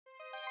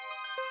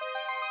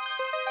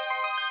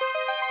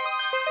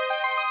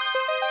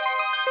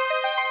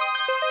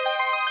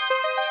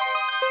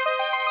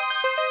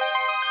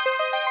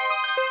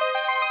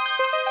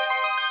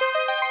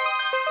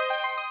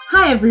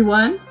Hi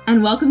everyone,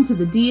 and welcome to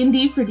the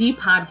D&D for D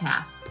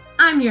podcast.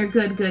 I'm your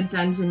good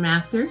dungeon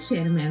master,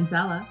 Shannon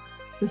Manzella,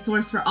 the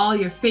source for all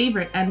your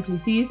favorite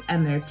NPCs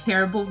and their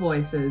terrible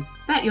voices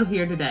that you'll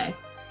hear today.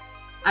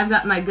 I've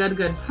got my good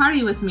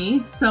party with me,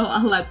 so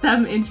I'll let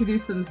them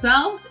introduce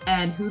themselves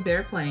and who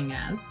they're playing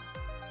as.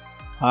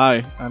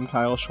 Hi, I'm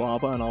Kyle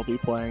Schwaba, and I'll be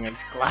playing as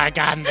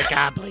Glagon the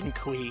Goblin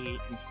Queen.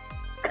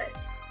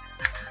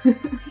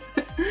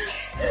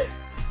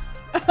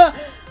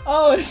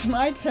 Oh, it's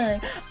my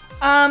turn.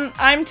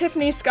 I'm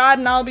Tiffany Scott,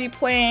 and I'll be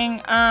playing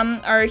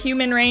our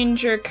human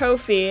ranger,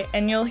 Kofi,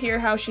 and you'll hear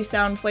how she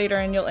sounds later,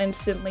 and you'll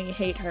instantly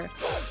hate her.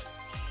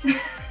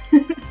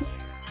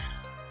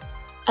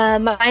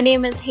 My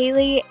name is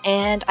Haley,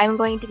 and I'm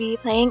going to be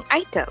playing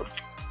Aito.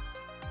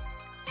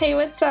 Hey,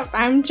 what's up?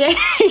 I'm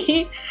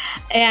Jay,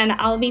 and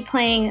I'll be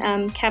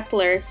playing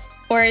Kepler,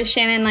 or as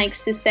Shannon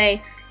likes to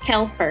say,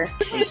 Kelper.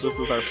 Since this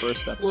is our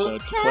first episode,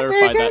 to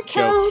clarify that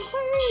joke,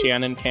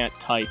 Shannon can't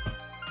type.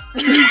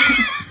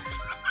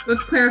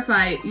 Let's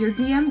clarify, your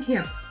DM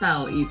can't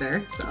spell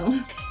either, so...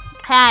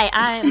 Hi,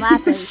 I'm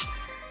Lapis,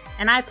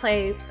 and I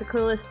play the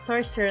coolest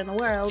sorcerer in the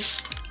world,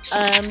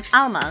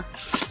 Alma.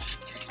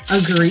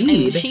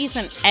 Agreed. And she's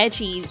an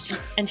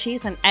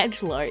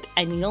edgelord,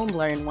 and you'll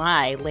learn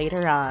why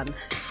later on.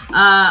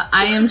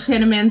 I am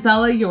Shannon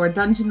Manzella, your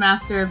dungeon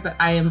master, but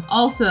I am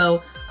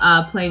also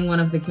playing one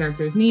of the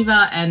characters,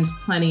 Neva, and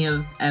plenty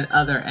of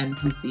other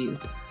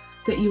NPCs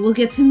that you will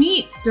get to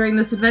meet during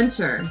this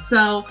adventure.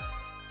 So...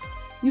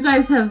 you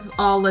guys have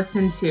all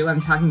listened to, I'm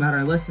talking about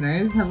our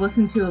listeners, have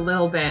listened to a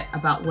little bit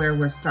about where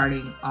we're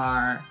starting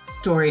our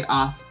story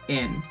off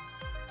in.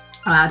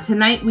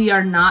 Tonight we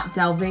are not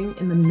delving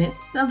in the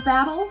midst of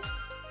battle.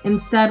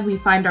 Instead, we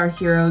find our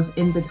heroes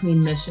in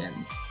between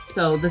missions.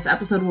 So this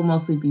episode will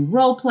mostly be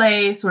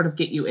roleplay, sort of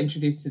get you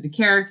introduced to the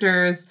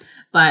characters,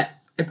 but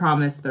I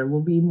promise there will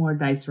be more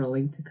dice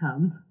rolling to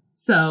come.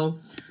 So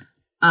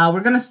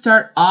we're going to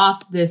start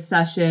off this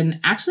session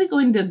actually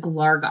going to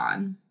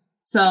Glargon.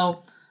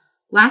 So...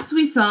 last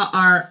we saw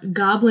our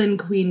Goblin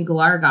Queen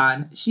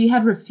Glargon, she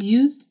had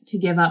refused to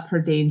give up her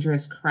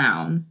dangerous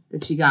crown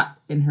that she got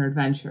in her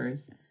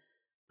adventures.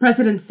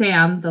 President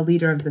Sam, the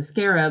leader of the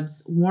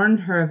Scarabs,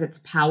 warned her of its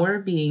power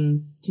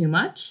being too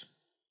much.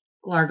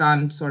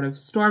 Glargon sort of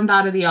stormed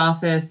out of the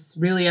office,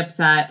 really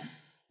upset,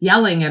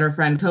 yelling at her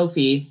friend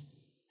Kofi,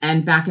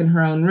 and back in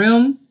her own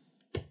room,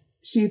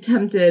 she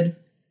attempted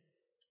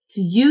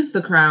to use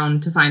the crown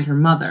to find her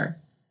mother.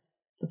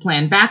 The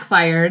plan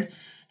backfired,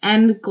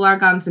 and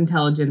Glargon's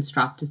intelligence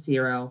dropped to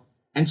 0,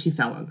 and she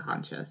fell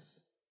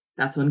unconscious.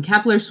 That's when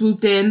Kepler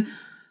swooped in,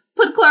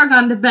 put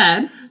Glargon to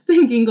bed,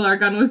 thinking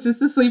Glargon was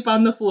just asleep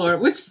on the floor,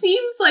 which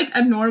seems like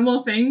a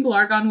normal thing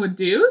Glargon would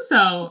do,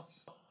 so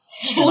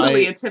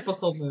totally a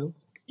typical move.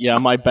 Yeah,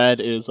 my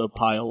bed is a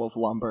pile of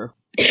lumber.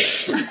 And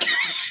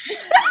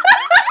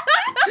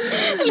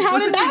how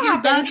did that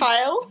happen,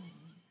 Kyle?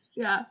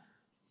 Yeah.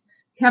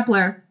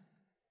 Kepler,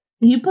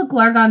 you put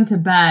Glargon to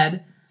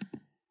bed,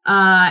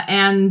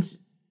 and...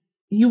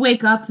 you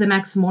wake up the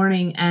next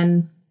morning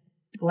and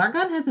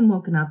Glargon hasn't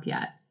woken up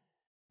yet,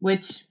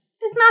 which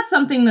is not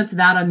something that's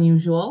that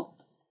unusual.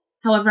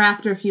 However,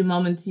 after a few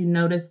moments, you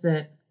notice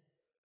that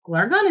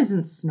Glargon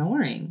isn't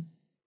snoring,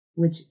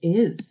 which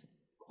is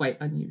quite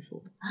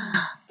unusual.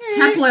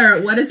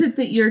 Kepler, what is it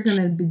that you're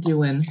going to be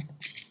doing?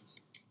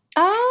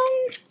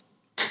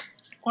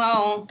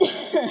 Well,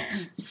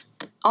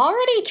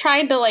 already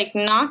tried to,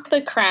 knock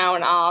the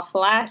crown off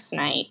last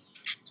night.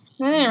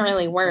 That didn't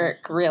really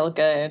work real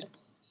good.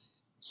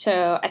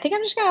 So, I think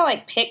I'm just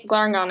gonna, pick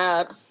Glargon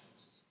up.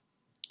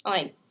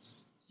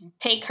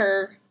 Take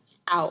her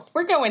out.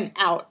 We're going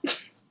out.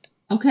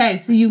 Okay,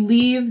 so you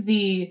leave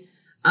the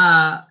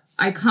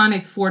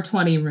iconic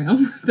 420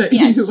 room that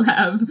you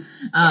have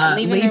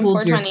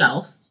labeled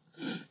yourself.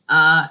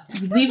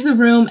 You leave the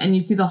room and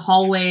you see the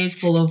hallway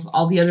full of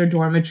all the other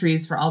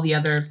dormitories for all the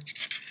other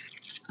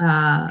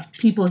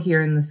people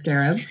here in the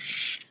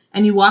Scarabs.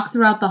 And you walk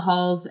throughout the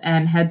halls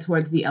and head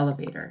towards the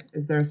elevator.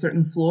 Is there a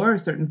certain floor or a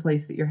certain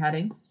place that you're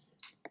heading?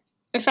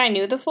 If I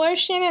knew the floor,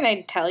 Shannon,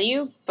 I'd tell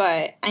you,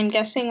 but I'm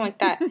guessing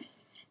that.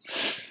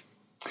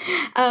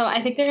 I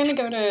think they're going to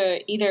go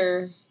to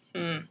either...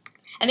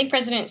 I think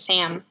President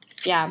Sam.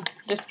 Yeah,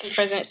 just because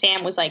President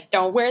Sam was like,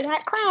 don't wear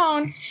that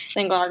crown.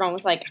 Then Glargon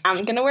was like,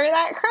 I'm going to wear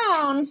that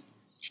crown.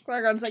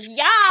 Glargon's like,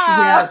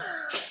 yeah!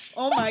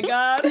 Oh my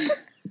god.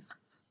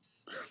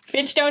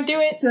 Bitch, don't do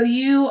it. So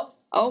you...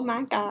 oh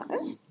my god.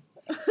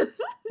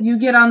 You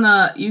get on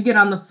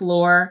the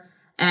floor,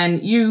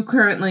 and you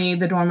currently,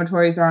 the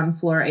dormitories are on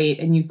floor 8,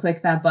 and you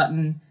click that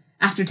button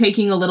after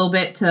taking a little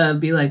bit to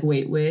be like,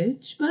 wait,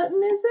 which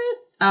button is it?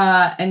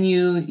 And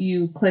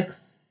you click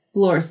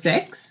floor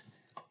 6,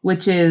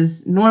 which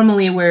is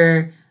normally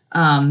where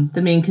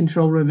the main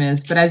control room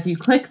is. But as you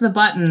click the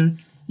button,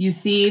 you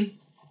see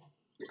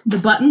the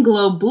button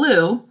glow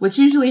blue, which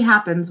usually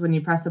happens when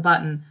you press a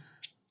button,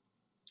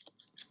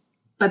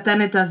 but then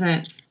it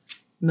doesn't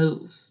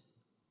move.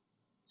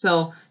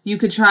 So you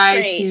could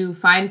try to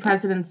find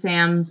President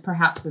Sam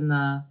perhaps in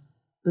the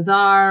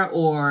bazaar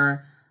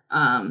or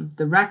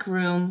the rec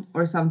room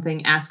or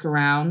something, ask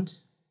around.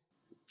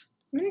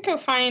 I'm gonna go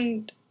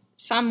find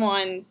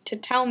someone to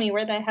tell me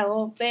where the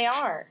hell they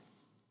are.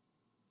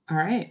 All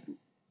right.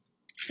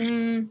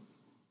 Do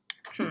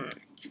I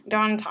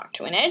want to talk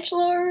to an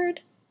edgelord?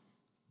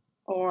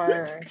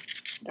 Or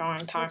do I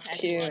want to talk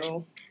to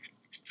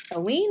a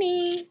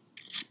weenie?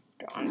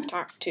 Do I want to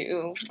talk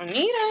to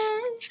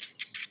Anita?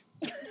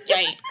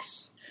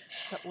 Yikes.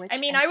 I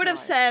mean, I would have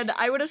said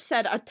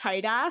a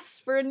tight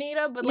ass for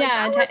Anita, but like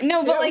Yeah, that works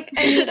no, too. but like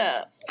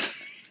Anita.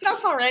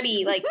 That's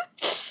already like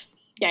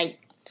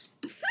yikes.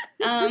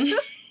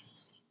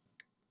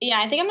 Yeah,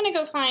 I think I'm gonna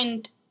go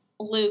find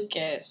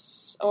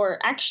Lucas, or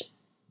actually,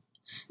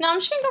 no, I'm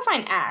just gonna go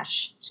find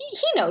Ash. He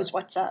knows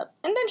what's up,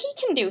 and then he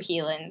can do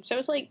healing. So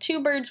it's like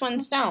 2 birds, 1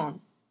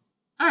 stone.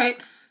 All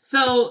right.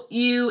 So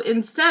you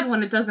instead,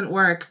 when it doesn't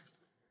work,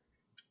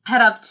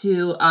 head up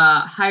to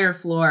a higher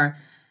floor,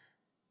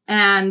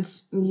 and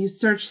you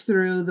search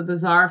through the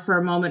bazaar for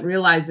a moment,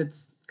 realize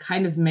it's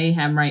kind of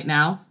mayhem right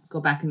now. Go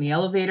back in the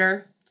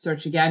elevator,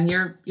 search again.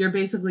 You're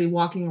basically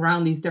walking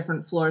around these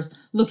different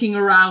floors, looking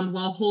around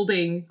while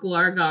holding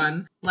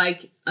Glargon,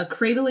 like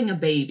cradling a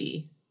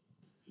baby.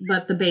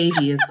 But the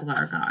baby is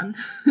Glargon.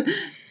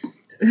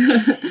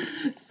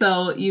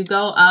 So you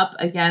go up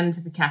again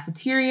to the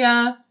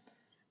cafeteria.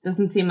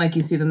 Doesn't seem like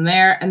you see them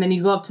there. And then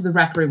you go up to the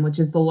rec room, which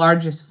is the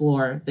largest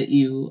floor that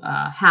you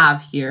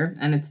have here.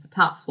 And it's the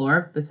top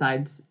floor,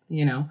 besides,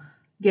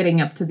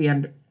 getting up to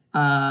the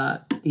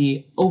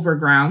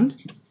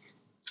overground.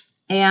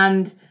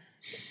 And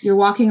you're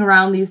walking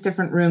around these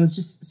different rooms,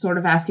 just sort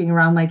of asking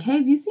around, like, hey,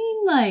 have you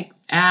seen, like,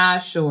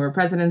 Ash or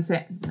President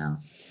Sam? No.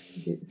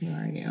 Who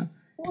are you?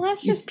 Well,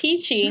 that's just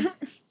peachy.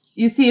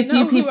 You see a few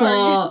No, who are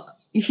people.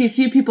 You see a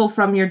few people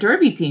from your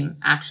derby team,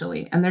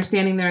 actually, and they're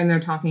standing there and they're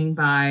talking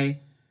by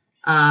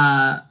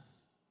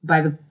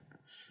the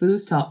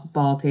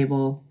foosball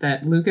table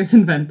that Lucas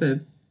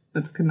invented.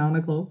 That's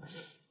canonical.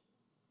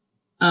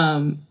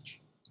 So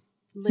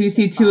you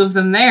see 2 of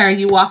them there.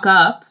 You walk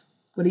up.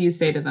 What do you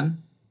say to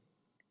them?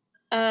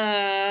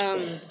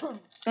 Hey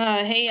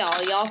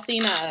y'all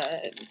seen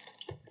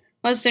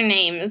what's their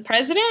name? The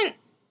president?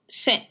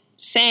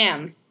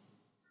 Sam.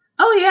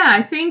 Oh yeah,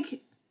 I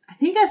think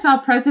I saw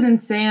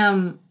President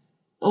Sam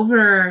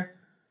over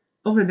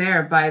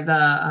there by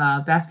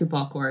the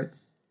basketball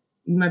courts.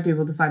 You might be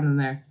able to find them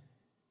there.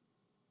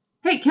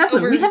 Hey,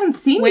 Kepler, we haven't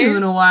seen you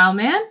in a while,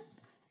 man.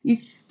 You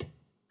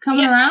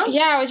coming around?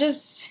 Yeah, I was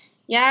just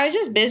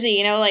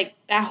busy, like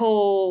that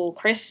whole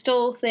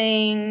crystal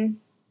thing.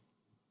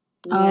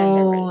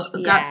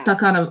 Got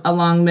stuck on a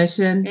long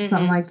mission,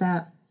 something like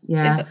that.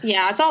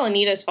 Yeah. It's all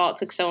Anita's fault.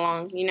 It took so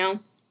long,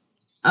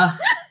 Ugh,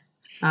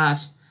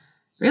 gosh.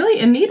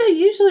 Really? Anita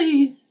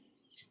usually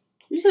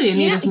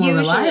Anita's more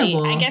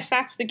reliable. I guess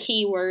that's the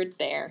key word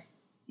there.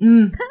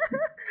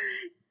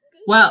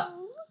 Well,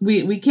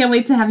 we can't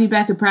wait to have you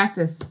back at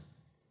practice.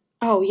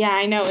 Oh yeah,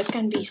 I know. It's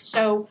gonna be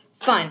so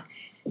fun.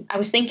 I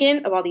was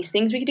thinking of all these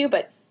things we could do,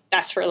 but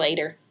that's for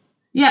later.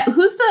 Yeah,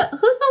 who's the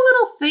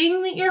little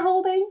thing that you're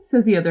holding?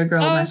 Says the other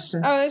girl next to.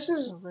 This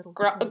is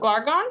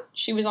Glargon.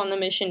 She was on the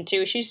mission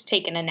too. She's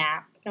taking a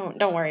nap.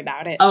 Don't worry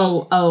about it.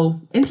 Oh,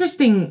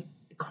 interesting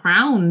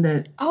crown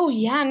that. Oh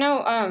yeah,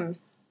 no.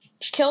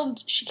 She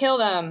killed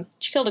a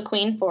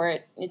queen for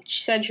it.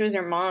 She said she was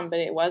her mom, but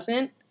it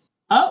wasn't.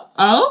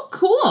 Oh,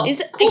 cool. Cool.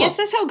 I guess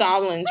that's how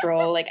goblins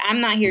roll. Like, I'm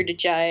not here to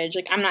judge.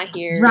 Like, I'm not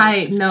here.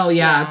 Right. No.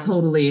 Yeah.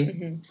 Totally.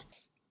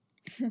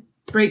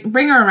 Mm-hmm.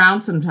 Bring her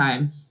around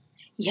sometime.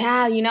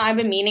 Yeah. I've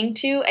been meaning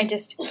to.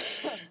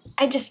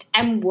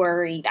 I'm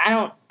worried.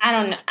 I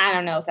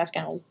don't know if that's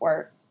gonna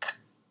work.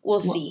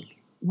 We'll see.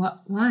 What?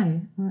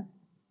 Why? What?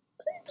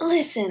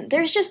 Listen,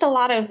 there's just a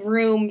lot of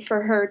room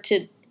for her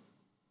to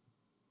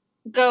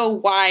go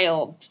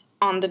wild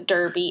on the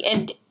derby,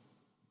 and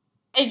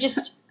I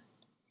just.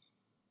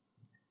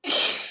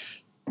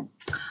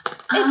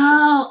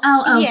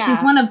 Oh! Yeah.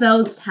 She's one of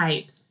those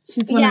types.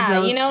 She's one of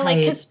those types. Like,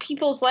 because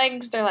people's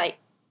legs, they're like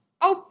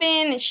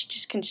open, and she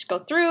can just go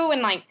through,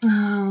 and like.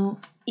 Oh.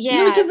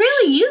 Yeah. We could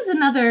really use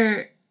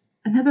another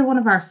one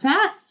of our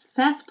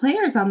fast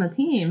players on the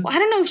team. Well, I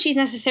don't know if she's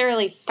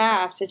necessarily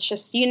fast. It's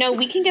just,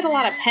 we can get a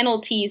lot of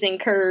penalties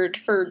incurred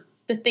for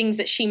the things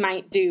that she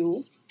might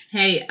do.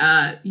 Hey,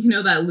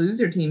 that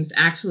loser team's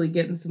actually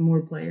getting some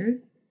more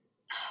players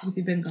since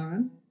you've been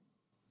gone.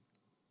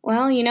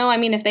 Well,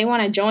 if they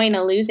want to join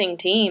a losing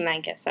team,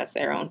 I guess that's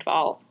their own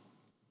fault.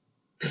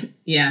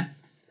 Yeah.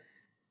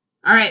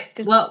 All right.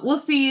 Well, we'll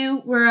see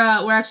you. We're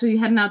actually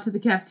heading out to the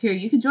cafeteria.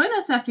 You can join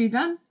us after you're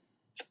done.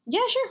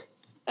 Yeah, sure.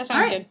 That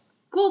sounds good.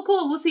 Cool.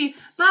 We'll see you.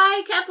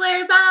 Bye,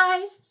 Kepler.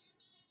 Bye.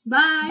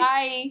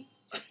 Bye.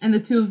 And the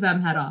 2 of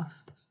them head off.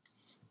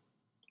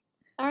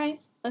 All right.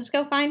 Let's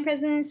go find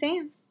President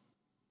Sam.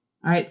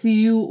 All right, so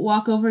you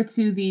walk over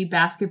to the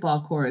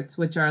basketball courts,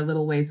 which are a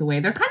little ways away.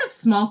 They're kind of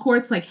small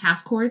courts, like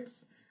half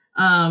courts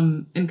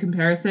in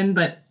comparison,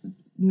 but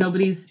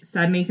nobody's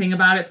said anything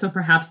about it, so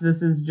perhaps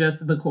this is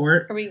just the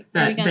court Are we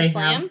going to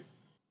slam?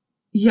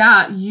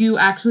 Yeah, you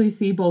actually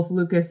see both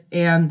Lucas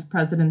and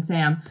President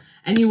Sam.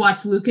 And you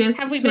watch Lucas.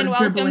 Have we sort been of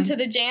welcomed dribbling. to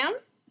the jam?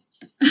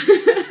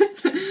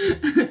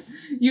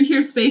 You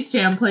hear Space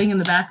Jam playing in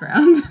the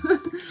background.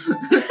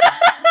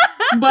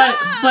 but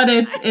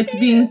it's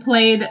being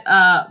played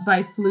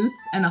by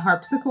flutes and a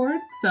harpsichord.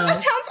 So That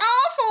sounds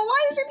awful.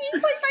 Why is it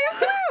being played by a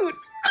flute?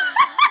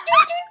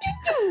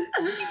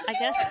 I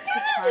guess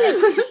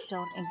guitars just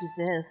don't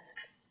exist.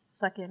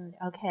 Fucking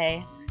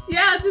okay.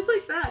 yeah, just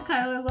like that,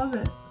 Kyle. I love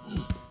it.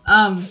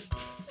 I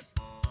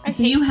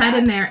So you hate head that.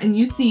 in there and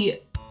you see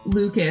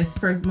Lucas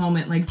for a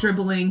moment, like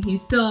dribbling.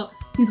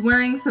 He's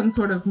wearing some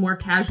sort of more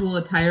casual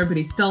attire, but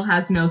he still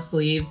has no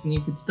sleeves, and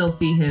you could still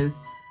see his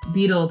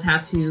beetle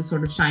tattoo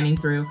sort of shining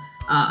through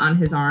on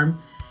his arm.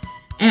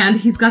 And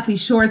he's got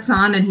these shorts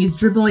on, and he's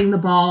dribbling the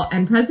ball.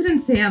 And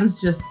President Sam's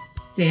just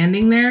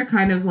standing there,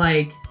 kind of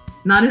like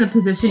not in a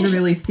position to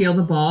really steal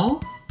the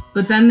ball.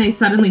 But then they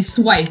suddenly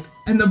swipe,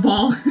 and the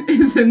ball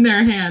is in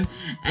their hand,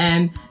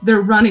 and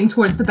they're running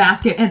towards the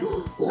basket, and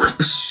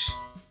whoosh,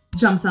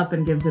 jumps up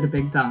and gives it a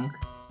big dunk.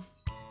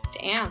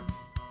 Damn.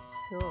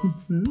 Cool.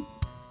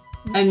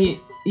 And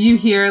you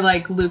hear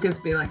like Lucas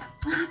be like,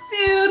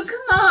 "Dude,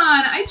 come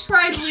on! I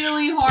tried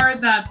really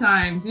hard that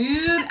time,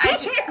 dude.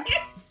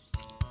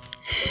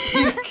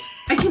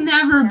 I can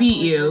never beat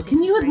you.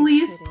 Can you at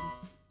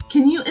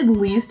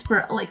least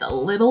for like a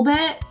little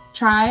bit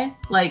try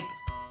like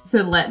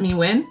to let me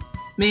win?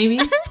 Maybe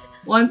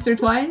once or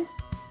twice?"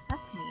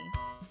 That's me.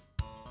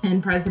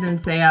 And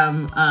President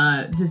Sam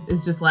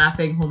is just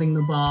laughing, holding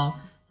the ball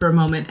for a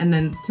moment, and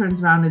then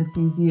turns around and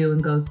sees you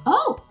and goes,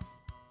 "Oh,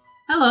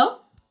 hello,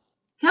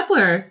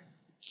 Kepler.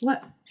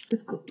 What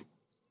is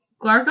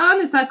Glargon?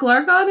 Is that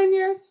Glargon in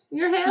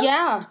your hand?"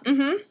 Yeah.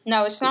 Mm-hmm.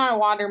 No, it's not a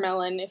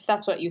watermelon, if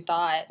that's what you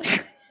thought.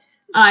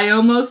 I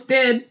almost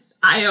did.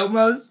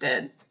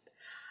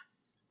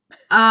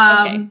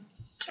 Okay.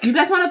 You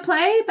guys want to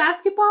play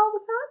basketball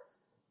with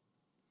us?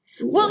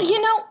 Well,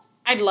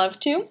 I'd love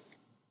to,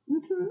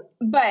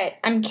 Mm-hmm. but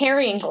I'm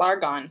carrying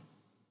Glargon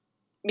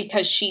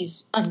because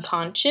she's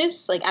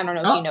unconscious. Like, I don't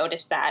know if you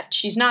noticed that.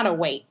 She's not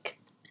awake.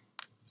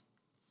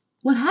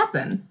 What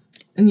happened?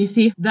 And you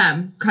see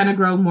them kind of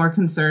grow more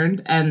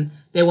concerned, and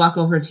they walk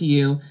over to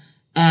you,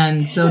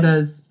 and so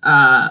does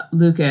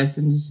Lucas,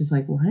 and just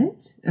like,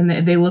 what? And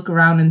they look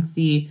around and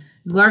see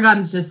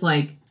Glargon's just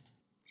like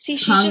See,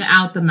 she's tongue just...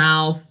 out the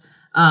mouth,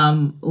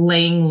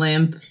 laying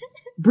limp,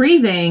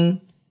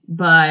 breathing,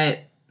 but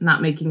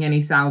not making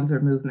any sounds or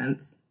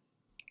movements.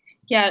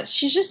 Yeah,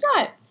 she's just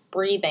not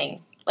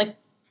breathing. Like,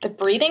 the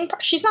breathing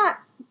part, she's not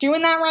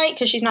doing that right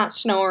because she's not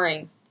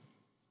snoring.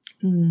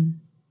 Mm.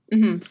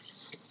 Mm-hmm.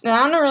 And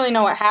I don't really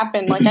know what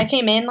happened. Like, I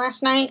came in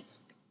last night.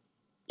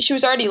 She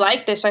was already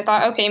like this. So I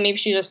thought, okay, maybe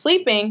she's just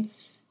sleeping.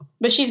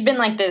 But she's been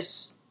like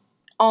this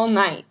all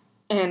night.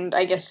 And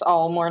I guess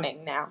all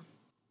morning now.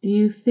 Do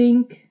you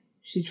think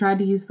she tried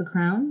to use the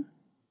crown?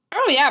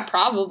 Oh, yeah,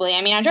 probably.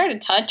 I mean, I tried to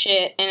touch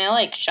it. And it,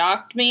 like,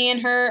 shocked me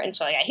and her. And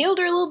so, like, I healed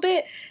her a little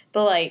bit.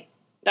 But, like,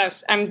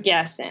 I'm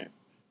guessing.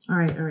 All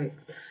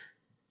right.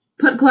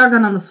 Put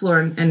Glargon on the floor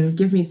and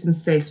give me some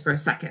space for a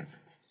second.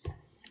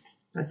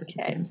 That's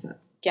what Sam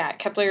says. Yeah,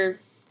 Kepler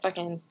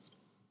fucking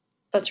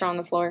puts her on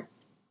the floor.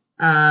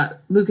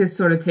 Lucas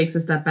sort of takes a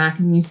step back,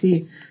 and you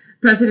see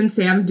President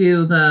Sam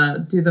do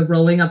the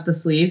rolling up the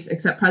sleeves,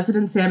 except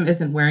President Sam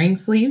isn't wearing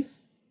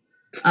sleeves.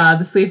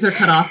 The sleeves are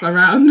cut off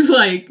around. So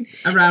they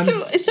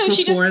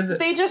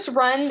they just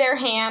run their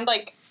hand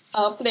like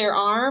up their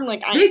arm,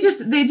 like they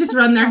just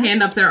run their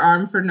hand up their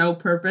arm for no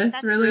purpose,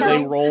 That's really. so-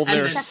 They roll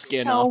their That's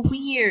skin so up,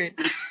 weird.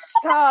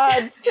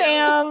 God,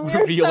 Sam,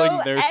 you're revealing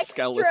so their extra.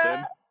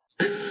 skeleton.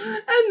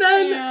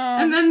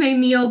 and then they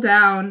kneel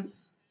down,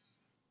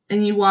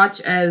 and you watch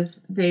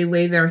as they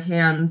lay their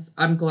hands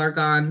on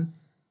Glargon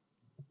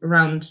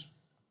around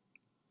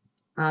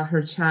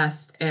her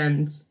chest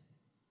and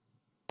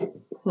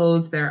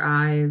close their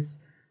eyes,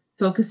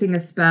 focusing a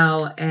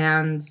spell,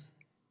 and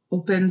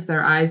opens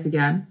their eyes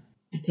again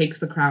and takes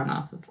the crown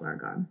off of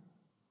Glargon.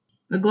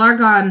 The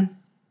Glargon,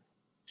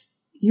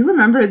 you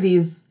remember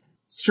these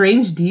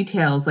strange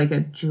details, like a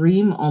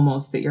dream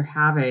almost that you're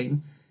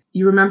having.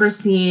 You remember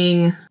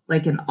seeing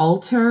like an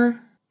altar,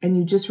 and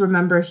you just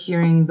remember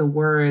hearing the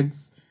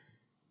words,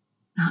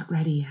 "Not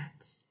ready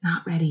yet,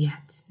 not ready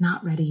yet,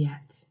 not ready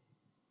yet."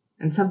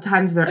 And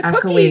sometimes they're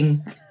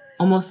echoing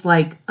almost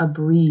like a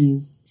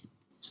breeze.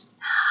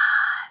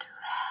 Not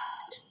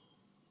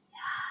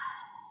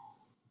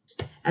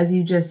ready. As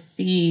you just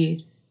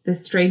see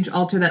this strange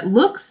altar that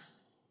looks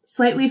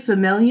slightly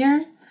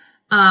familiar,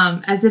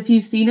 as if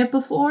you've seen it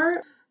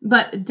before,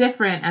 but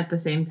different at the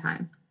same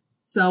time.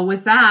 So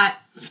with that,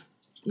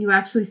 you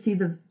actually see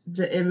the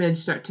image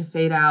start to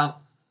fade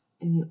out,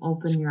 and you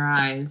open your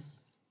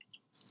eyes,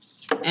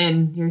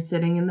 and you're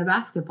sitting in the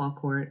basketball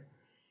court,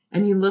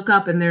 and you look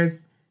up, and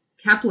there's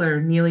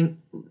Kepler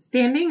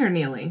standing or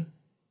kneeling,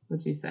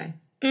 would you say?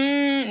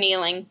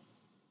 Kneeling.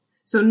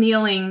 So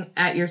kneeling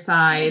at your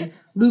side,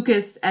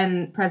 Lucas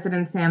and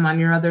President Sam on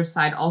your other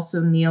side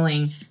also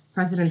kneeling,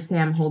 President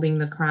Sam holding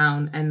the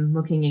crown and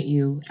looking at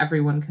you,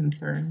 everyone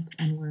concerned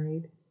and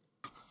worried.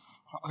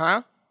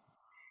 Huh?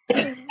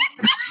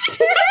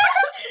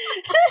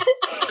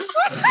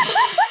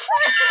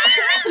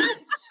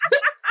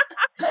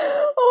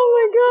 Oh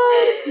my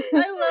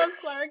god. I love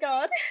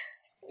Clargon.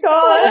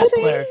 God.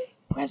 Kepler,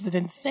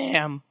 President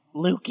Sam,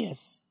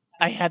 Lucas,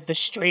 I had the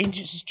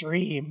strangest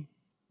dream.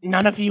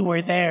 None of you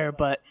were there,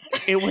 but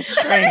it was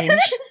strange.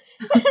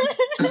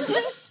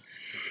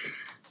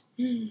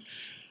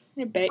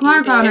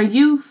 Clargon, are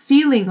you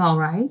feeling all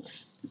right?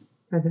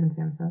 President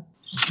Sam says.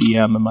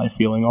 DM, am I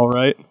feeling all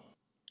right?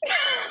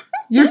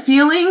 You're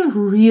feeling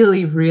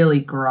really, really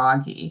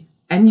groggy.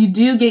 And you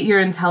do get your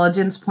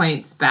intelligence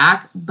points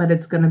back, but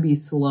it's going to be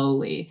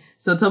slowly.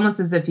 So it's almost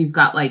as if you've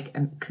got like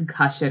a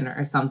concussion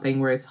or something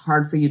where it's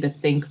hard for you to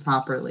think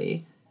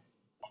properly.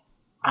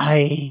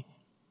 I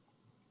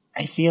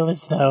feel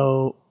as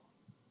though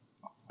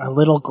a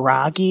little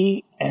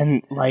groggy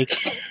and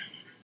like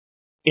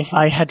if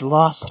I had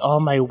lost all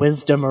my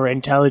wisdom or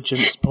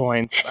intelligence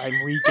points,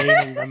 I'm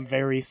regaining them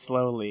very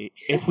slowly.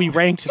 If we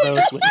ranked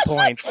those with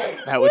points,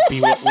 that would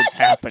be what was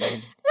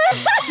happening.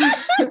 Why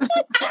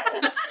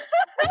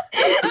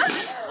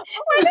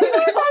does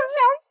Clargon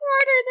sound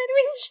smarter than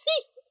we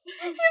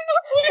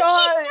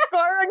God,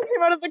 Clargon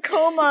came out of the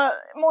coma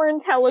more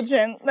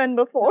intelligent than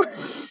before.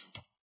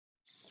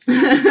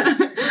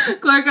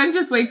 Clargon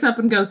just wakes up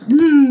and goes,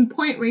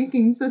 point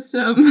ranking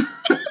system.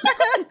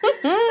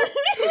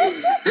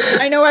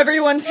 I know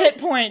everyone's hit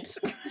points.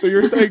 So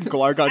you're saying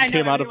Glargon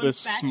came out of this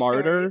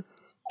smarter?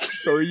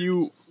 So are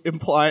you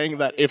implying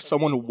that if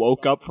someone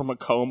woke up from a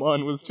coma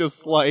and was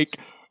just like,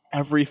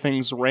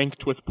 everything's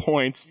ranked with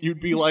points, you'd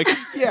be like,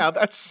 yeah,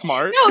 that's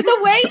smart. No, the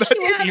way she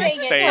was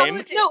seems saying sane.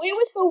 it. No, it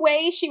was the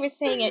way she was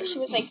saying it. She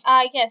was like,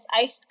 yes,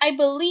 I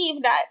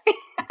believe that. The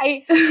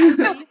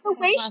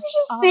way she was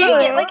just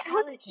saying it, like, I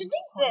was doing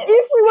this.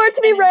 If we were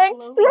to be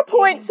ranked through a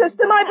point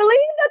system, I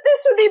believe that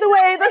this would be the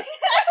way that...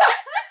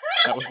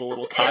 That was a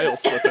little Kyle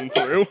slipping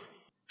through.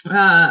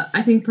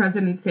 I think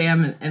President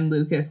Sam and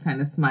Lucas kind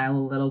of smile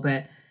a little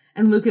bit.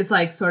 And Lucas,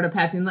 like, sort of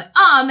pats him like,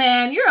 aw,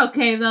 man, you're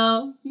okay,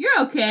 though.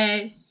 You're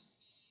okay.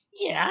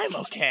 Yeah, I'm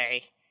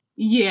okay.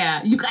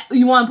 Yeah.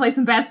 You want to play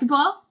some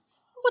basketball?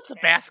 What's a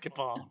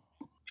basketball?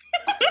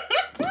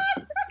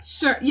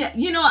 Sure. Yeah,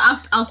 you know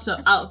what?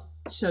 I'll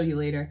show you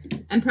later.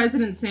 And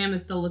President Sam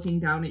is still looking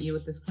down at you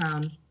with this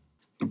crown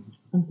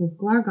and says,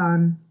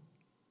 Glargon,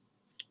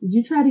 did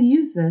you try to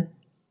use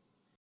this?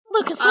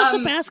 Lucas, what's a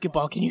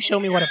basketball? Can you show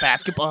me what a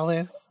basketball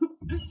is?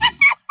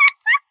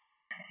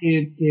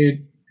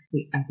 Dude,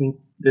 I think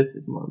this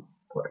is more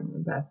important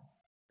than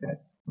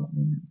basketball.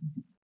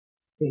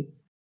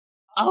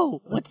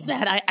 Oh, what's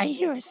that? I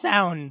hear a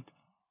sound.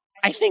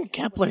 I think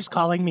Kepler's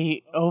calling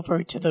me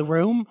over to the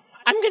room.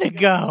 I'm gonna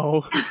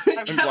go.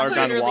 And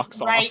Glargon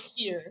walks right off.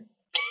 Here.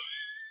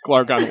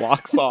 Glargon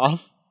walks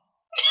off.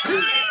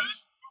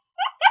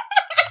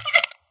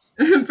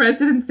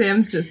 President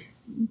Sam's just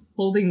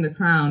holding the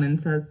crown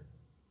and says,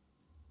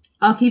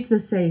 I'll keep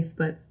this safe,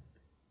 but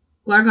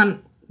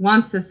Glargon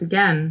wants this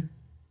again.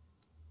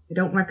 I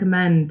don't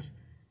recommend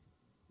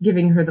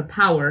giving her the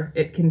power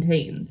it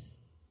contains.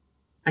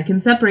 I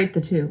can separate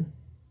the two.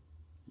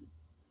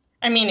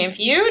 I mean, if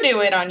you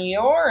do it on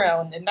your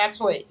own, then that's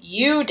what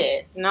you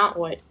did, not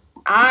what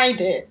I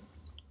did.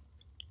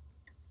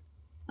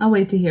 I'll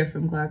wait to hear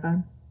from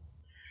Glargon.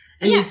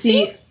 And you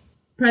see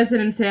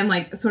President Sam,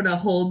 like, sort of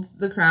holds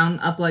the crown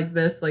up like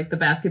this, like the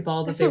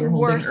basketball that they were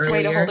holding earlier. It's the worst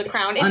way to hold a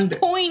crown. It's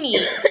pointy.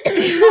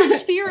 It's not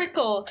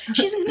spherical.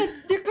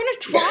 They're gonna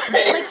drop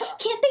it. Like,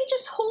 can't they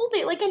just hold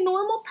it like a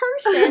normal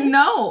person?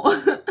 No.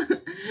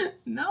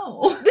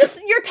 No.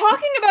 You're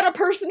talking about a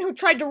person who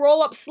tried to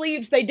roll up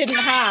sleeves they didn't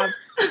have.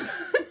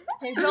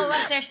 They roll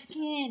up their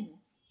skin.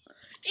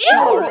 Ew!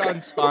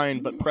 Glargon's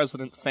fine, but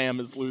President Sam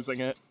is losing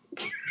it.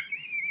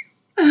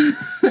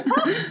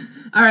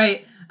 All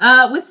right.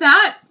 With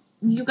that,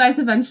 you guys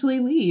eventually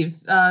leave,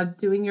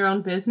 doing your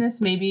own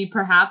business. Maybe,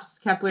 perhaps,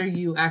 Kepler,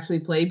 you actually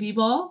play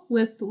b-ball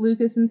with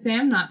Lucas and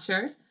Sam. Not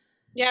sure.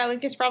 Yeah,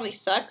 Lucas probably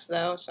sucks,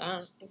 though, so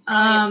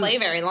I don't play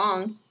very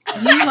long.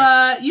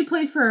 You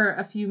play for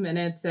a few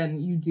minutes,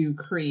 and you do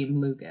cream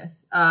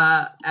Lucas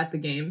at the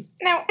game.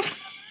 No.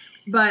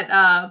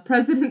 But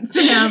President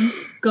Sam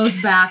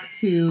goes back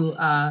to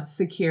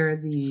secure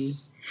the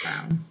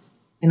crown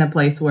in a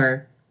place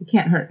where it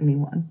can't hurt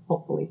anyone,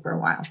 hopefully, for a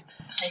while.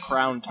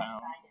 Crown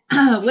Town.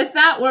 With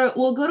that,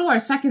 we'll go to our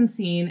second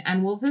scene,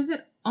 and we'll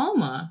visit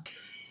Alma.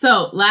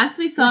 So, last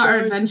we saw our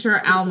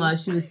adventurer Alma,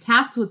 she was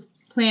tasked with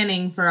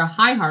planning for a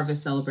high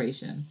harvest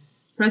celebration.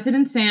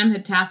 President Sam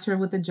had tasked her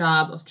with the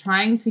job of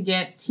trying to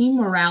get team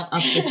morale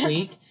up this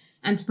week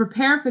and to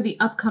prepare for the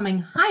upcoming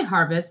high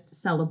harvest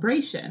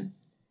celebration.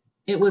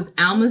 It was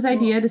Alma's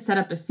idea to set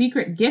up a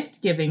secret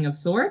gift giving of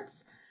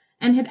sorts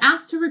and had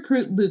asked to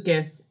recruit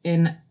Lucas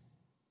in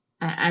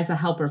as a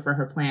helper for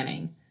her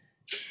planning.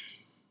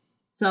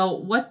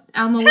 So,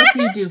 Alma, what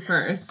do you do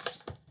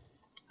first?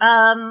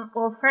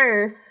 Well,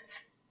 first,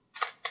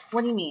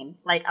 what do you mean?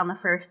 Like on the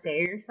first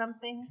day or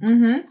something?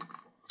 Mm-hmm.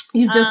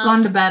 You've just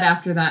gone to bed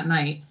after that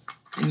night,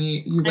 and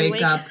you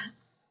wake up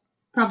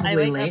probably I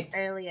wake late. up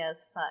early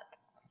as fuck.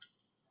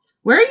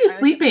 Where are you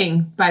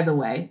sleeping, by the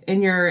way?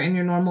 In your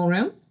normal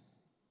room?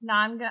 No,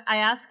 I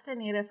asked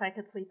Anita if I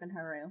could sleep in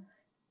her room.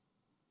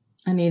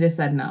 Anita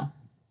said no.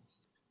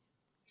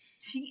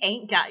 She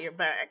ain't got your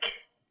back.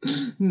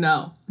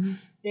 No.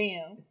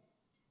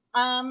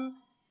 Damn.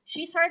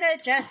 She sort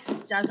of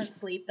just doesn't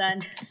sleep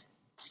then.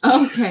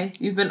 Okay,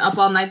 you've been up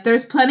all night.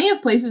 There's plenty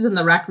of places in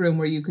the rec room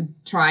where you could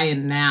try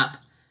and nap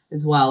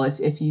as well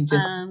if you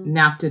just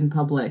napped in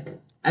public,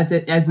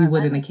 as you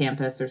would in a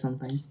campus or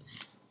something.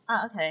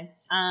 Oh, okay.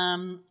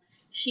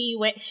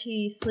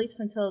 She sleeps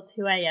until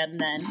 2 a.m.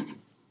 then.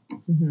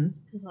 Mm-hmm.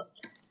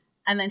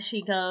 And then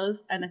she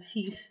goes, and then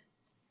she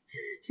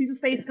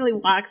just basically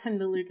walks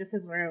into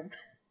Lucas's room,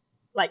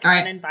 like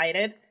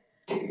uninvited.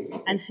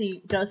 And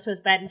she goes to his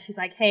bed, and she's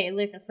like, "Hey,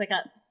 Lucas, wake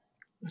up."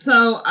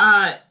 So,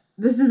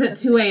 this is at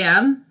 2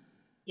 a.m.?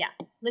 Yeah,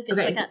 Lucas,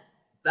 wake up.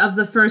 Of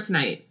the first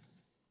night.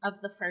 Of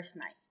the first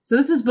night. So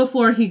this is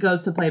before he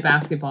goes to play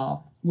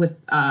basketball with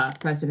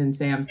President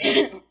Sam.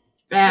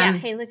 Yeah,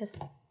 hey, Lucas.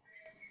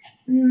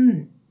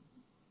 Hey,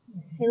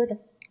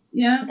 Lucas.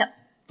 Yeah? Wake up.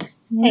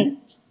 Hey.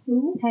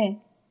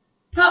 Hey.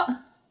 How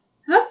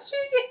did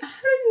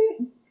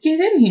you get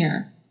in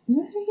here?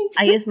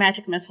 I use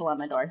magic missile on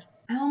the door.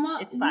 Alma?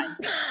 It's fine.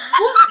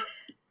 What?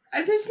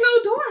 There's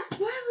no door.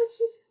 Why?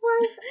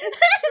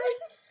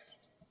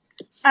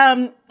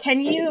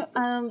 Can you,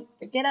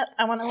 get up?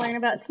 I want to learn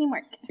about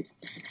teamwork.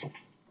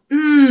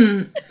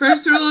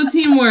 First rule of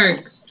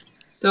teamwork.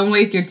 Don't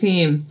wake your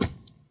team.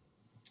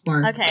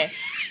 Okay.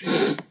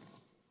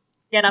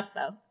 Get up,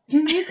 though.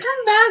 Can you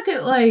come back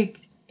at,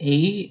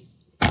 8?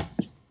 That's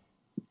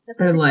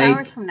Or 6 like-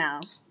 hours from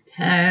now.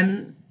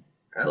 10?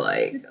 Or,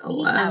 8 hours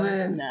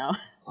 11? from now.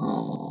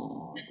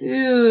 Oh,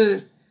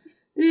 dude,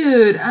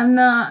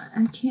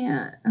 I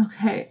can't.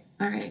 Okay,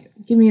 all right.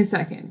 Give me a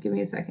second.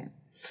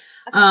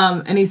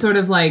 And he sort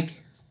of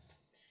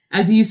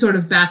as you sort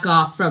of back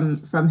off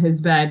from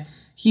his bed,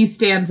 he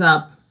stands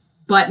up,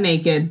 butt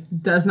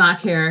naked, does not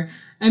care,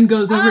 and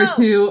goes over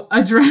to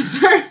a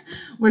dresser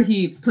where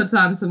he puts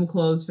on some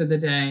clothes for the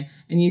day.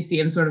 And you see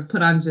him sort of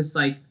put on just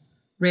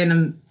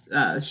random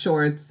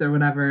shorts or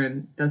whatever,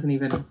 and doesn't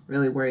even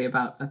really worry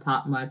about a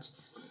top much.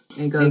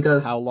 And he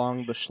goes, "How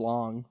long the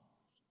schlong?"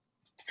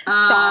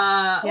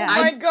 Stop. Yeah.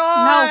 Oh my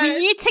god. No, we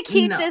need to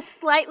keep No. this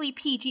slightly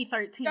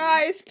PG-13.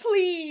 Guys,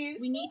 please.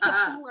 We need to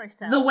fool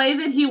ourselves. the way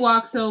that he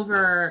walks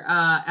over,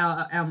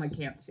 Alma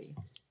can't see.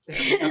 There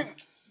we go.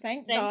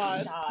 Thank Thank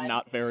God. God.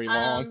 Not very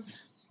long.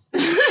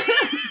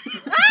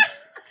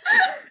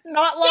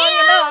 Not long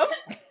enough.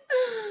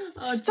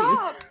 Oh,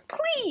 Stop, jeez.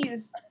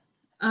 please.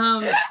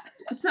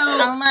 So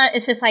Alma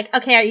is just like,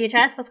 okay, are you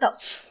dressed? Let's go.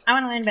 I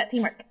want to learn about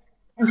teamwork.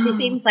 And she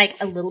seems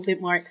a little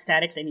bit more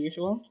ecstatic than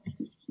usual.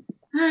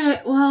 all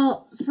right.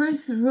 Well,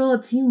 first rule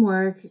of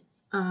teamwork.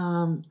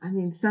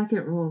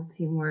 Second rule of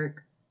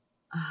teamwork.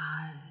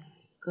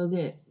 Go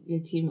get your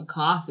team a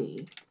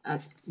coffee.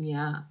 That's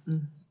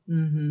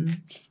Mm-hmm.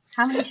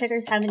 How many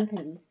sugars, how many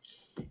creams?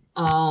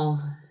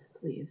 All,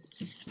 please.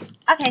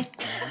 Okay.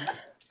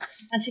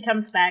 And she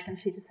comes back and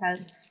she just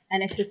has,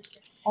 and it's just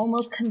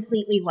almost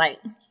completely white.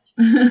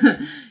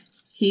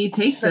 He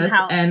takes this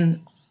Somehow.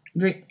 and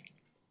drink.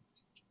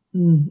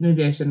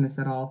 Maybe I shouldn't have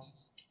said all.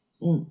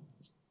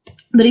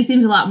 But he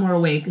seems a lot more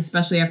awake,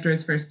 especially after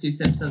his first 2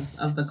 sips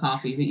of the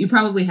coffee that you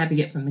probably had to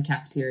get from the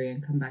cafeteria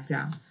and come back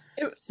down.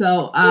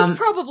 So, It was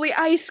probably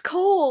ice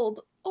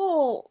cold.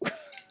 Oh.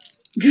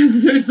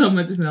 because there's so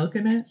much milk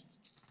in it.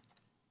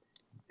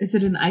 Is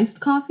it an iced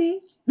coffee?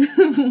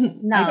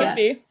 No. Could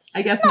be.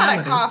 I guess It's not now a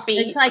it is. coffee.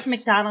 It's like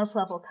McDonald's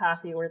level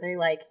coffee where they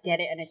get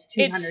it and it's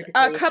 200 It's degrees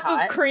a cup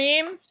hot. of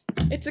cream.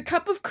 It's a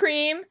cup of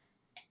cream.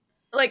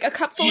 A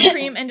cup full of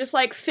cream and just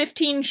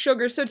 15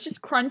 sugars, so it's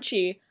just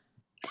crunchy.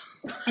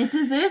 It's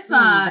as if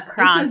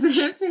crunch. it's as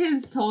if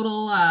his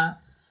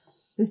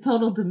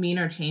total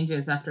demeanor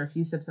changes after a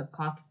few sips of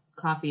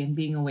coffee and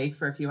being awake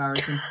for a few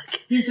hours, and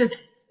he's just,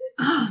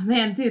 oh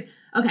man, dude.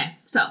 Okay,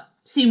 so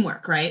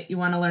teamwork, right? You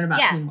want to learn about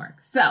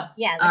teamwork. So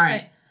Yeah, all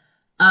right.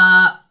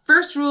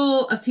 First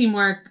rule of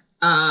teamwork,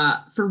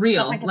 for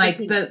real,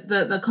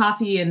 the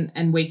coffee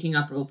and waking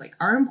up rules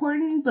are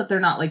important, but they're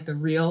not the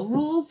real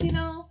rules,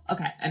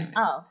 Okay, anyways.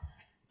 Oh.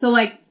 So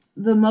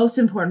the most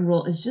important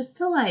rule is just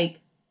to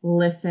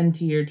listen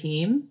to your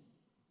team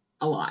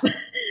a lot.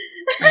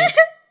 Right?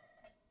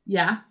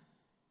 Yeah.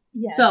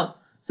 Yeah.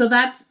 So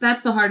that's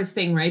the hardest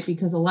thing, right?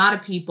 Because a lot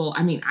of people,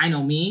 I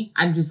know me,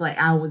 I'm just I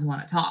always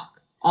want to talk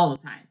all the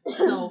time.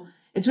 So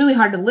it's really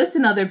hard to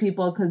listen to other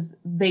people because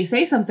they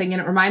say something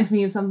and it reminds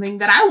me of something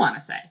that I want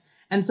to say.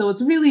 And so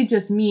it's really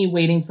just me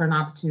waiting for an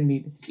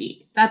opportunity to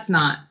speak. That's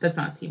not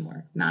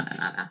teamwork. No.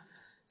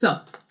 So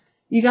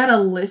you got to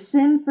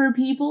listen for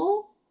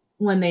people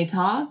when they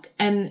talk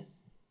and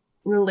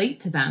relate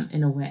to them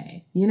in a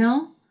way,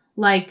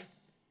 like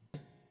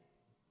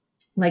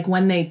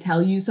when they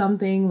tell you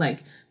something,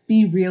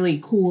 be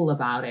really cool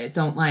about it.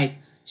 Don't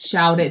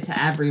shout it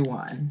to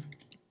everyone.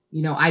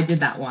 I did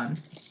that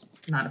once.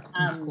 not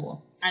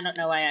cool. I don't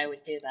know why I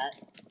would do that.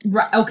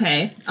 Right.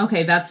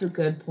 Okay, that's a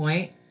good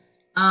point.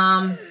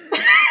 I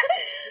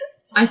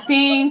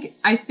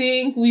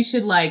think we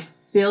should like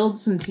build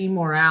some team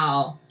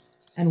morale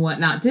and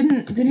whatnot.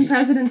 Didn't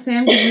President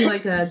Sam give you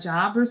like a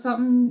job or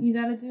something you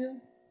gotta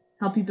do?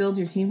 Help you build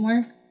your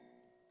teamwork?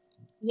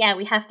 Yeah,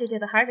 we have to do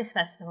the Harvest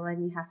Festival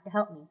and you have to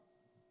help me.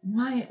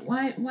 Why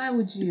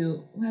would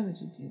you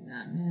do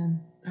that,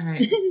 man? All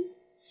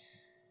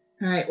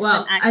right.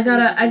 Well, I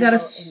got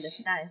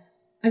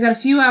a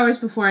few hours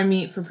before I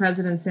meet for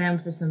President Sam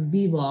for some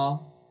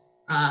b-ball.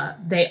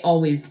 They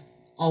always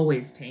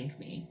tank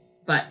me,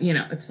 but you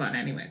know it's fun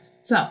anyways.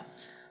 So,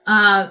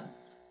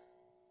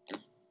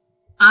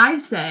 I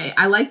say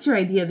I liked your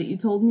idea that you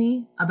told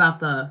me about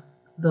the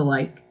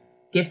like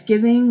gift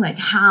giving. Like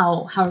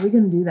how are we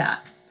gonna do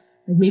that?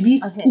 Like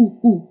maybe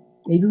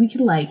maybe we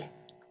could like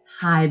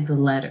hide the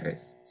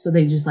letters so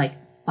they just like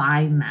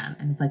find them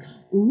and it's like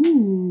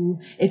ooh,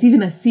 it's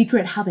even a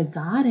secret how they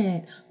got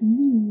it.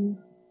 Ooh,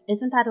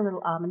 isn't that a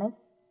little ominous?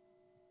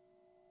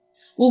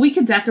 Well, we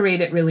could decorate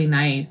it really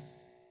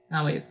nice.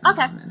 That way it's not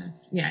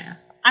ominous. Yeah.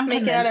 I'm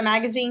making it out of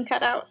magazine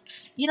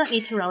cutouts. You don't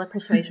need to roll a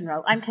persuasion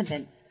roll. I'm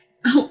convinced.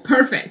 Oh,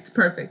 perfect.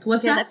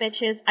 What's that?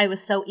 Bitches, I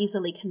was so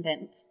easily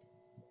convinced.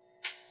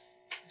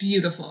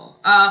 Beautiful.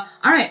 All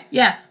right,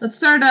 yeah. Let's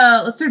start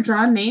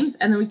drawing names,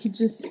 and then we could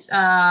just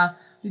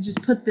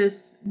put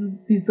these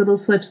little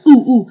slips.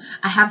 Ooh.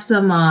 I have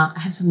some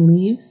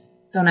leaves.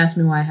 Don't ask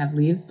me why I have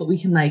leaves, but we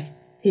can like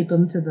tape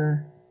them to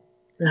the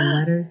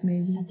letters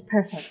maybe. That's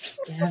perfect.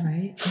 Yeah,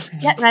 right. Okay.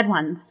 Get red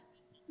ones.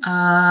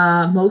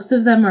 Most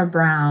of them are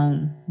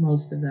brown.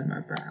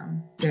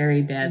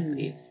 Very dead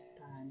leaves.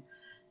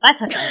 That's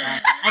okay.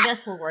 I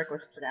guess we'll work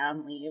with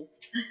brown leaves.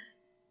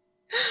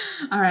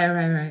 All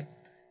right.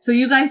 So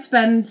you guys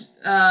spend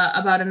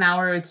about an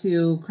hour or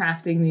two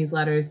crafting these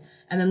letters,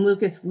 and then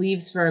Lucas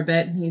leaves for a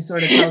bit, and he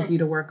sort of tells you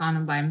to work on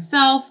them by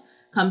himself,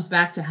 comes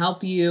back to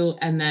help you,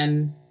 and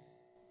then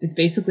it's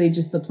basically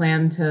just the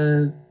plan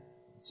to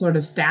sort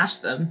of stash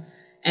them.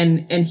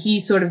 And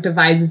he sort of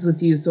devises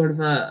with you sort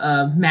of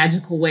a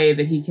magical way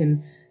that he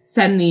can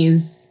send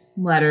these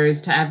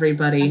letters to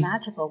everybody. A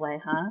magical way,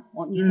 huh?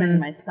 Won't use any of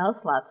my spell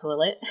slots,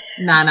 will it?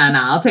 Nah.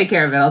 I'll take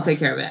care of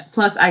it.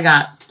 Plus, I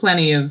got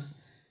plenty of...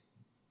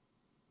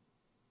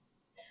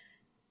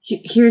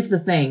 Here's the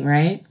thing,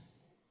 right?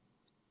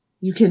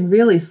 You can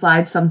really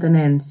slide something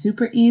in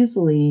super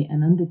easily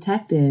and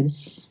undetected,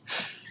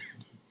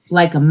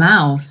 like a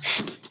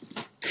mouse,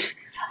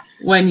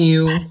 when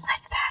you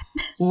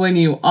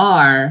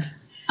are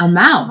a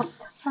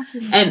mouse.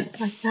 And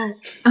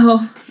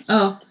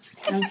oh,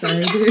 I'm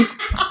sorry, dude.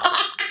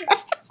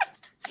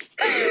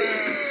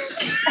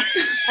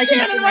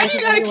 Shannon, why do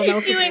you gotta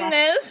keep doing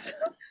this?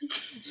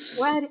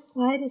 Why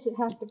does it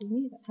have to be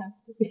me that has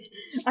to be?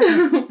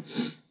 Okay.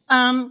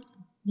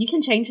 You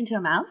can change into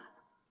a mouse?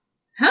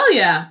 Hell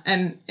yeah!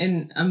 And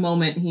in a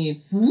moment,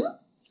 you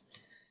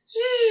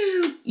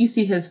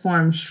see his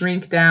form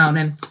shrink down,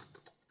 and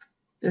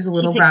there's a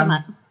little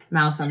brown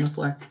mouse on the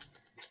floor.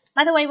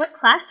 By the way, what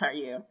class are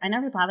you? I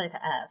never bothered to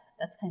ask.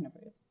 That's kind of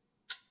rude.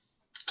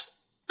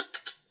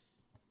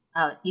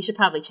 Oh, you should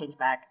probably change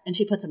back. And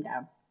she puts him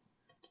down.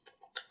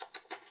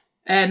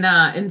 And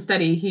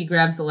instead, he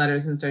grabs the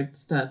letters and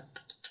starts to...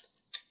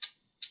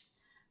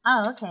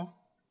 Oh, okay.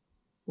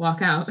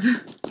 Walk out.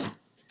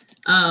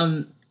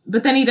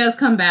 But then he does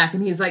come back,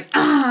 and he's like,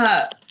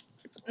 all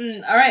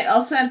right,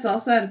 all sent.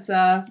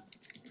 I'm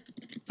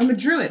a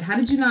druid. How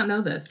did you not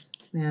know this,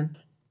 man?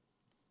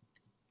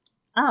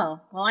 Oh,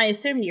 well, I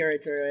assumed you were a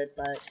druid,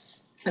 but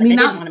I mean,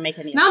 didn't want to make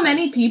any. Not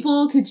many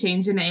people could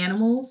change into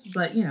animals,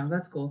 but you know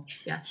that's cool.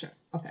 Yeah, sure,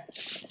 okay.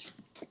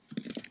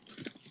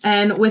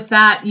 And with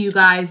that, you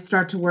guys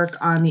start to work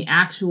on the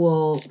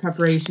actual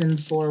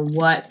preparations for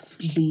what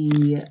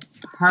the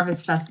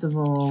Harvest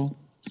Festival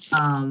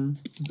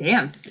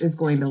dance is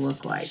going to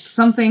look like.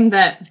 Something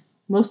that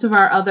most of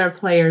our other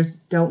players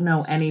don't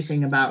know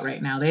anything about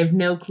right now. They have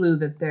no clue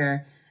that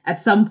there at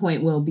some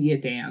point will be a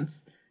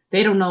dance.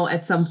 They don't know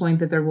at some point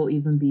that there will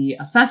even be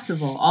a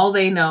festival. All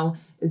they know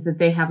is that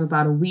they have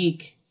about a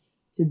week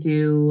to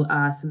do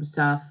some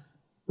stuff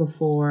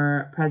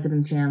before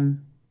President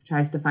Sam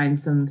tries to find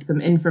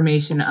some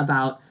information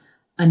about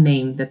a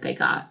name that they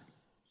got,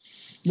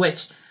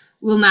 which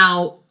will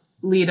now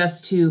lead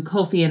us to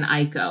Kofi and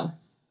Aiko.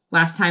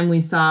 Last time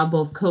we saw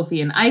both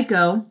Kofi and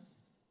Aiko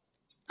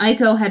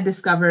had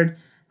discovered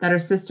that her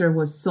sister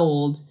was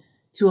sold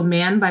to a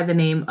man by the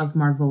name of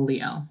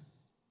Marvolio.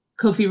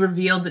 Kofi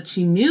revealed that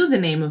she knew the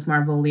name of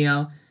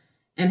Marvolio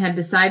and had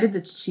decided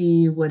that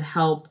she would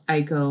help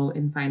Aiko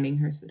in finding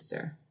her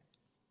sister.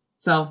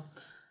 So,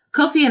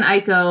 Kofi and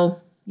Aiko,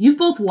 you've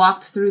both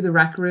walked through the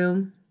rec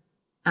room.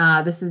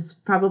 This is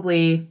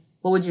probably,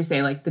 what would you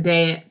say, like the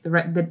day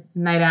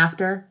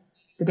after?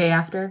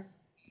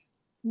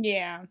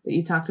 Yeah. That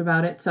you talked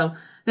about it. So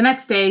the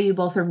next day, you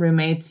both are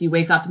roommates. You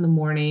wake up in the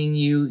morning,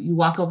 you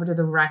walk over to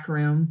the rec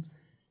room,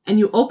 and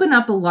you open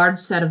up a large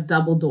set of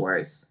double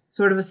doors.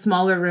 Sort of a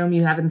smaller room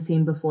you haven't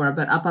seen before,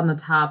 but up on the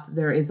top,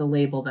 there is a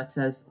label that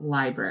says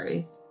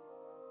library.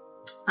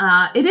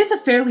 It is a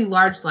fairly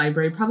large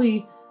library,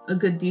 probably a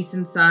good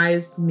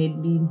decent-sized,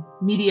 maybe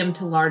medium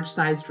to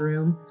large-sized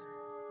room.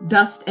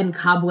 Dust and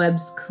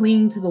cobwebs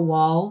cling to the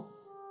wall,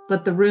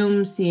 but the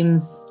room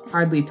seems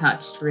hardly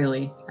touched,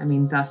 really. I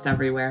mean, dust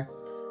everywhere.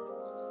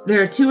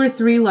 There are 2 or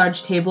 3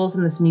 large tables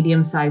in this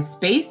medium-sized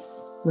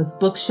space, with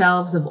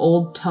bookshelves of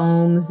old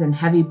tomes and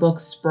heavy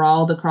books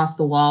sprawled across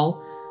the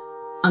wall.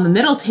 On the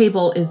middle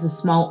table is a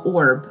small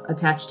orb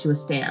attached to a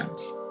stand.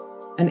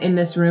 And in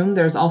this room,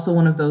 there's also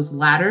one of those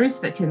ladders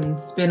that can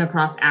spin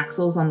across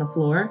axles on the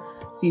floor,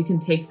 so you can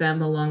take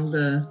them along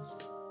the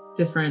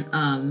different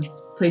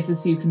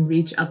places so you can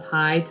reach up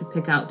high to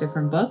pick out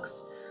different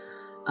books.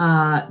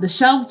 The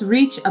shelves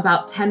reach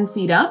about 10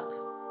 feet up,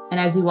 and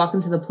as you walk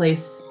into the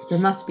place, there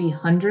must be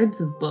hundreds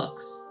of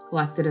books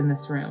collected in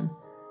this room.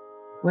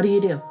 What do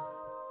you do?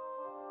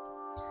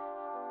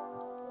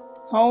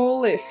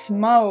 Holy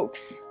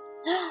smokes.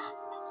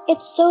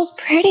 It's so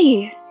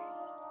pretty.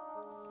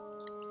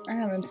 I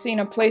haven't seen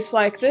a place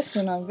like this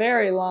in a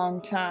very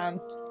long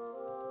time.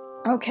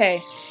 Okay,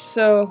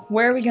 so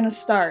where are we gonna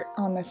start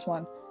on this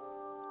one?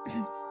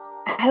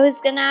 I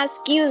was gonna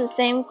ask you the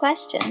same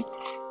question.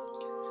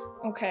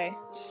 Okay,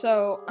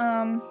 so,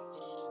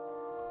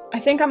 I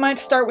think I might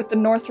start with the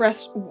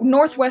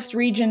Northwest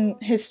region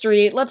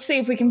history. Let's see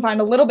if we can find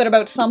a little bit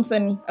about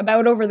something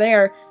about over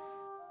there.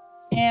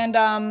 And,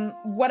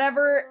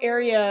 whatever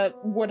area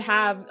would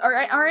have...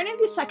 Are any of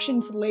these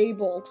sections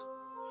labeled?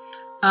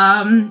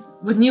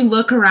 When you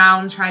look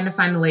around trying to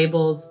find the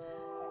labels,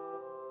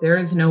 there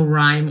is no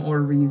rhyme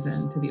or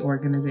reason to the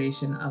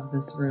organization of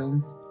this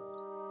room.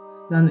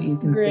 None that you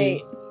can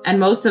see. And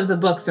most of the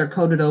books are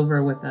coated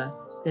over with a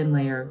thin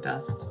layer of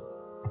dust.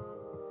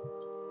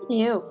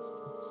 Ew.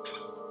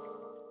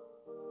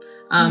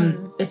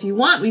 If you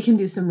want, we can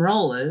do some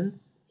rolling.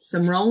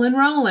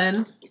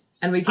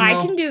 And we can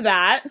I can do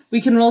that.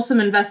 We can roll some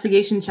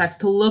investigation checks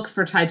to look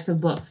for types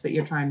of books that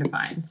you're trying to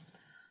find.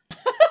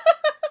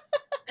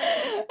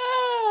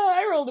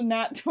 I rolled a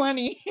nat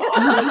 20. What?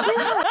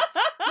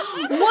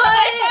 High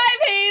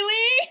five,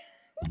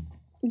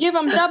 Haley! Give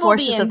them The double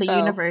forces the of the info.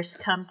 universe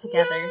come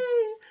together.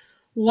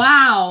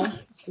 Wow.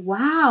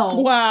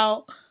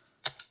 Wow.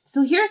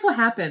 So here's what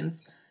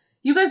happens.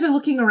 You guys are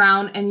looking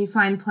around and you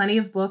find plenty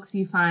of books.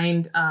 You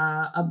find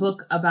a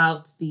book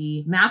about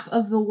the map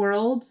of the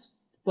world,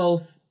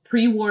 both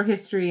pre-war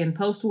history and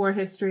post-war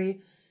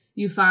history.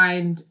 You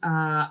find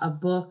a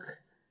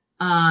book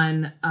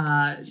on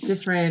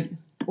different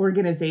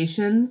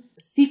organizations,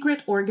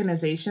 secret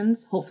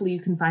organizations. Hopefully you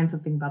can find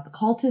something about the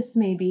cultists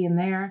maybe in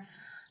there.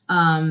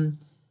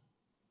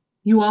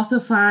 You also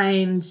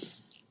find,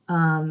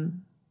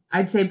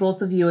 I'd say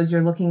both of you as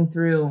you're looking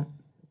through,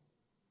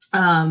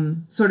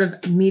 sort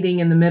of meeting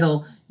in the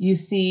middle, you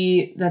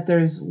see that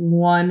there's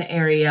one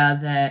area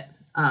that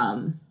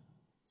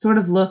sort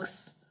of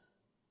looks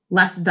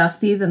less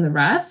dusty than the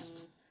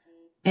rest.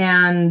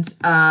 And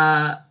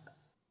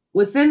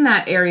within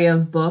that area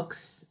of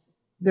books,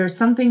 there's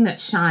something that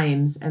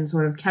shines and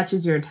sort of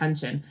catches your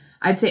attention.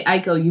 I'd say,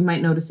 Aiko, you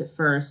might notice it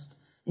first.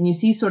 And you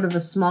see sort of a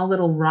small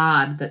little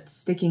rod that's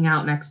sticking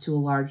out next to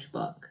a large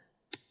book.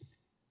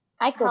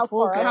 Aiko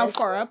pulls it. How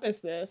far up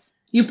is this?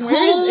 You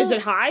pull. Is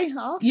it high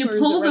up? You or is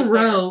pull it the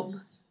right rope,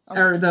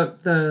 or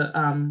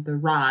the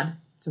rod.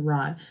 It's a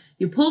rod.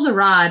 You pull the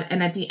rod,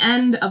 and at the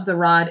end of the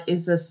rod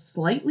is a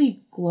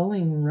slightly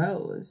glowing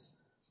rose,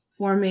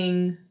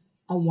 forming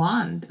a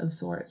wand of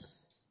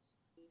sorts.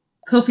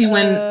 Kofi,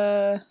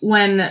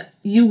 when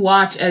you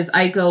watch as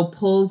Aiko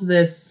pulls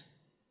this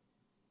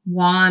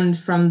wand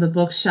from the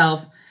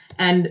bookshelf,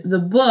 and the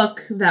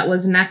book that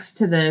was next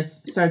to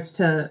this starts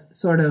to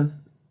sort of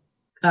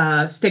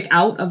stick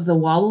out of the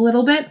wall a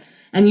little bit,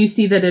 and you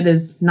see that it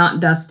is not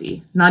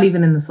dusty, not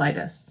even in the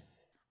slightest.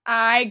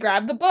 I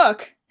grab the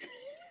book.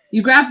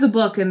 You grab the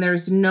book, and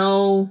there's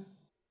no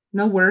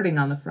wording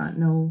on the front,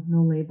 no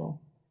label.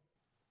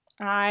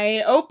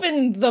 I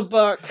open the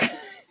book.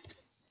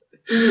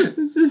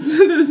 This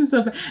is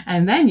so,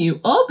 and then you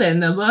open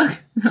the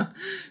book.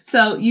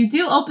 So you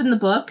do open the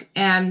book,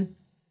 and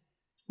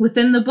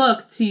within the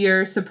book, to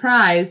your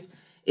surprise,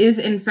 is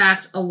in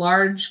fact a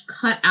large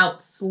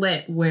cut-out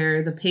slit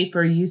where the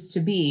paper used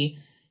to be,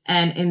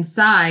 and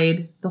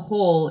inside the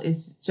hole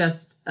is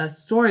just a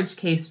storage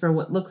case for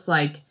what looks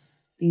like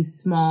these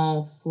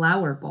small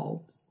flower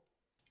bulbs.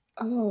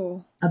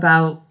 Oh.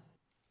 About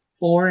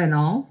 4 in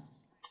all.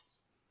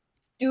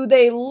 Do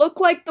they look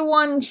like the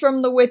ones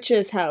from the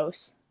witch's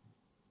house?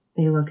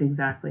 They look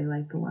exactly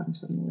like the ones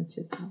from the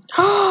witch's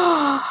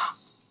house.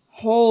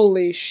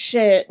 Holy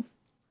shit.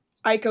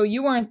 Aiko,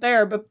 you weren't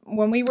there, but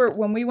when we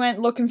went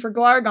looking for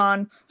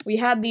Glargon, we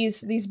had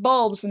these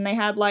bulbs, and they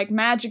had like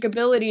magic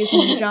abilities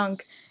and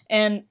junk,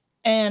 and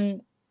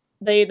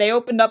they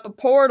opened up a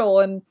portal,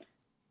 and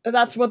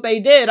that's what they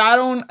did. I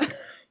don't.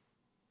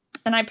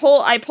 And I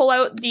pull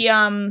out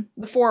the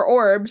 4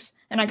 orbs,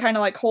 and I kind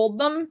of like hold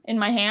them in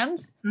my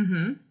hands.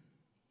 Mm-hmm.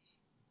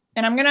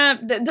 And I'm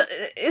gonna.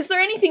 Is there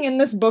anything in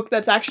this book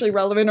that's actually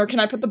relevant, or can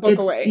I put the book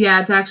away?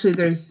 Yeah, it's actually,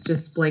 there's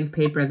just blank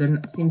paper.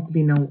 There seems to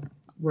be no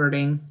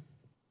wording.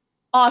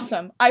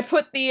 Awesome. I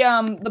put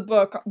the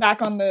book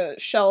back on the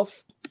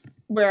shelf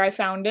where I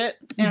found it,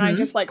 and I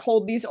just, like,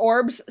 hold these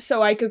orbs so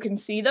Aiko can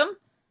see them.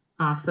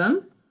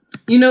 Awesome.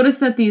 You notice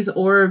that these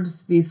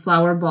orbs, these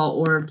flower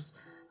ball orbs,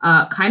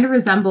 kind of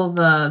resemble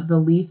the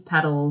leaf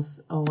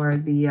petals or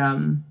the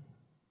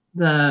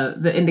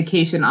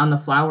indication on the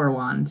flower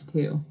wand,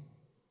 too.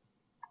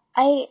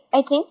 I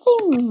think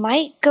they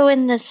might go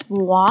in this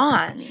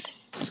wand.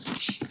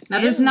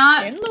 Now, there's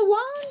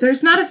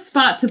not a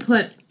spot to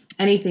put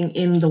anything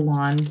in the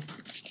wand.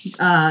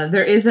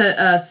 There is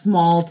a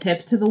small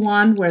tip to the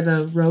wand where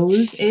the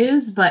rose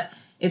is, but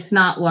it's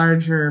not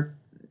large or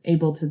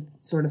able to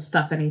sort of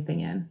stuff anything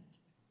in.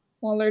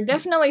 Well, there's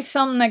definitely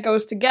something that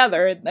goes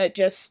together that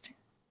just,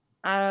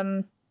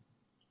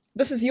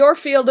 this is your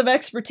field of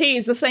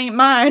expertise, this ain't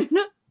mine.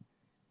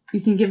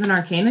 You can give an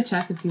Arcana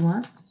check if you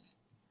want.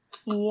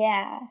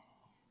 Yeah.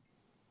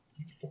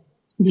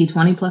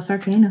 D20 plus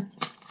Arcana.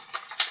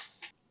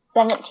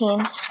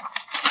 17.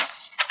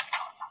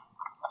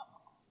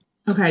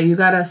 Okay, you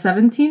got a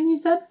 17, you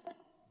said?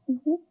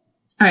 Mm-hmm. All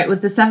right,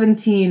 with the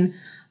 17,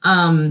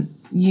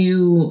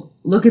 you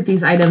look at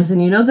these items and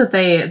you know that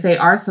they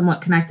are somewhat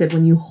connected.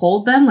 When you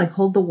hold them, like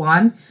hold the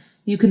wand,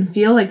 you can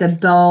feel like a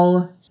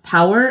dull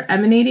power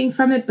emanating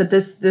from it, but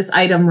this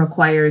item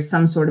requires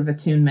some sort of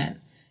attunement.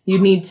 You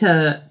need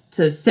to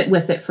sit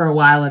with it for a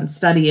while and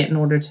study it in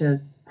order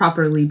to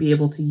properly be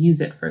able to use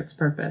it for its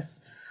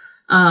purpose.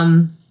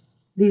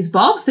 These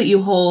bulbs that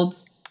you hold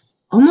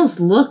almost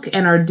look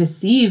and are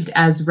deceived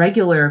as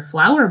regular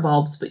flower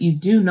bulbs, but you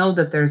do know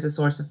that there's a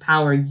source of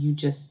power. You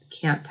just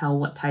can't tell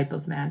what type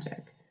of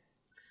magic.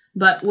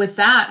 But with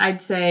that,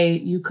 I'd say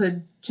you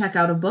could check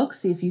out a book,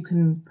 see if you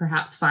can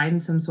perhaps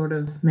find some sort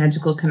of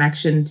magical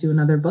connection to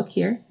another book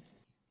here.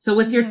 So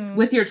with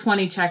your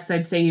 20 checks,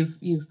 I'd say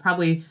you've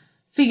probably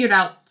figured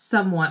out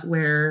somewhat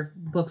where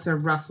books are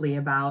roughly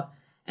about.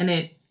 And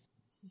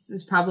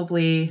it's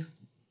probably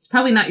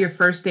not your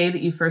first day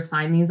that you first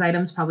find these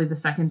items, probably the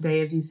second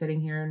day of you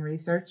sitting here in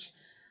research.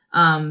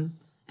 And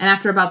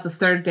after about the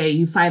third day,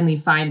 you finally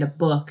find a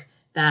book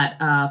that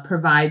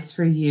provides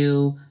for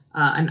you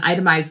an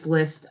itemized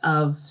list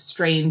of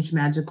strange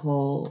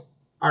magical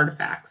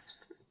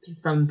artifacts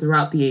from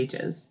throughout the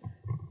ages.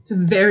 It's a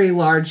very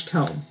large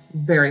tome,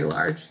 very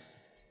large.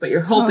 But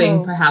you're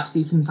hoping perhaps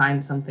you can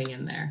find something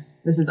in there.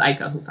 This is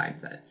Aiko who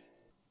finds it.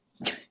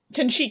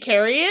 Can she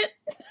carry it?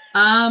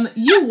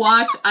 You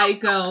watch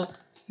Aiko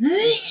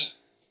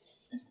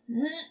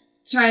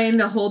trying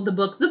to hold the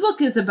book. The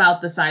book is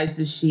about the size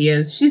as she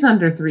is. She's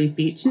under 3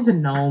 feet. She's a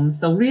gnome,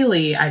 so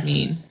really, I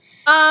mean...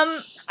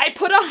 I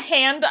put a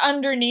hand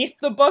underneath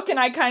the book and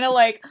I kind of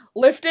like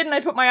lift it and I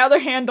put my other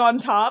hand on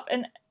top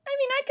and I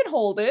mean I can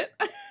hold it.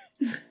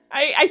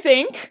 I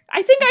think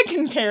I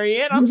can carry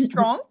it. I'm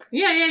strong.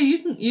 Yeah,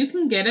 you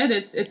can get it.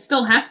 It's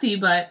still hefty,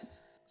 but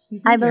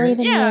I believe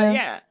in you.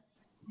 Yeah.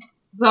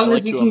 As long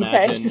as you can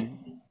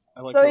imagine.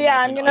 I like to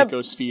imagine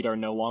Aiko's feet are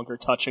no longer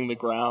touching the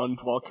ground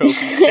while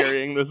Kofi's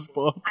carrying this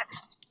book.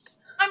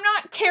 I'm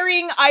not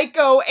carrying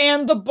Aiko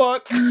and the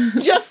book,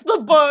 just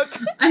the book.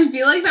 I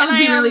feel like that would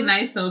be really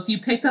nice, though. If you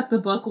picked up the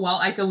book while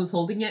Aiko was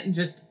holding it and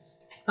just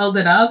held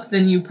it up,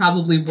 then you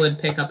probably would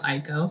pick up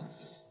Aiko.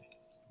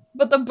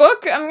 But the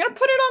book, I'm gonna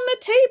put it on the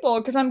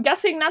table, because I'm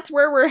guessing that's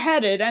where we're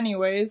headed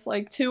anyways.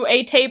 Like, to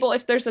a table,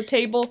 if there's a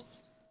table.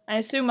 I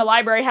assume a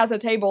library has a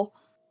table.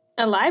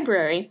 A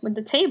library with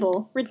a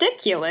table?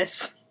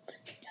 Ridiculous.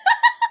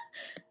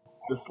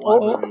 This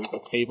library is a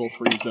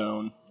table-free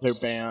zone. They're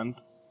banned.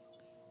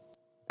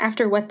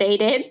 After what they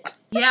did?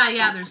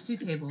 Yeah, there's 2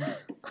 tables.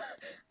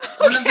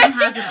 One of them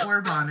has an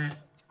orb on it.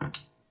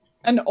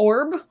 An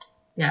orb?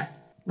 Yes.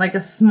 Like a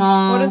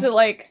small... What is it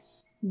like?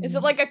 Is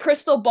it like a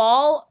crystal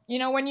ball? You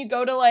know when you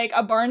go to like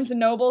a Barnes &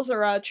 Nobles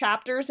or a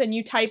Chapters and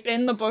you type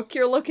in the book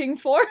you're looking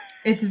for?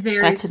 It's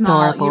very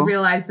small. Adorable. You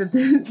realize that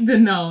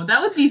no, that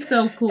would be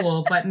so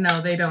cool, but no,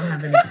 they don't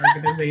have any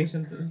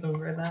organizations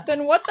over that.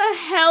 Then what the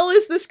hell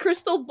is this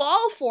crystal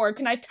ball for?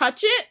 Can I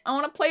touch it? I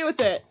want to play with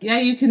it. Yeah,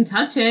 you can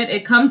touch it.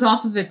 It comes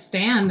off of its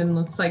stand and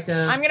looks like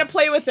a... I'm gonna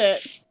play with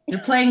it. You're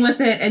playing with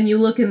it and you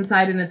look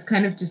inside and it's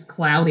kind of just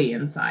cloudy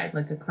inside,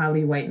 like a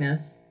cloudy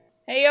whiteness.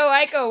 Hey, yo,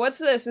 Aiko, what's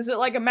this? Is it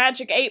like a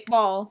magic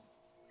 8-ball?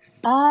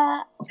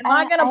 Am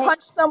I gonna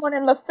punch someone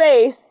in the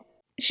face?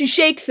 She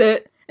shakes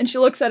it, and she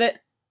looks at it.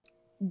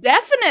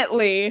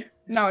 Definitely!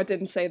 No, it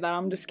didn't say that,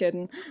 I'm just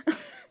kidding.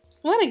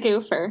 What a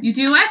goofer. You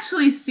do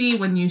actually see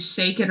when you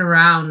shake it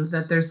around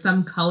that there's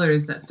some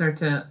colors that start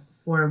to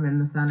form in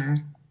the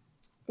center.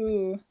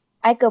 Ooh.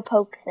 Aiko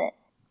pokes it.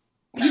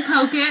 You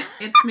poke it,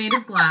 it's made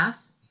of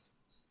glass.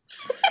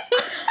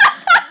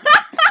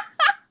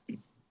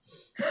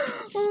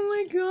 Oh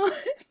my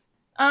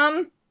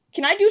god.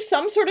 Can I do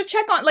some sort of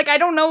check on... Like, I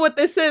don't know what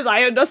this is.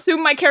 I would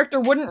assume my character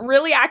wouldn't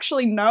really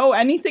actually know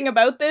anything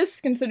about this,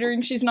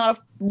 considering she's not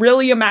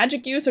really a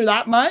magic user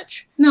that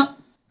much. No.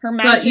 Her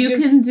magic But you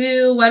can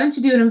do... Why don't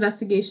you do an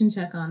investigation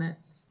check on it?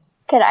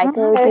 Could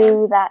Aiko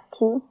do that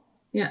too?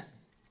 Yeah.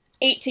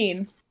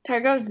 18.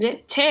 There goes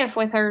Tiff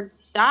with her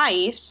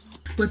dice.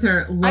 With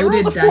her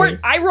loaded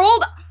dice.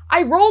 I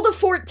I rolled a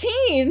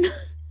 14.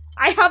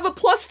 I have a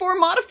 +4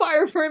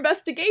 modifier for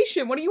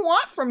investigation. What do you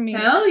want from me?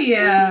 Hell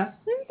yeah.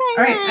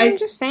 All right, I'm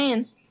just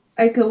saying.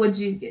 Aiko, what'd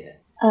you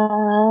get?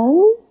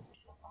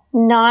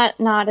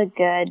 Not a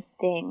good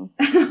thing.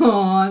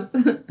 Aw.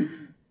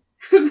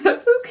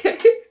 That's okay.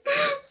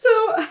 So,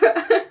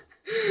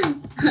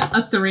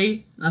 a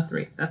 3. A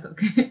 3. That's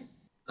okay.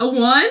 A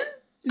 1?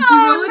 Did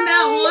you roll in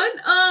that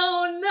 1?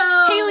 Oh,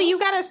 no. Haley, you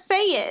gotta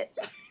say it.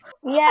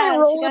 Yeah,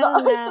 throw it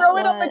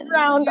on the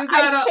ground. You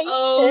gotta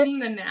own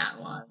the nat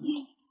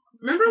 1.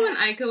 Remember when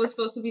Aiko was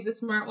supposed to be the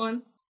smart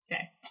one?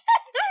 Okay.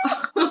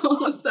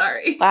 Oh,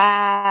 sorry.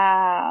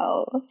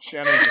 Wow.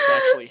 Shannon just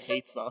actually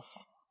hates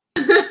us.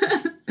 All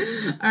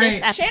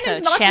right. This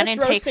episode, not Shannon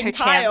just takes her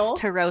roasting Kyle.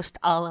 chance to roast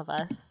all of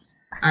us.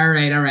 All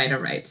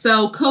right.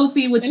 So,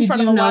 Kofi, what In you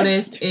front do of a live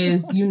notice stream.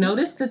 is you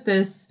notice that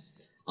this,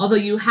 although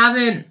you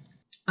haven't,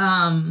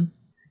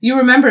 you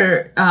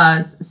remember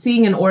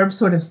seeing an orb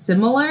sort of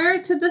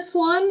similar to this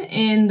one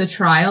in the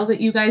trial that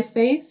you guys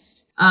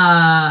faced.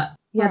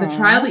 The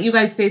trial that you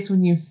guys faced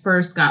when you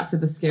first got to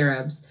the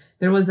Scarabs.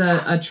 There was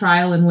a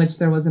trial in which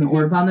there was an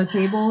orb on the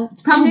table.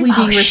 It's probably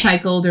being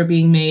recycled or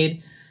being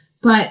made,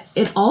 but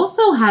it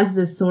also has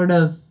this sort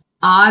of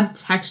odd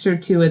texture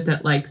to it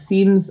that like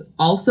seems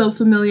also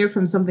familiar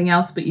from something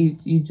else, but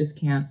you just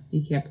can't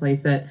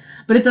place it.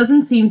 But it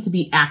doesn't seem to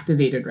be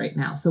activated right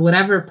now. So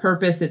whatever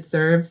purpose it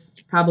serves,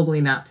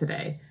 probably not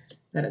today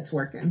that it's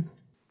working.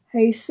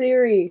 Hey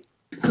Siri.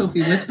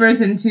 Kofi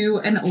whispers into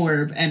an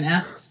orb and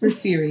asks for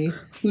Siri,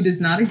 who does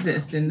not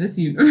exist in this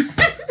universe.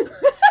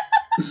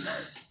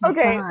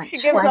 Okay, Why she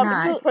gives up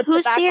not? and puts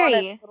Who's it back Siri?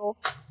 on its little...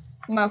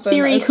 Nothing.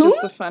 Siri it's who?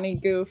 just a funny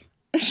goof.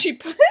 She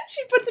puts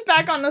it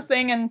back on the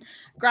thing and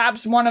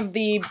grabs one of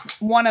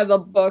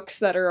the books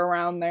that are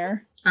around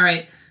there. All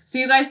right. So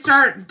you guys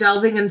start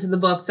delving into the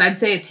books. I'd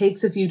say it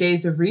takes a few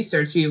days of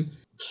research. You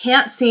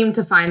can't seem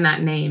to find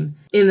that name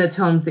in the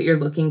tomes that you're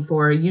looking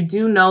for. You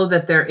do know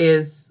that there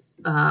is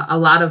a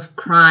lot of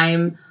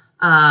crime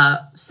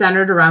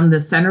centered around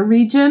the center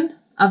region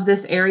of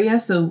this area.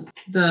 So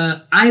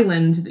the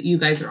island that you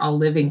guys are all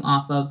living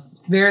off of,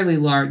 fairly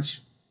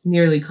large,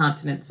 nearly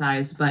continent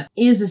size, but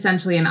is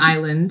essentially an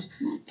island.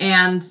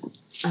 And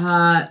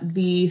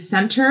the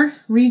center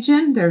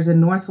region, there's a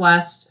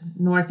northwest,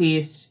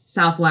 northeast,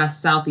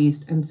 southwest,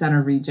 southeast, and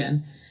center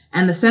region.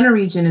 And the center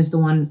region is the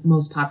one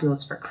most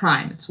populous for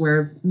crime. It's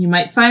where you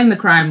might find the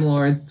crime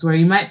lords. It's where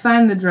you might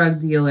find the drug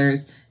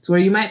dealers. It's where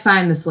you might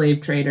find the slave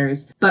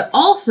traders. But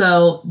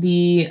also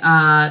the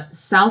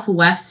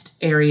southwest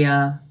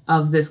area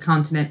of this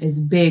continent is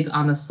big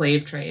on the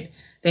slave trade.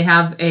 They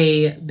have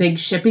a big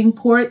shipping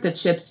port that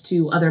ships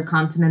to other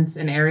continents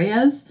and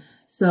areas.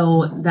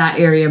 So that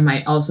area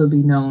might also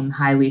be known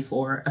highly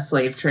for a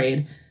slave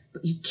trade.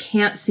 But you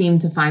can't seem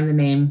to find the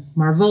name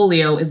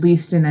Marvolio, at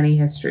least in any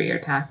history or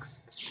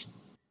texts.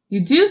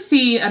 You do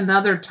see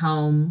another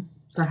tome,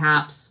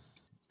 perhaps,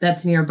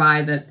 that's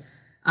nearby that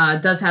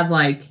does have,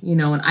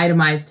 an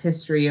itemized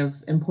history of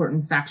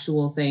important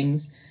factual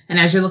things. And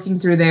as you're looking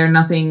through there,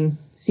 nothing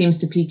seems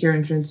to pique your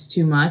interest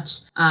too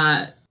much.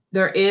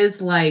 There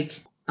is,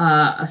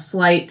 a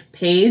slight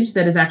page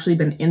that has actually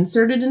been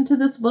inserted into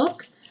this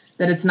book,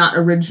 that it's not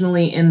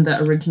originally in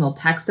the original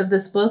text of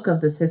this book, of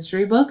this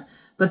history book,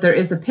 but there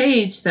is a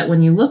page that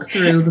when you look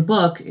through the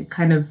book, it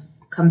kind of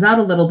comes out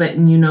a little bit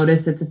and you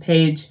notice it's a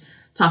page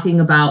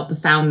talking about the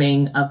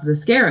founding of the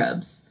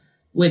Scarabs,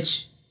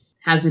 which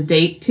has a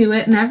date to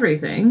it and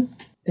everything,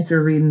 if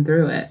you're reading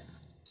through it.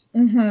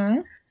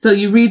 Mm-hmm. So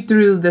you read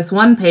through this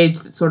one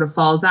page that sort of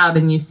falls out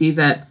and you see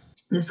that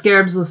the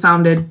Scarabs was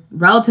founded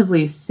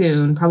relatively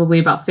soon, probably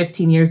about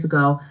 15 years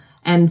ago,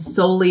 and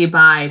solely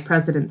by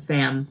President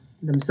Sam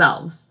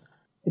themselves.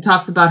 It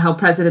talks about how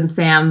President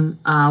Sam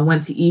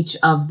went to each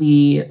of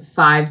the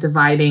 5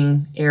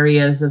 dividing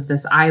areas of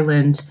this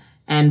island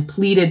and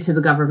pleaded to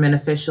the government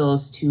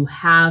officials to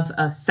have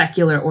a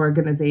secular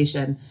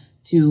organization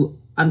to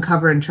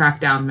uncover and track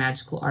down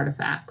magical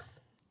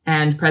artifacts.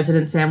 And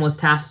President Sam was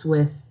tasked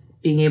with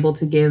being able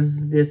to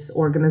give this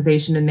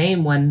organization a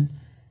name when,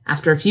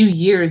 after a few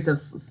years of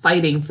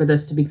fighting for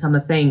this to become a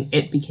thing,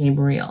 it became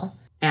real.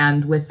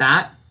 And with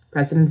that,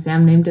 President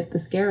Sam named it the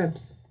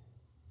Scarabs.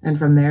 And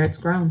from there, it's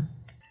grown.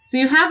 So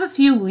you have a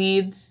few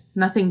leads,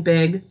 nothing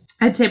big.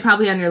 I'd say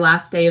probably on your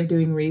last day of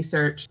doing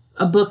research,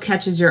 a book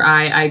catches your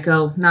eye.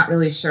 Aiko, not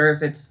really sure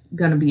if it's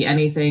going to be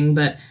anything,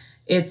 but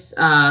it's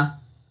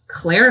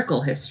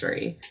clerical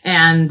history.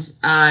 And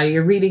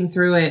you're reading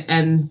through it,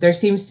 and there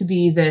seems to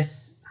be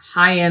this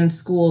high-end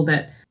school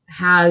that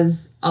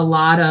has a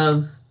lot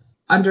of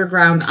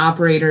underground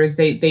operators.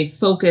 They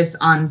focus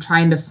on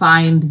trying to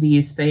find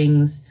these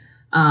things,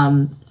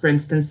 for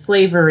instance,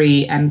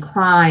 slavery and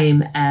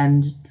crime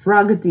and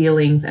drug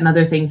dealings and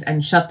other things,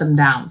 and shut them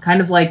down.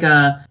 Kind of like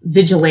a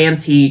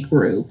vigilante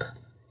group,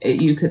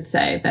 you could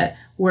say, that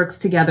works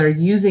together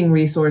using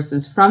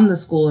resources from the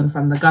school and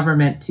from the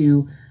government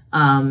to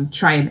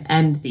try and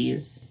end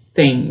these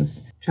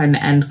things, trying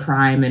to end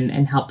crime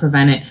and help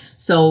prevent it.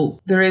 So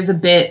there is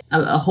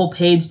a whole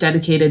page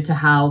dedicated to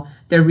how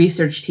their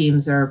research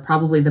teams are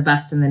probably the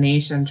best in the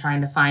nation,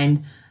 trying to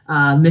find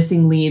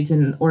missing leads,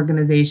 and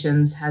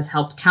organizations has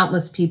helped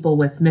countless people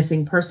with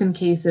missing person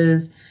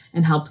cases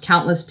and helped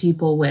countless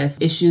people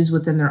with issues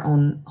within their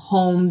own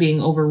home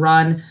being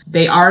overrun.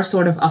 They are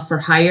sort of a for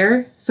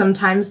hire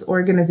sometimes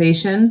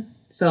organization.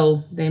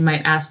 So they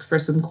might ask for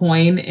some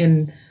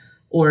coin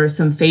or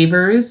some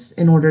favors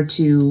in order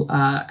to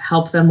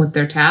help them with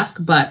their task.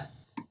 But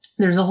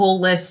there's a whole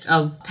list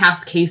of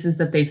past cases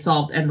that they've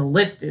solved, and the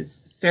list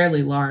is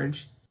fairly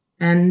large.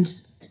 And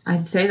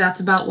I'd say that's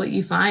about what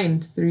you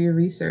find through your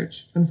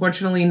research.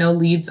 Unfortunately, no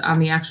leads on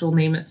the actual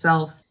name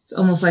itself. It's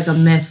almost like a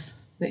myth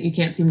that you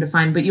can't seem to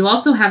find. But you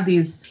also have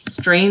these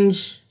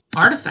strange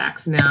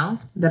artifacts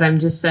now that I'm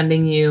just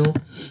sending you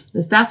the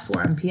stats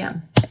for on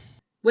PM.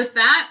 With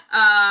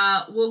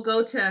that, we'll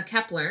go to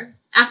Kepler.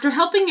 After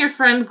helping your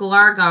friend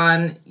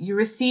Glargon, you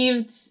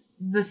received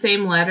the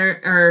same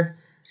letter, or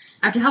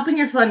after helping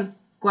your friend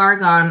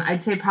Glargon,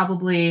 I'd say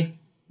probably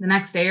the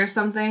next day or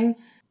something,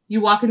 you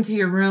walk into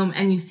your room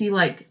and you see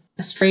like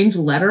a strange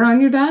letter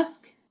on your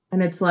desk,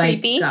 and it's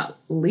like got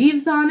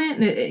leaves on it.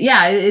 And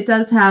it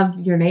does have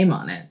your name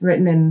on it,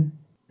 written in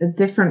a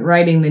different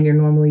writing than you're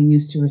normally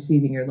used to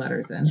receiving your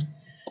letters in.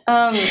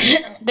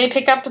 They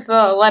pick up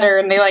the letter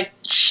and they like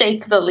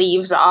shake the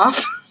leaves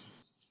off.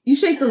 You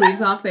shake the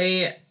leaves off.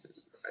 They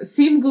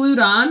seem glued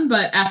on,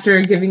 but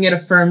after giving it a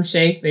firm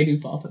shake, they do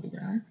fall to the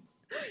ground.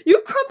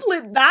 You crumple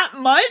it that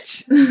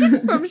much?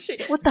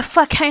 What the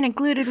fuck kind of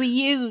glue did we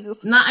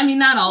use? Not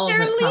all of it.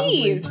 They're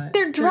leaves. Probably,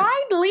 they're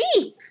dried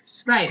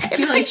leaves. Right. I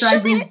feel like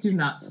dried leaves do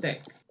not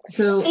stick.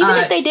 So even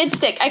if they did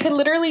stick, I could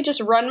literally just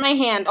run my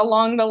hand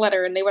along the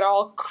letter and they would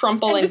all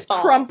crumple and just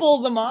fall.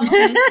 Crumple them off.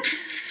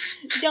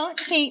 Don't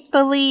hate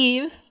the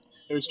leaves.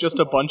 There's just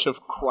a bunch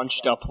of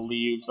crunched up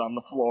leaves on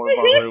the floor of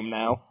our room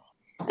now.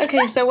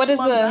 Okay, so what does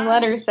the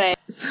letter say?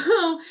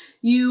 So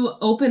you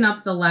open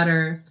up the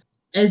letter.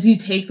 As you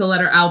take the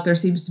letter out, there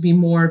seems to be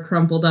more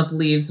crumpled up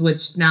leaves,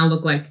 which now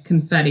look like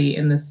confetti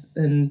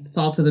and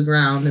fall to the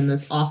ground in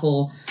this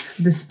awful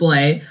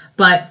display.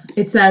 But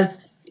it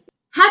says,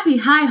 "Happy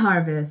High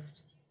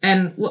Harvest."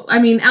 And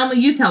Alma,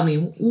 you tell me,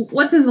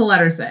 what does the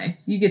letter say?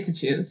 You get to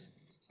choose.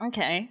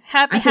 Okay.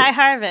 Happy High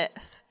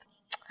Harvest.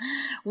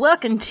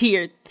 Welcome to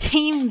your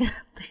team building.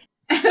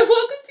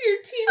 Welcome to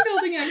your team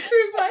building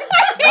exercise.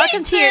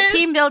 Welcome to your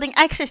team building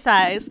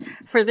exercise.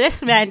 For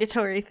this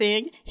mandatory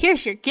thing,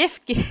 here's your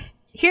gift.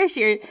 Here's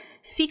your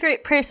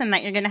secret person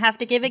that you're going to have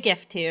to give a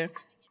gift to.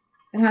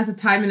 It has a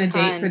time and a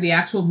date for the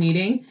actual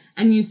meeting.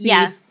 And you see,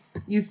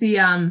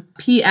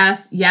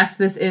 P.S. Yes,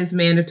 this is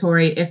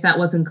mandatory. If that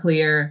wasn't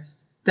clear,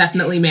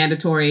 definitely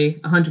mandatory,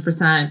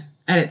 100%.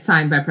 And it's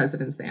signed by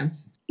President Sam.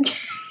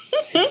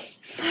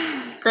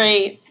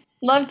 Great.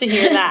 Love to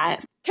hear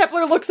that.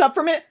 Kepler looks up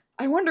from it.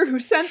 I wonder who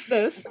sent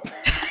this.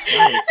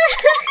 Nice.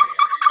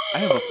 I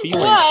have a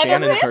feeling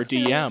Shannon's our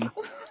DM.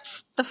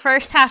 The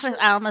first half is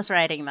Alma's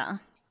writing, though.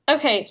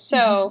 Okay,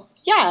 so,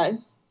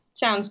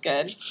 sounds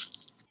good.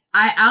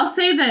 I'll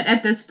say that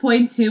at this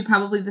point, too,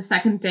 probably the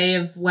second day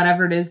of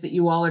whatever it is that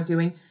you all are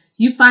doing,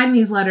 you find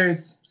these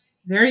letters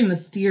very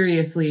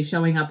mysteriously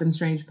showing up in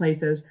strange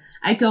places.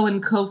 Aiko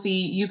and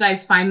Kofi, you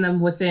guys find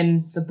them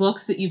within the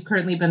books that you've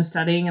currently been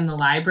studying in the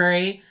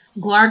library.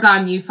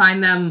 Glargon, you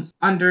find them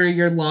under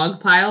your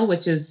log pile,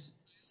 which is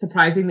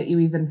surprising that you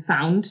even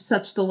found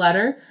such the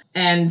letter.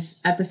 And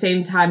at the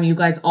same time, you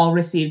guys all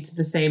received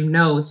the same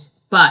note,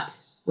 but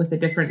with a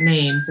different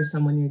name for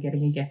someone you're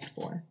getting a gift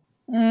for.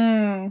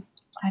 I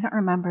don't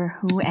remember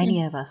who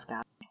any of us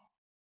got.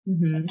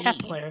 Mm-hmm.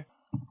 Kepler,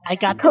 I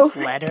got this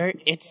letter.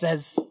 It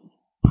says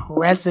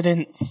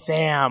President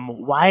Sam.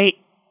 Why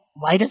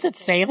does it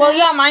say that? Well,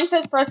 yeah, mine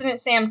says President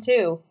Sam,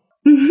 too.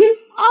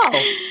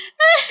 Oh.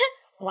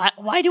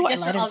 Why do our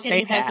letters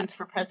say that? Presents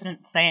for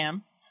President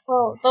Sam.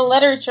 Well, the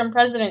letter's from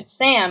President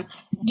Sam.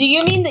 Do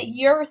you mean that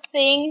your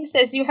thing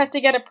says you have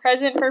to get a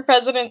present for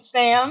President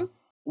Sam?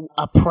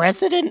 A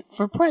president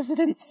for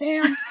President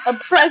Sam? A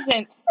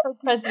present for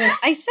President.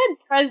 I said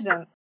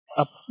present.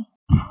 A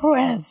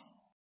prez.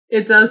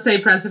 It does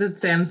say President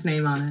Sam's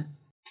name on it.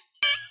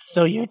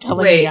 So you're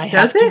telling me I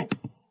have to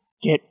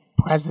get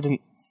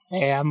President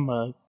Sam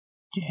a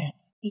gift?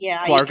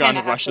 Yeah.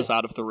 Glargon rushes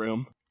out of the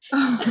room.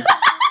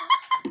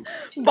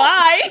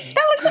 Bye.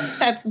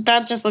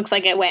 That just looks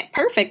like it went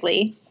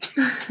perfectly.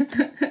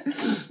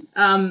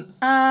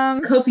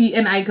 Kofi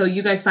and Aiko,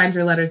 you guys find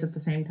your letters at the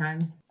same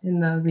time in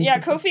the research. Yeah,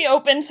 Kofi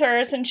opens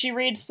hers and she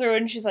reads through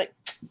and she's like,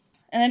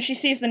 and then she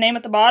sees the name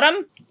at the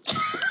bottom,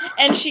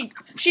 and she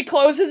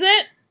closes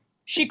it,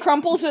 she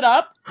crumples it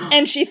up,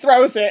 and she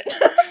throws it.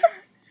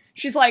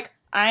 She's like,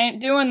 I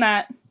ain't doing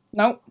that.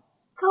 Nope.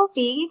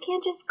 Kofi, you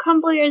can't just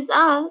crumble yours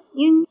up.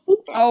 You need it.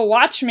 Oh,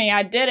 watch me!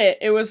 I did it.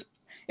 It was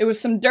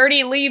some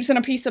dirty leaves and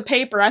a piece of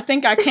paper. I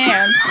think I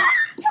can.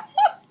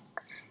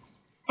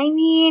 I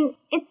mean,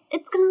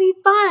 it's gonna be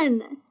fun.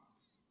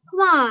 Come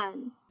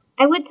on.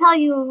 I would tell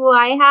you who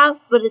I have,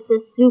 but it's a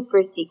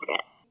super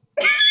secret.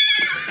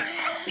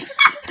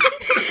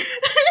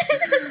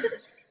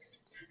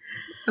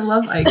 I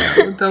love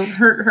Aiko. Don't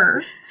hurt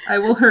her. I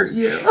will hurt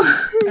you.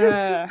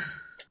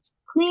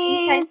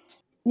 Please.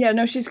 Yeah,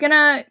 no, she's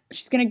gonna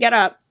get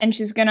up and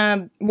she's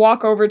gonna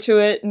walk over to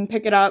it and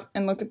pick it up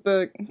and look at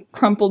the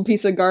crumpled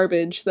piece of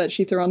garbage that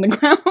she threw on the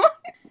ground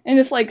and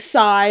just like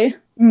sigh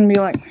and be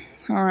like,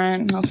 all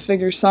right, I'll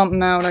figure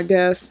something out, I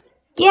guess.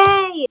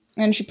 Yay!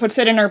 And she puts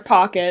it in her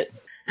pocket.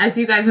 As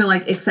you guys are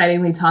like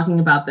excitingly talking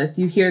about this,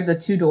 you hear the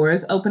 2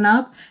 doors open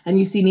up and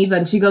you see Neva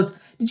and she goes,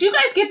 "Did you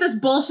guys get this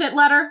bullshit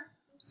letter?"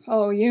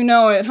 Oh, you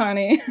know it,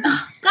 honey.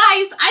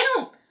 Guys,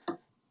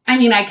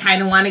 I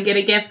kind of want to get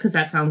a gift because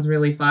that sounds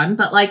really fun,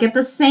 but like at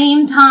the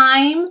same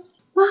time,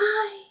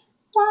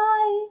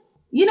 why?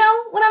 You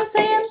know what I'm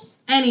saying?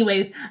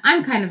 Anyways,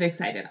 I'm kind of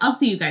excited. I'll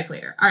see you guys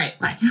later. All right,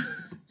 bye.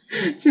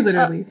 She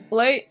literally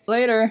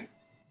later.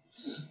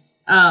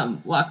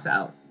 Walks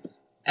out.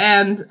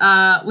 And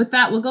with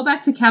that, we'll go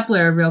back to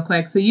Kepler real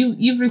quick. So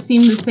you've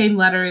received the same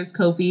letter as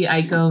Kofi,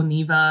 Aiko,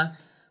 Neva,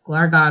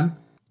 Glargon.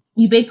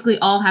 You basically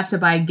all have to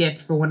buy a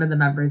gift for one of the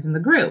members in the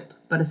group.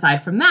 But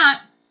aside from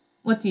that,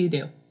 what do you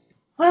do?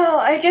 Well,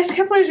 I guess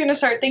Kepler's going to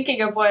start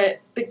thinking of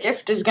what the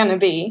gift is going to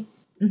be,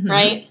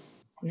 right?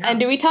 Yeah. And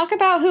do we talk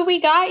about who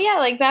we got yet?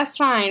 Like, that's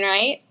fine,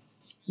 right?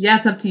 Yeah,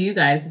 it's up to you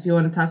guys if you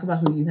want to talk about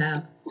who you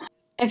have.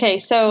 Okay,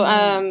 so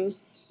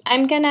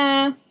I'm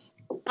gonna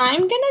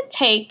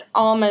take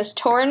Alma's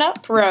torn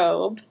up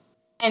robe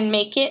and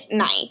make it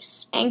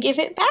nice and give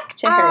it back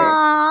to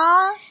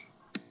her.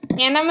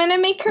 And I'm gonna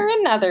make her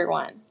another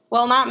one.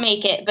 Well, not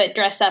make it, but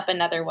dress up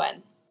another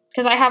one.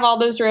 Because I have all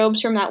those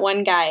robes from that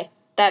one guy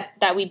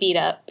that we beat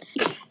up.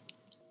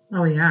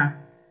 Oh, yeah.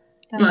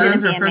 Well, that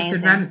was our first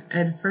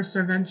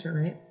adventure,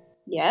 right?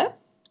 Yep.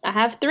 I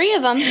have 3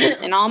 of them,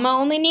 and Alma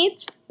only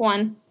needs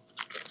 1.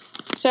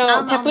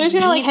 So Kepler's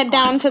gonna like head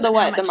down to the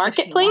what? The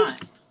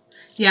marketplace?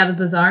 Yeah, the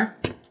bazaar.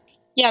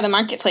 Yeah, the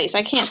marketplace.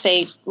 I can't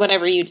say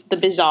whatever the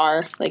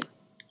bazaar. Like,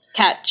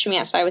 catch me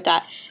outside with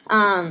that.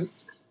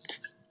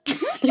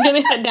 They're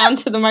gonna head down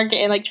to the market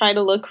and like try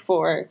to look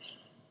for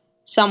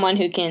someone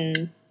who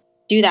can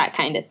do that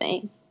kind of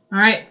thing. All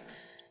right.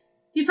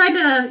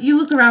 You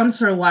look around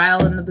for a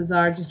while in the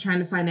bazaar, just trying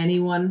to find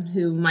anyone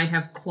who might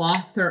have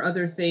cloth or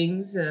other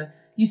things.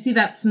 You see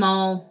that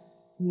small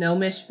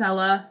gnomish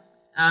fella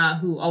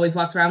who always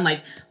walks around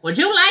like, "Would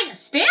you like a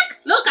stick?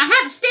 Look, I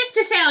have a stick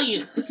to sell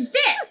you. It's a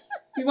stick.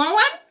 You want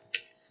one?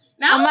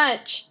 No? How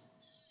much?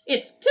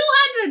 It's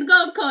 200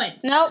 gold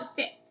coins. Nope.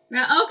 Stick.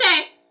 No,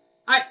 okay.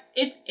 All right.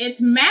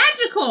 It's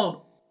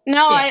magical.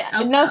 No,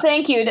 no,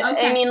 thank you.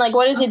 Okay. I mean, like,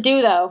 what does it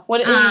do, though?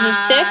 What is it, a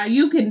stick?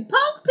 You can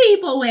poke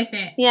people with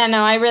it. Yeah,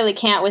 no, I really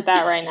can't with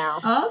that right now.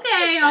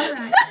 Okay, all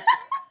right.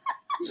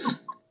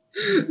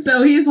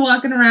 So he's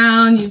walking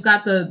around. You've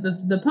got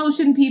the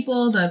potion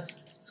people, the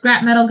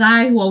scrap metal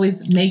guy who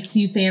always makes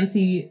you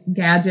fancy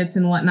gadgets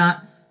and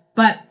whatnot.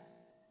 But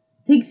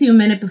it takes you a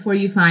minute before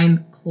you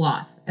find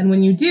cloth. And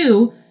when you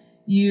do,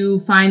 you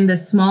find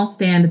this small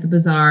stand at the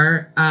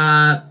bazaar.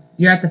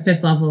 You're at the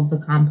 5th level of the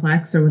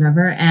complex or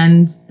whatever,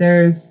 and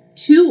there's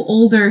 2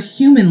 older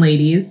human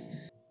ladies,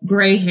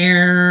 gray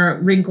hair,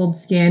 wrinkled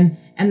skin,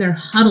 and they're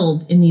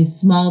huddled in these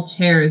small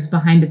chairs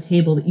behind a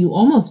table that you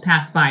almost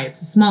pass by.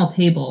 It's a small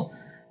table,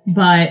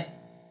 but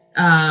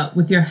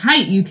with your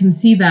height, you can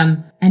see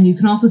them, and you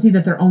can also see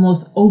that they're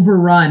almost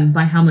overrun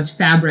by how much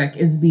fabric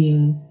is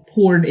being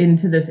poured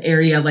into this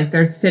area. Like,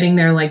 they're sitting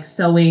there, like,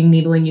 sewing,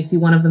 needling. You see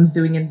one of them's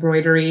doing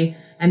embroidery,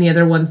 and the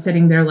other one's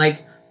sitting there,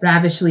 like,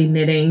 ravishly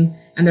knitting.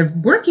 And they're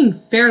working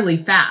fairly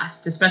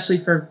fast, especially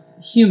for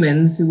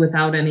humans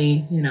without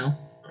any,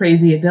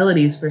 crazy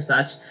abilities for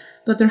such.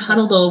 But they're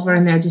huddled over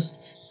and they're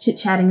just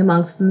chit-chatting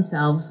amongst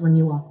themselves when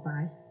you walk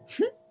by.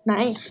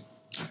 Nice.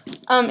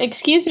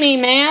 Excuse me,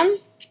 ma'am?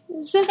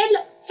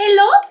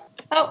 Hello?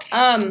 Oh,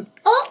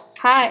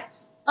 hi.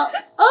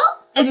 Oh.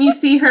 And you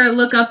see her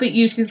look up at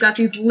you. She's got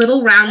these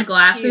little round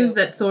glasses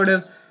that sort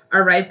of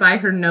are right by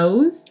her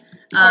nose.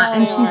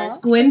 And she's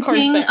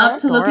squinting up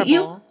to look at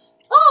you.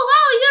 Oh,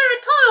 wow, you're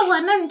a taller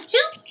one, aren't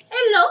you?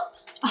 Hello.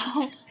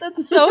 Oh,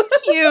 that's so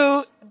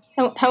cute.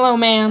 Hello,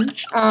 ma'am.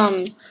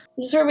 Is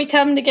this where we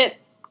come to get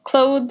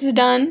clothes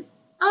done?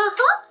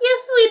 Uh-huh.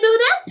 Yes, we do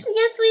that.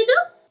 Yes, we do.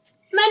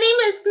 My name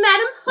is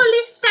Madam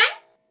Hollistein.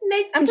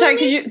 Nice I'm sorry,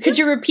 could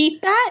you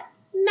repeat that?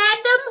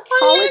 Madam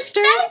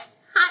Hollistein?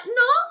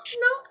 No,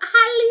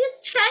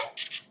 Hollistein.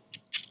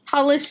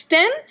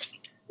 Holliston?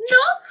 No,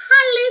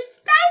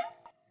 Hollistein.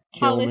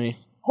 Kill me.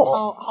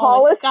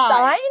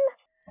 Hollistein?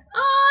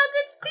 Oh,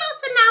 that's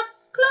close enough.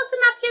 Close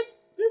enough, yes.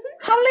 Mm-hmm.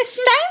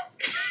 Hollistein?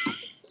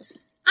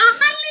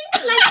 Holly,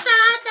 like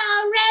the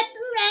red.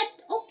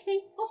 Okay,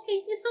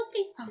 it's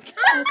okay.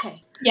 Okay.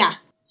 Yeah.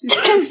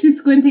 She's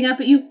squinting up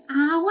at you.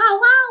 Wow,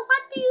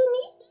 what do you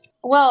need?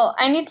 Well,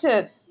 I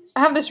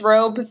have this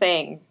robe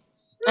thing.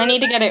 I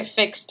need to get it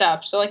fixed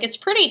up. So, like, it's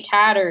pretty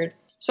tattered.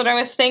 So what I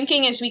was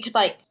thinking is we could,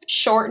 like,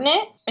 shorten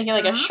it, make it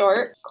like a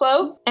short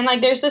cloak. And,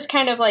 like, there's this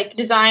kind of, like,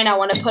 design I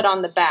want to put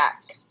on the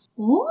back.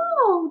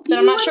 Oh, but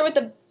I'm not sure what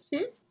the...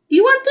 Do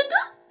you want to do?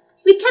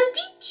 We can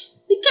teach.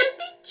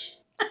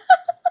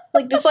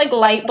 Like this like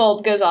light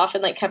bulb goes off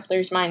in like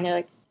Kepler's mind. They're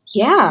like,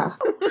 yeah.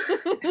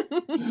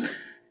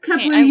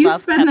 Kepler, I you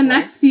love spend the Kepler.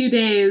 next few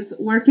days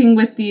working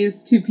with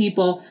these two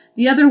people.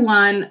 The other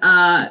one,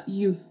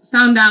 you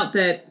found out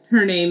that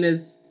her name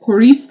is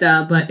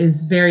Corista, but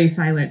is very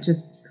silent,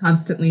 just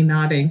constantly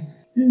nodding.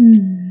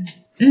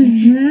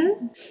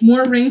 Mm-hmm.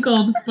 More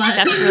wrinkled, but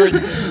That's really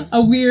cool.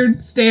 a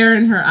weird stare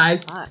in her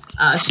eyes.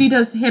 Fuck. She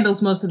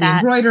handles most of the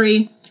That-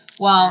 embroidery,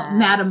 while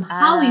Madame uh,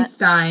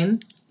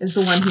 Hollystein is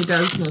the one who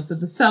does most of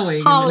the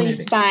sewing.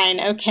 Hollystein,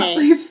 okay.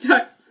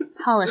 Hollystein.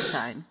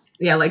 Hollistein.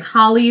 Yeah, like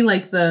holly,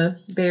 like the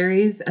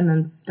berries, and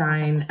then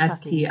Stein,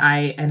 That's fucking-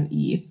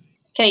 Stine.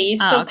 Okay, you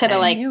still okay. could have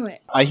I like knew it.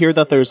 I hear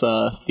that there's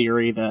a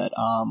theory that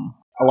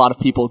a lot of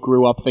people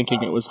grew up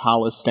thinking it was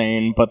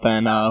Hollistein, but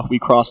then we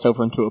crossed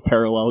over into a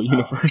parallel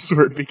universe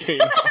where it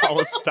became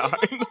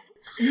Hollistein.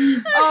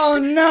 Oh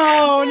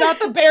no, not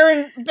the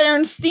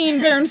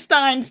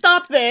Bernstein.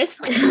 Stop this.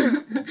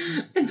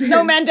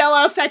 No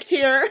Mandela effect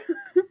here.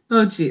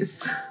 Oh,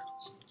 jeez.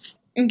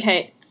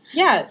 okay.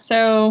 Yeah,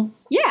 so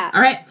yeah,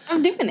 All right.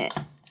 I'm doing it.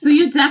 So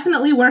you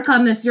definitely work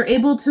on this. You're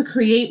able to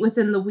create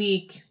within the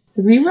week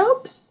 3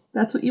 ropes?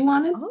 That's what you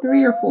wanted?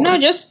 3 or 4? No,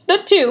 just the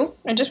 2.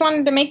 I just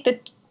wanted to make the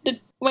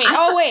wait. I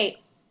Oh thought- wait.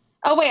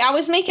 I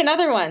was making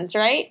other ones,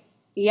 right?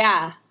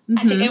 Yeah.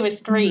 I think it was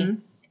 3. Mhm.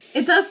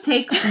 It does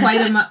take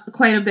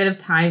quite a bit of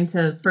time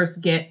to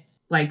first get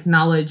like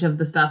knowledge of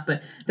the stuff,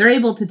 but they're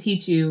able to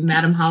teach you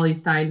Madame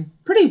Hollystein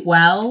pretty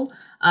well,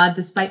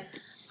 despite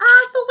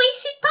the way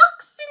she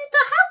talks and to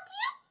help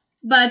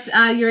you.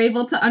 But you're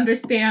able to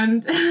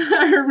understand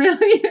her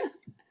really,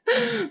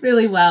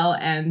 really well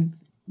and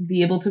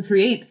be able to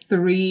create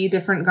 3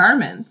 different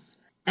garments.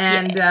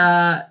 And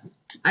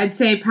I'd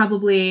say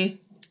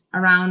probably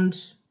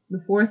around the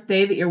 4th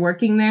day that you're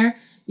working there,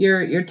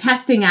 you're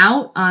testing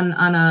out on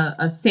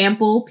a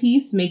sample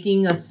piece,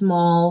 making a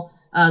small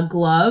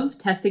glove,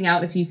 testing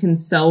out if you can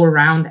sew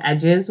around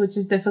edges, which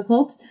is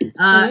difficult.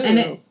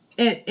 And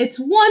it's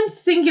one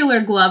singular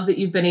glove that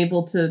you've been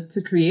able to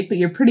create, but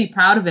you're pretty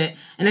proud of it.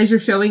 And as you're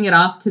showing it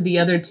off to the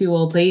other 2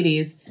 old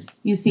ladies,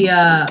 you see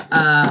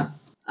a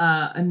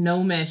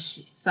gnomish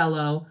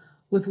fellow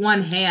with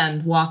one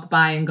hand walk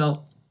by and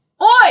go,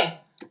 "Oi!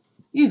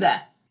 You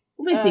there.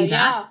 Let me see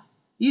that.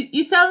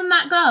 You selling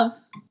that glove?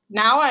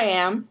 Now I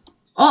am.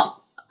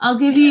 Oh, I'll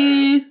give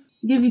you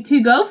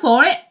 2 go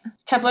for it."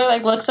 Kepler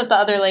like looks at the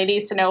other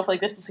ladies to know if like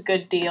this is a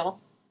good deal.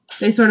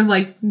 They sort of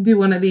like do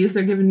one of these.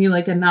 They're giving you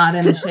like a nod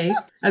and a shake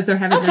as they're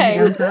having Okay.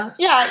 their hands out.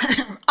 Yeah,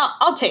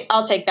 I'll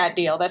take that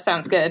deal. That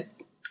sounds good.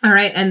 All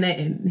right, and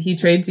then he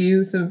trades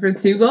you some for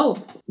 2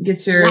 gold.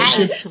 Gets your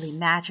Actually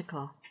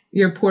magical.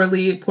 your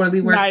poorly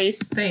worked Nice.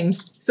 thing.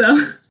 So,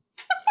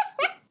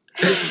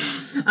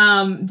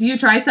 do you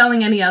try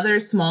selling any other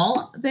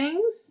small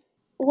things?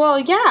 Well,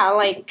 yeah,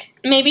 like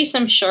maybe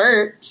some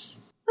shirts.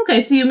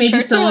 Okay, so you maybe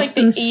Shirts are sold like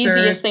some the easiest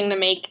shirts. thing to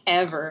make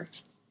ever.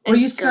 Or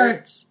And you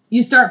skirts.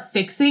 start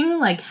fixing,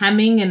 like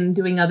hemming and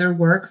doing other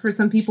work for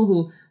some people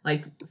who,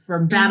 like,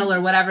 from battle or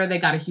whatever, they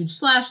got a huge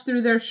slash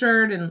through their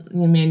shirt, and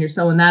man, you're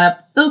sewing that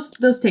up.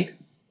 Those take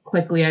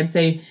quickly. I'd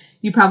say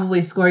you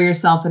probably score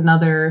yourself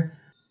another.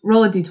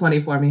 Roll a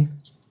d20 for me.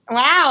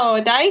 Wow,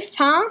 dice,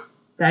 huh?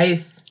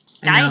 Dice.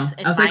 I know. Dice.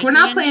 It I was like, might we're be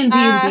not an- playing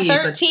D&D,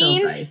 but still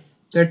 13. dice.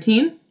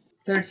 13?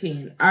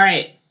 13. All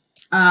right.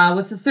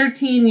 With the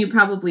 13, you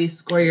probably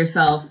score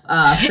yourself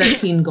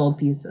 13 gold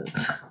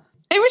pieces.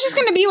 It was just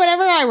gonna be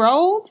whatever I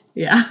rolled.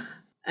 Yeah.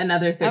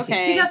 Another 13. So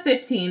Okay. you got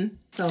 15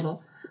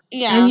 total.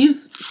 Yeah. And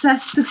you've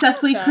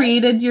successfully Okay.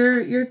 created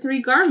your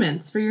 3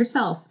 garments for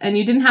yourself. And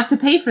you didn't have to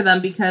pay for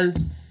them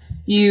because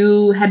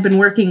you had been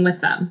working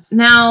with them.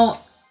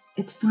 Now,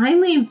 it's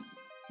finally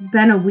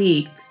been a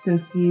week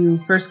since you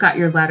first got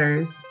your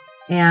letters.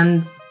 And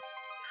it's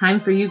time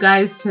for you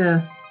guys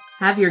to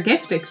have your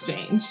gift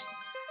exchange.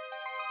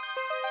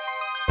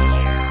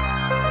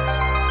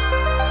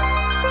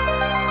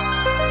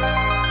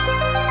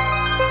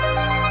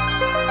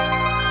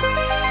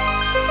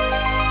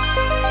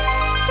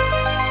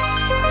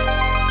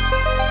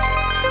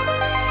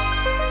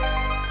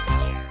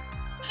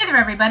 Hey there,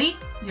 everybody.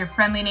 Your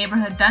friendly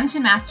neighborhood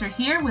dungeon master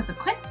here with a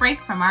quick break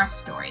from our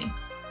story.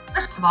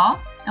 First of all,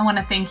 I want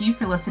to thank you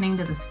for listening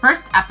to this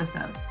first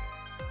episode.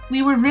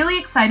 We were really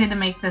excited to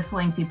make this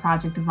lengthy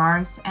project of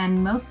ours,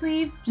 and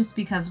mostly just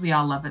because we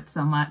all love it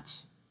so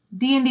much.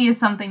 D&D is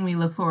something we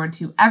look forward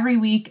to every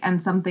week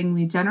and something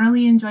we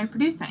generally enjoy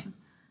producing.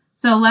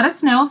 So let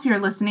us know if you're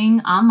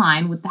listening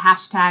online with the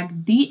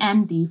hashtag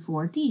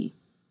DND4D.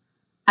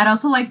 I'd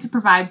also like to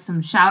provide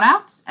some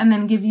shout-outs and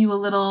then give you a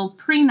little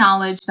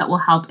pre-knowledge that will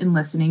help in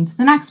listening to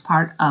the next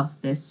part of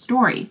this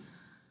story.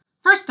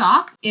 First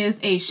off is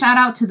a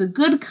shout-out to the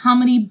Good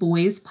Comedy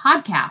Boys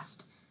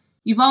podcast.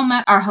 You've all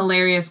met our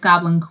hilarious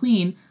Goblin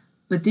Queen,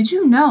 but did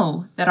you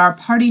know that our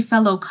party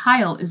fellow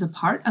Kyle is a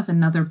part of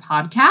another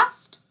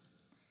podcast?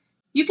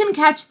 You can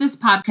catch this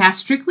podcast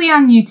strictly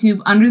on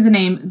YouTube under the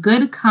name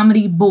Good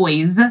Comedy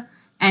Boys,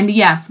 and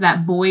yes,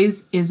 that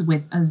boys is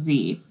with a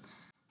Z.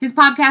 His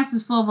podcast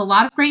is full of a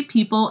lot of great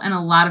people and a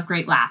lot of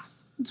great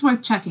laughs. It's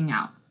worth checking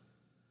out.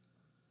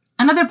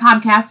 Another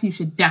podcast you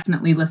should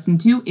definitely listen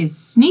to is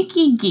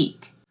Sneaky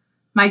Geek.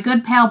 My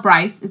good pal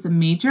Bryce is a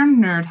major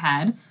nerd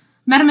head.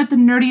 Met him at the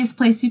nerdiest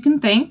place you can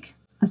think,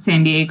 a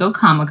San Diego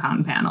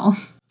Comic-Con panel.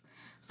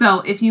 So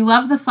if you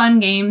love the fun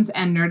games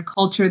and nerd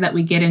culture that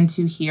we get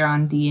into here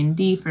on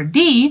D&D for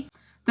D,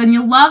 then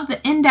you'll love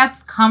the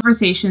in-depth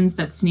conversations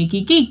that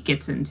Sneaky Geek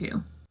gets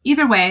into.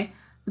 Either way,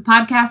 the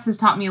podcast has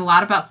taught me a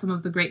lot about some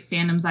of the great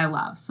fandoms I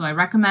love, so I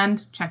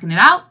recommend checking it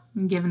out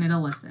and giving it a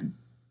listen.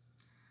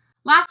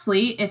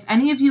 Lastly, if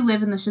any of you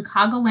live in the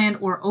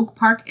Chicagoland or Oak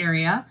Park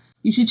area,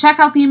 you should check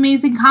out the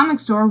amazing comic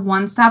store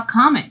One Stop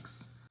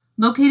Comics.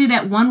 Located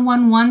at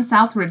 111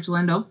 South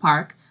Ridgeland, Oak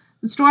Park,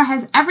 the store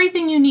has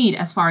everything you need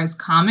as far as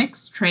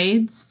comics,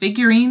 trades,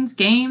 figurines,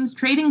 games,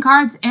 trading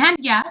cards, and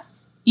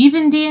yes,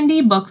 even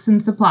D&D books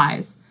and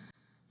supplies.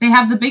 They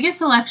have the biggest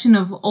selection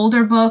of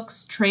older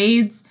books,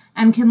 trades,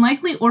 and can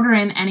likely order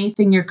in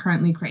anything you're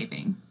currently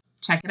craving.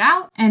 Check it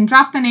out and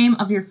drop the name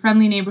of your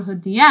friendly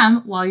neighborhood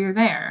DM while you're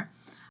there.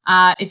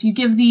 If you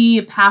give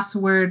the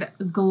password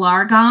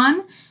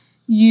Glargon,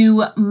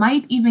 you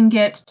might even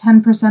get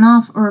 10%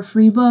 off or a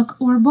free book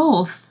or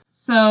both.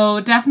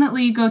 So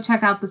definitely go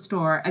check out the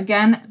store.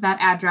 Again, that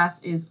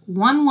address is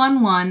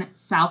 111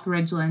 South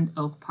Ridgeland,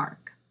 Oak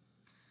Park.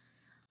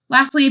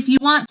 Lastly, if you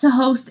want to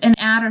host an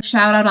ad or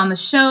shout out on the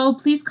show,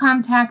 please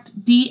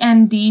contact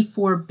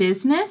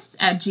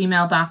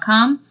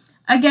dnd4business@gmail.com.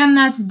 Again,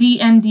 that's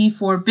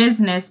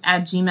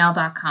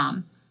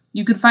dnd4business@gmail.com.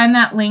 You can find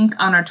that link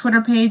on our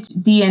Twitter page,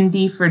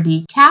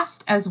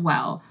 DND4Dcast, as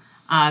well.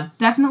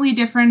 Definitely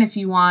different if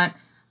you want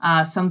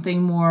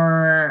something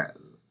more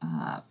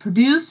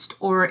produced,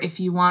 or if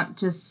you want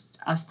just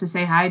us to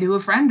say hi to a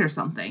friend or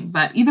something.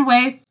 But either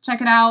way, check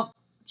it out.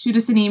 Shoot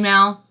us an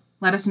email.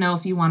 Let us know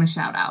if you want a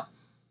shout out.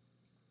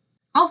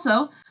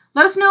 Also,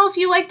 let us know if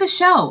you like the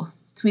show.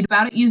 Tweet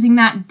about it using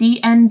that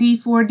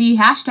DND4D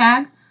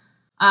hashtag.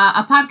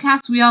 A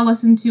podcast we all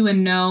listen to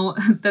and know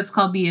that's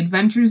called The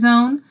Adventure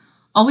Zone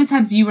always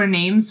had viewer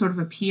names sort of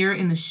appear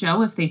in the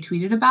show if they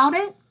tweeted about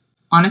it.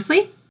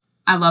 Honestly,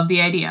 I love the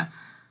idea.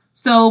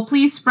 So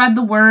please spread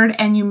the word,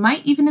 and you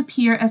might even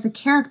appear as a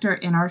character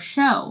in our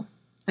show.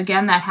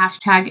 Again, that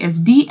hashtag is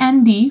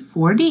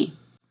DND4D.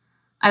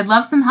 I'd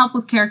love some help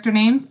with character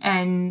names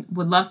and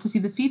would love to see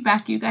the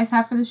feedback you guys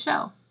have for the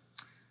show.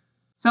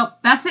 So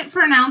that's it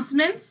for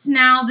announcements.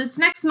 Now, this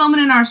next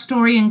moment in our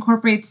story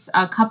incorporates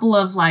a couple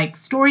of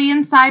story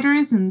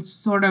insiders and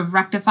sort of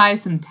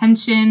rectifies some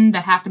tension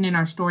that happened in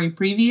our story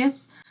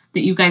previous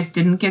that you guys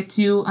didn't get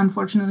to,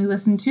 unfortunately,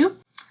 listen to.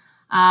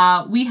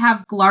 We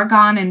have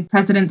Glargon and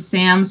President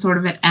Sam sort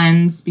of at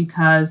ends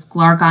because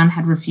Glargon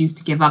had refused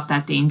to give up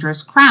that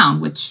dangerous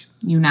crown, which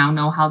you now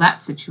know how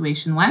that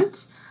situation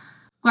went.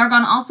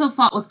 Glargon also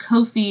fought with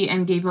Kofi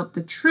and gave up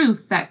the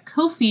truth that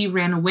Kofi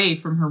ran away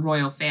from her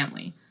royal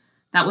family.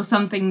 That was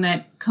something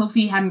that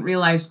Kofi hadn't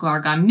realized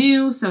Glargon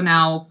knew, so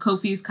now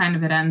Kofi's kind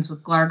of at ends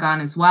with Glargon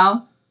as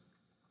well.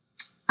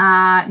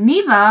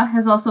 Neva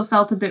has also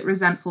felt a bit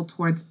resentful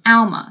towards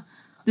Alma.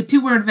 The two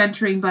were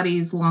adventuring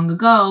buddies long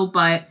ago,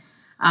 but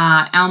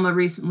Alma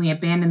recently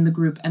abandoned the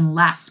group and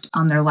left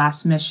on their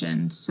last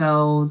mission,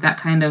 so that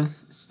kind of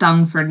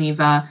stung for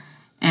Neva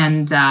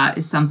and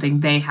is something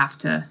they have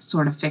to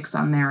sort of fix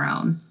on their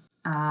own.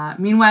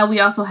 Meanwhile,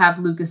 we also have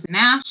Lucas and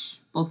Ash.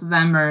 Both of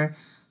them are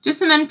just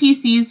some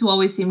NPCs who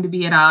always seem to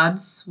be at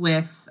odds,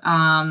 with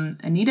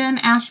Anita and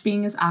Ash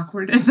being as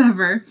awkward as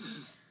ever.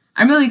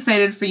 I'm really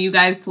excited for you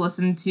guys to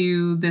listen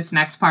to this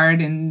next part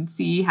and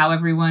see how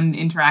everyone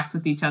interacts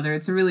with each other.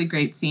 It's a really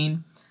great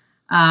scene.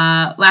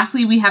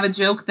 Lastly, we have a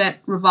joke that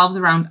revolves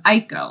around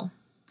Aiko.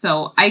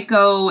 So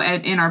Aiko,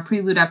 in our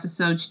prelude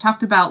episode, she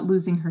talked about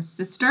losing her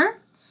sister.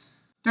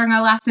 During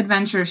our last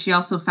adventure, she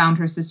also found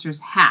her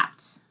sister's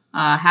hat.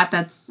 A hat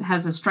that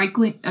has a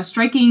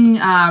striking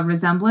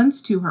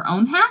resemblance to her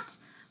own hat,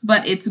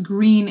 but it's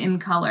green in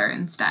color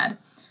instead.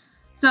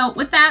 So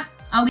with that,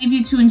 I'll leave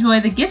you to enjoy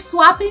the gift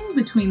swapping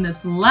between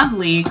this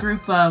lovely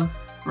group of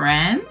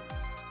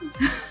friends.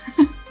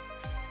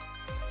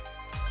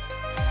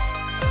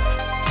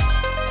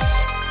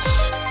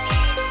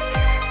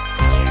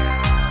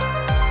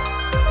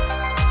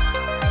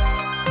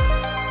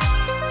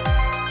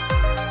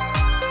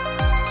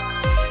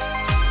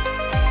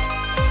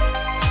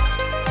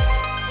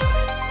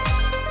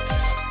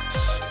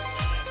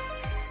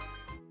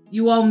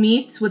 You all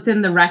meet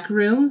within the rec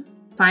room,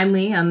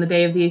 finally, on the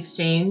day of the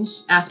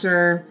exchange,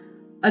 after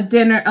a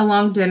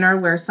long dinner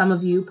where some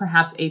of you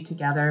perhaps ate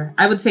together.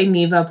 I would say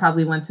Neva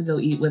probably went to go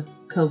eat with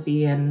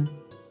Kofi and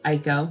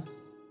Aiko.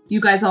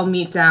 You guys all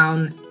meet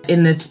down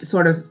in this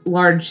sort of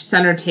large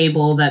center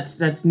table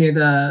that's near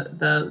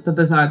the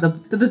bazaar.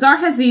 The bazaar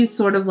has these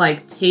sort of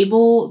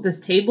this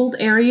tabled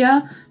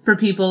area for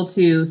people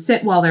to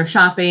sit while they're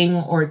shopping,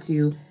 or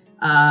to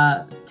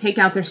take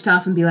out their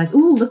stuff and be like,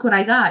 ooh, look what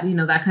I got,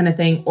 that kind of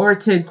thing, or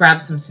to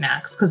grab some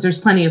snacks, because there's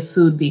plenty of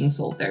food being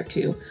sold there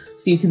too,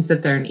 so you can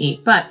sit there and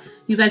eat. But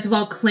you guys have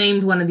all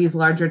claimed one of these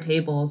larger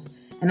tables,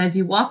 and as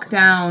you walk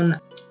down,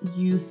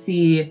 you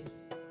see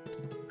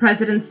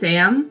President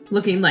Sam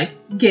looking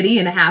giddy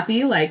and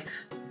happy,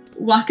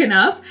 walking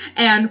up,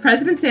 and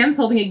President Sam's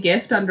holding a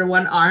gift under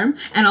one arm,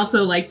 and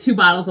also like 2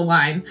 bottles of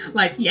wine.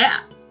 Like,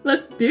 yeah,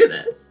 let's do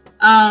this.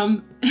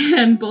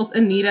 And both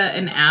Anita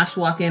and Ash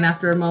walk in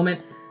after a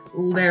moment.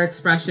 Their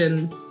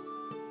expressions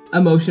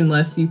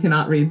emotionless. You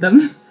cannot read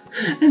them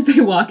as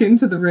they walk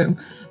into the room.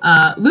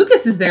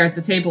 Lucas is there at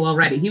the table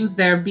already. He was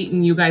there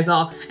beating you guys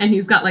all, and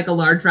he's got like a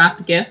large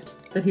wrapped gift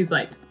that he's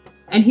like,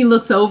 and he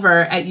looks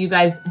over at you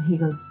guys and he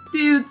goes,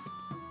 dudes,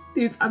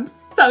 I'm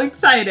so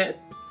excited.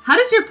 How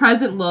does your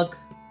present look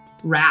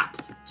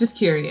wrapped? Just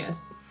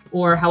curious.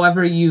 Or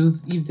however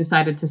you've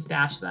decided to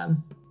stash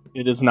them.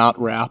 It is not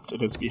wrapped.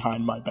 It is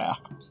behind my back.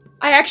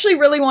 I actually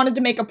really wanted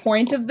to make a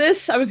point of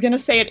this. I was going to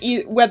say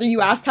it whether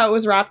you asked how it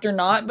was wrapped or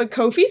not, but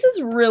Kofi's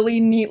is really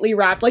neatly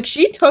wrapped. Like,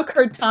 she took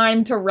her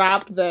time to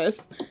wrap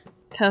this.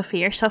 Kofi,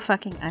 you're so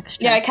fucking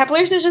extra. Yeah,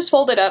 Kepler's is just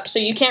folded up, so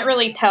you can't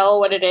really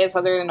tell what it is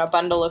other than a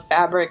bundle of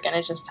fabric, and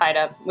it's just tied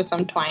up with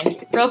some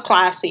twine. Real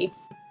classy.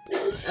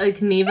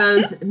 Like,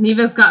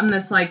 Neva's gotten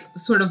this, like,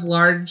 sort of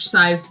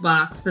large-sized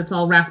box that's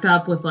all wrapped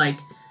up with, like,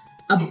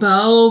 a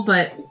bow,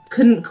 but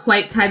couldn't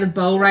quite tie the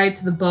bow right,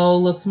 so the bow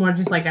looks more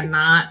just like a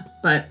knot,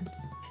 but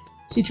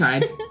she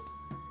tried.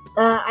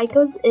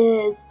 Aiko's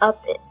is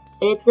up.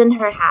 It's in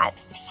her hat.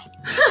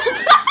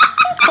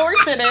 Of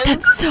course it is.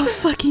 That's so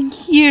fucking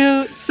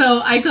cute. So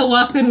Aiko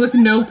walks in with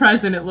no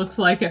present, it looks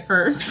like, at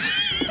first.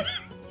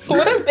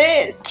 What a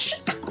bitch.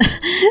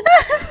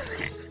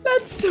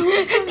 That's so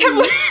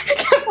funny.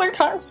 Kepler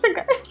talks to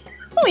Gar.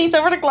 Leans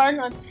over to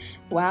Glargon.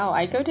 Wow,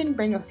 Aiko didn't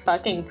bring a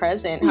fucking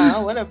present,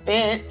 huh? What a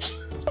bitch.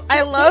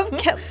 I love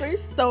Kepler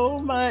so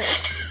much.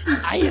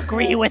 I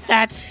agree with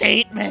that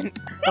statement.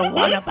 The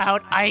one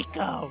about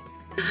Aiko.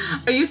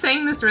 Are you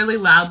saying this really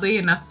loudly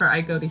enough for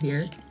Aiko to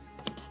hear?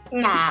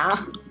 Nah.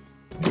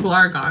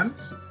 Glargon.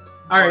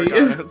 Are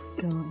you?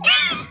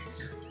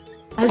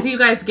 As you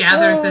guys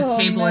gather at this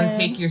table and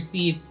take your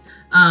seats,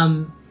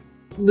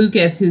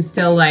 Lucas, who's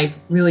still like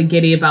really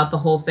giddy about the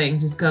whole thing,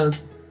 just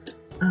goes,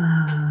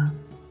 Alma,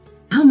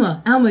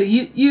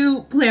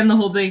 you planned the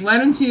whole thing. Why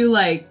don't you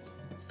like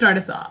start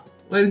us off?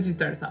 And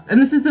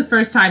this is the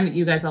first time that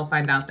you guys all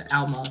find out that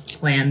Alma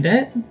planned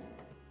it.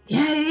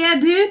 Yeah,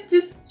 dude.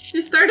 Just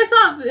start us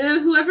off.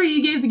 Whoever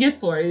you gave the gift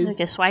for.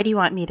 Lucas, why do you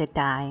want me to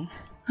die?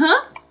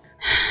 Huh?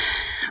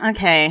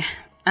 Okay.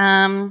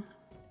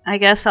 I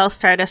guess I'll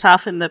start us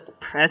off in the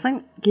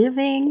present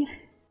giving.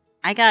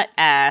 I got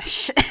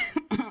Ash.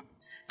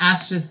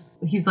 Ash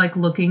he's like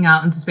looking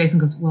out into space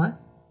and goes, what?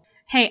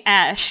 Hey,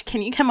 Ash,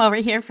 can you come over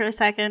here for a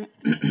second?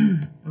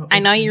 I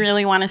know you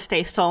really want to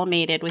stay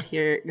soulmated with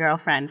your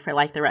girlfriend for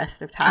like the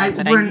rest of time,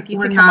 but I need you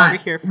to come over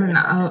here for a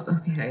second. Oh,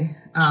 okay.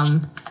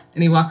 And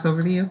he walks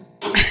over to you.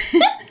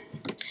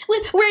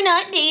 We're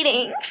not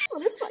dating.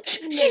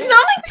 She's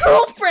not my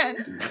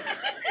girlfriend!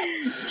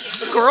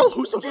 It's a girl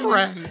who's a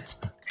friend.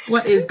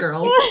 What is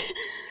girl?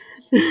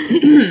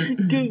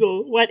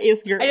 Google, what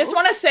is girl? I just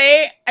want to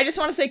say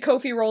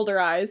Kofi rolled her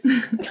eyes.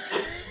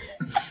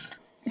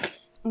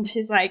 And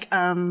she's like,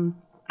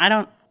 I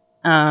don't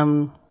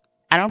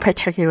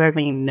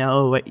particularly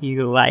know what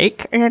you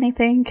like or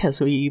anything,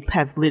 because we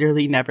have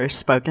literally never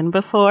spoken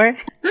before.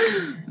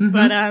 Mm-hmm.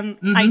 But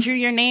I drew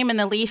your name in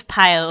the leaf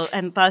pile,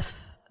 and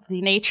thus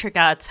the nature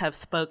gods have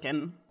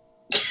spoken.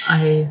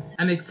 I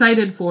am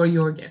excited for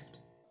your gift.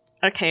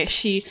 Okay,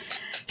 she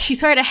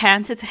sort of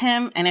hands it to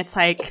him, and it's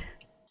like,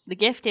 the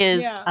gift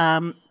is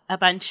a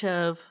bunch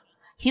of...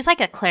 He's like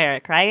a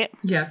cleric, right?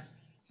 Yes.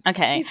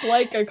 Okay. He's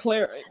like a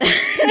cleric.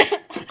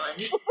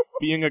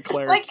 Being a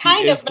cleric, like,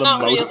 kind he of, is but the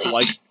not most really.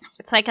 like...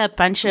 It's like a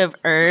bunch of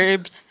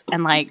herbs,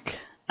 and like,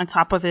 on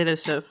top of it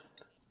is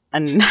just a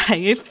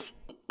knife.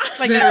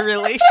 Like a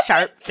really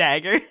sharp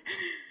dagger.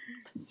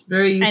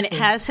 Very useful. And it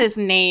has his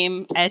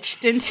name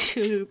etched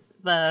into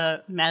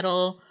the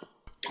metal.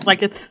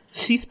 Like,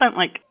 she spent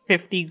like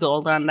 50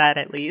 gold on that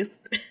at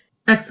least.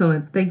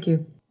 Excellent, thank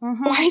you.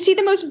 Mm-hmm. Why is he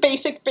the most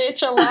basic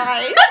bitch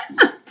alive?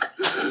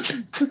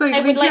 Like,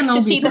 I would like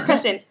to see the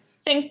present.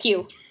 Thank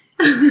you.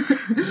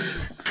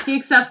 He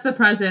accepts the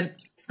present,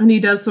 and he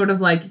does sort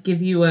of like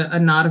give you a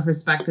nod of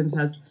respect and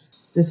says,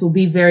 "This will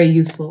be very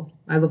useful.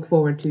 I look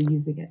forward to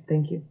using it.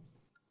 Thank you."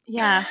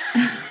 Yeah.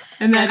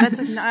 And then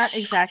that's not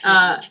exactly.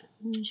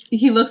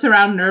 He looks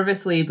around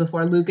nervously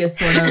before Lucas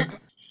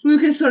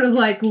sort of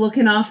like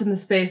looking off in the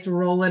space,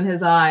 rolling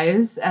his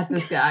eyes at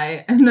this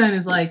guy, and then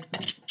is like,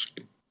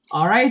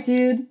 "All right,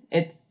 dude.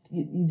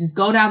 You just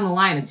go down the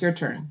line. It's your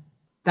turn."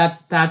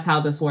 That's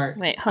how this works.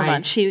 Wait, hold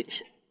on. She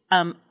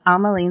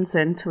Alma leans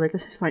in to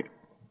Lucas. She's like,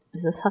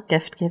 "Is this how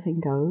gift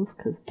giving goes?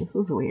 Because this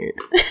was weird."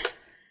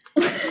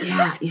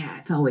 Yeah,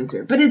 it's always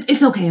weird, but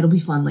it's okay. It'll be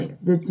fun later.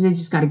 They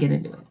just got to get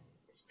into it.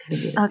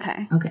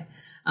 Okay.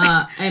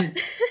 And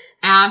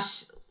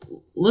Ash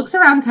looks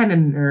around kind of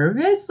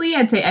nervously.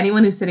 I'd say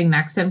anyone who's sitting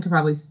next to him could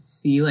probably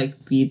see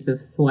like beads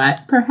of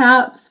sweat,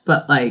 perhaps,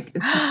 but like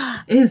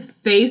his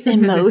face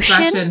and his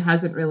expression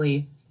hasn't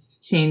really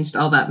changed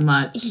all that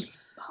much.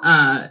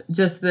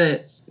 Just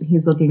that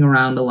he's looking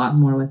around a lot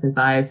more with his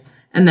eyes,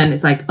 and then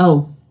it's like,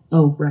 oh,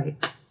 right.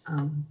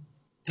 And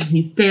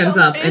he stands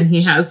up and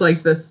he has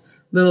like this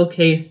little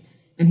case,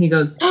 and he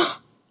goes,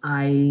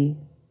 I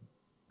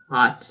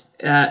got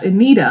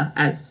Anita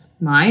as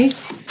my... This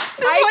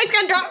boy's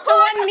gonna drop to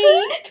one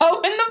knee,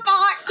 open the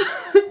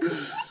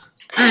box.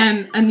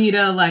 And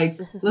Anita,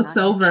 looks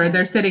over.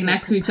 They're sitting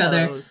next to each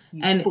other.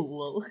 And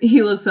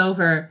he looks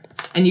over,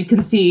 and you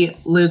can see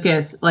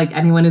Lucas,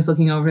 anyone who's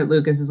looking over at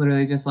Lucas is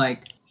literally just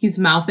he's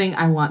mouthing,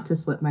 I want to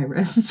slit my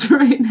wrists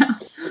right now.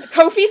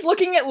 Kofi's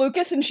looking at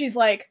Lucas, and she's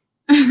like,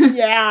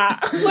 yeah.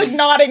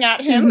 Nodding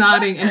at him. She's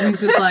nodding, and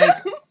he's just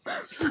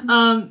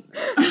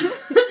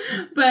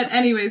But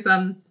anyways,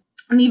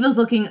 Neva's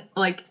looking,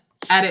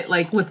 at it,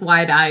 with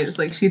wide eyes.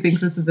 She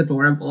thinks this is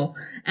adorable.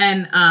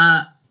 And,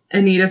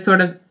 Anita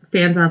sort of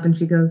stands up and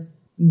she goes,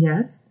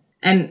 yes.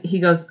 And he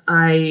goes,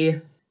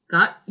 I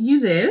got you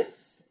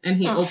this. And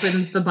he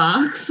opens the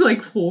box,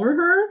 for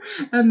her.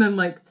 And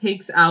then,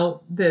 takes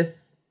out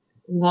this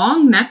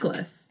long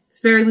necklace.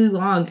 It's fairly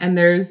long. And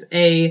there's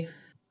a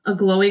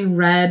glowing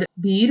red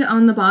bead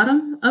on the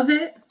bottom of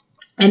it.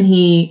 And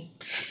he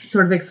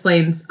sort of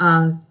explains,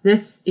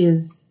 this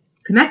is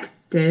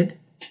connected.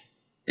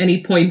 And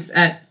he points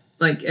at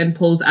and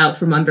pulls out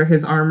from under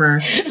his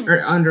armor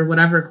or under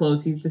whatever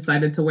clothes he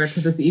decided to wear to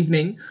this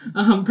evening.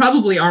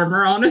 Probably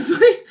armor,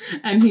 honestly.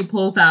 And he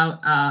pulls out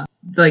a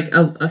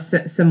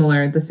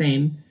similar, the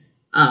same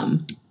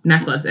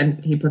necklace,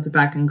 and he puts it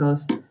back and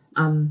goes,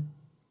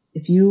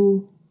 if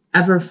you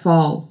ever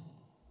fall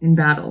in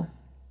battle,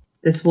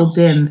 this will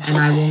dim and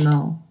I will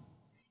know.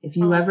 If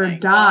you ever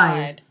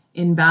die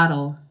in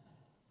battle,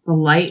 the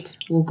light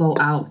will go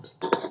out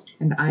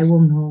and I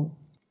will know.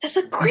 That's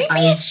the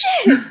creepiest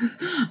shit.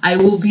 I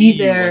will be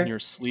there when you're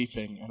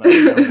sleeping, and I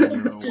know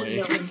when you're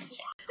awake.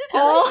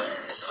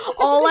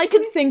 all I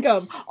could think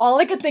of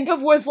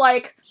was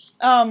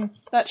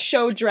that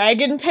show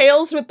Dragon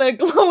Tales with the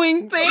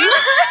glowing thing.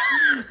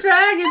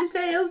 Dragon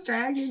Tales.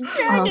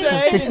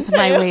 Also, this is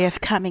my way of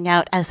coming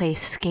out as a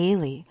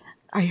scaly.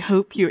 I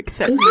hope you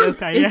accept me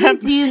as I am.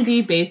 Isn't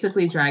D&D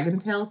basically Dragon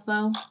Tales,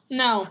 though?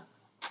 No,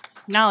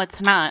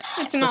 it's not.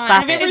 It's so not.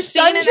 Stop Have you it. ever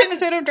seen an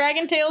episode of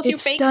Dragon Tales, you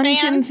fake fan?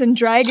 It's Dungeons and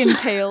Dragon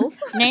Tales.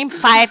 Name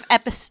 5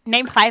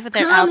 of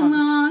their Come albums.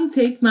 along,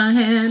 take my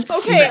hand.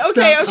 Okay.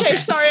 Sorry,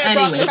 I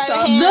brought this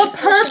up.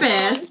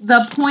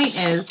 The point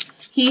is,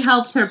 he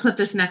helps her put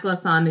this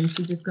necklace on, and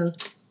she just goes,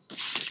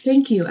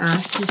 thank you,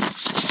 Ash.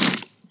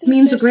 This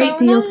means a great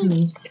deal to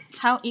me.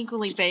 How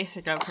equally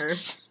basic of her.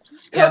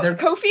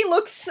 Kofi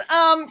looks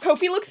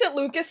at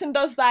Lucas and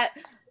does that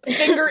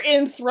finger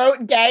in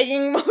throat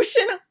gagging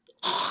motion.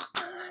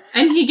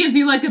 And he gives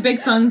you a big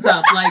thumbs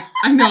up,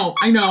 I know,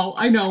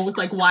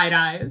 with wide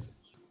eyes.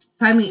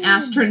 Finally,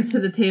 Ash turns to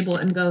the table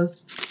and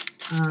goes,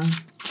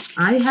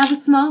 I have a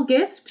small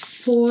gift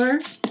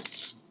for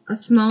a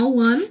small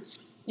one.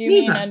 You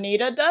Neva. mean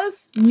Anita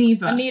does?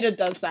 Neva. Anita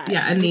does that.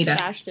 Yeah, Anita.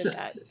 Ash did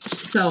that.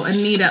 So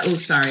Anita,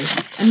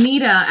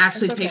 Anita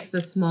actually takes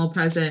the small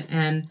present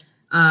and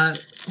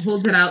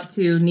holds it out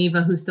to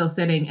Neva, who's still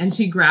sitting, and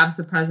she grabs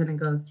the present and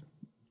goes,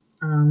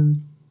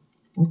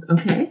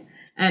 okay.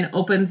 And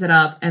opens it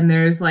up, and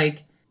there's a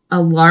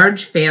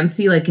large,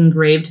 fancy,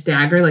 engraved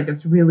dagger,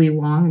 it's really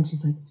long, and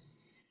she's like,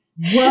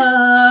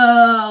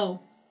 whoa!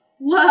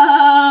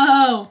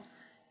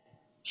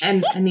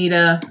 And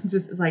Anita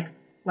just is like,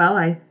 well,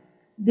 I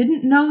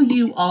didn't know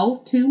you all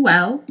too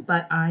well,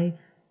 but I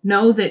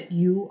know that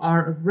you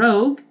are a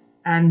rogue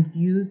and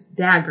use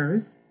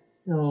daggers,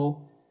 so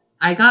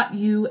I got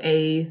you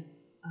an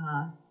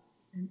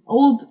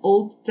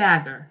old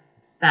dagger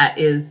that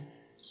is,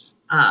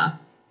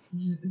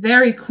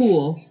 very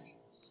cool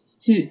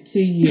to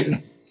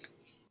use.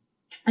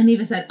 And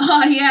Neva said,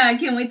 oh yeah, I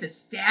can't wait to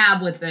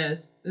stab with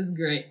this. This is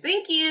great.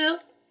 Thank you.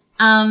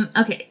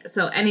 Okay,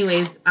 so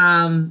anyways,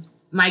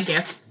 my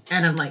gift,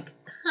 and I'm kind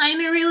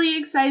of really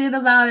excited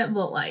about it,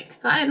 but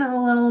kind of a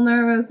little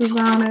nervous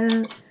about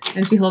it.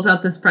 And she holds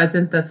out this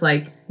present that's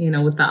with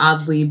the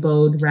oddly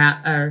bowed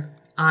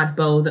odd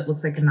bow that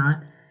looks like a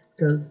knot.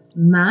 Goes,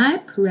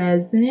 my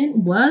present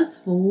was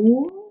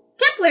for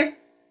Kepler.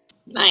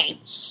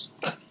 Nice.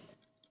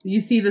 You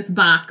see this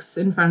box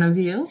in front of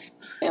you.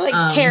 They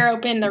tear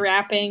open the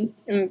wrapping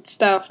and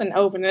stuff and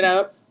open it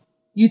up.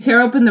 You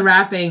tear open the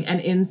wrapping, and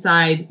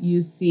inside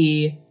you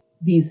see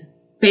these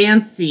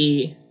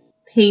fancy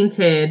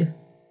painted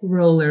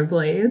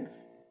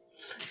rollerblades.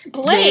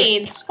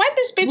 Blades? Why'd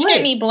this bitch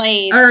get me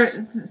blades? Or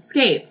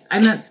skates. I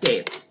meant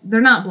skates. They're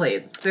not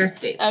blades. They're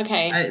skates.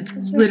 Okay. I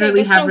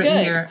literally have written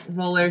here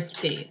roller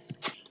skates.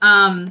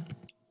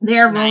 They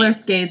are roller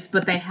skates,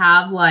 but they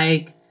have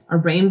a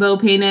rainbow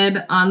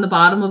painted on the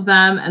bottom of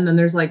them, and then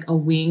there's a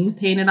wing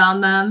painted on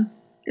them.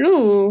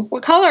 Ooh,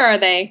 what color are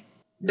they?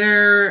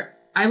 They're,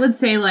 I would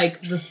say they're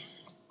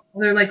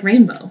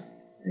rainbow.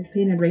 They're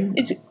painted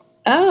rainbow.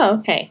 Oh,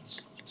 okay.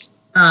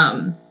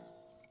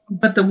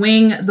 But the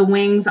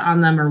wings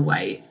on them are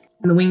white.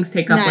 And the wings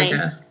take up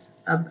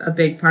a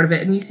big part of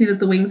it. And you see that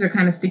the wings are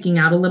kind of sticking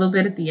out a little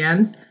bit at the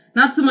ends.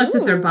 Not so much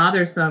that they're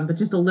bothersome, but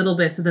just a little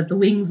bit so that the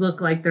wings look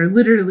like they're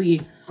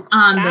literally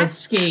on the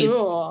skates.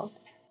 Cool.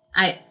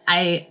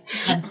 I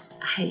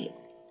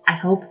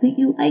hope that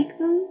you like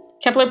them.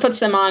 Kepler puts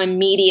them on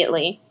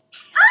immediately.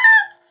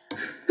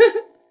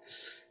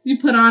 You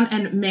put on,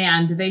 and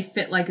man, do they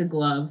fit like a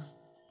glove.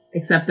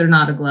 Except they're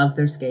not a glove,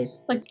 they're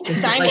skates. I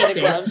made a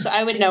glove, so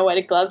I would know what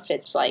a glove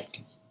fits like.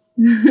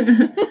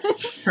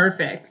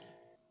 Perfect.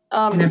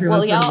 And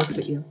everyone sort of looks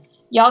at you.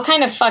 Y'all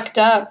kind of fucked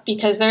up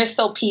because there's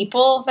still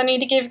people that need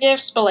to give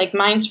gifts, but like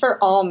mine's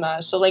for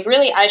Alma. So like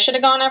really I should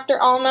have gone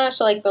after Alma,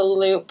 so like the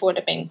loop would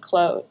have been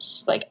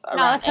closed. Like no,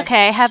 that's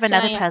okay. I have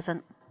another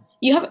present.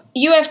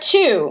 You have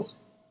 2?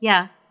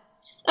 Yeah.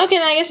 Okay,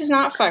 then I guess it's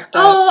not fucked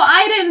up. Oh,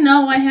 I didn't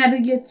know I had to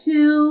get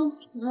 2.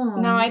 Oh,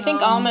 no, I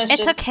think Alma's it's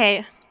just... It's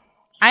okay.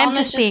 I'm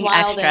just being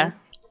extra.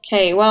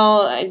 Okay,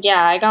 well,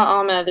 yeah, I got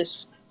Alma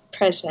this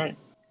present.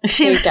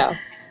 There you go.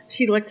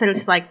 She looks at it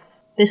just like,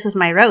 this is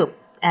my robe,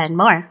 and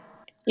more.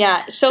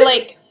 Yeah, so,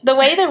 like, the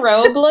way the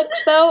robe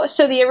looks, though,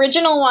 so the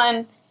original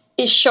one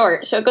is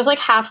short, so it goes, like,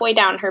 halfway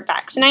down her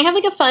back. So now I have,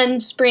 like, a fun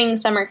spring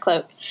summer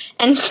cloak.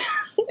 And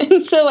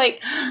so,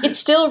 like, it's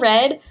still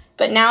red,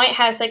 but now it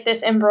has, like,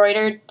 this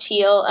embroidered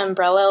teal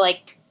umbrella,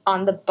 like,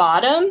 on the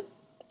bottom.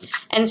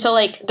 And so,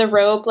 like, the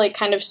robe, like,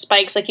 kind of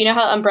spikes. Like, you know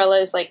how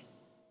umbrellas, like,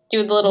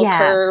 do the little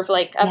curve,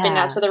 like, up and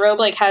down. So the robe,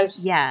 like,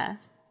 has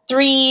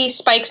 3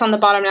 spikes on the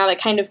bottom now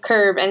that kind of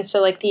curve, and so,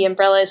 like, the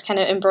umbrella is kind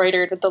of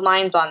embroidered with the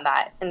lines on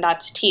that, and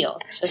that's teal.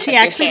 So she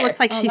actually looks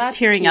like she's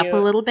tearing up a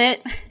little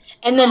bit.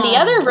 And then the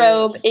other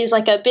robe is,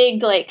 like, a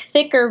big, like,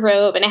 thicker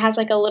robe, and it has,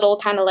 like, a little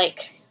kind of,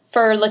 like,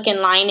 fur-looking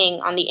lining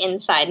on the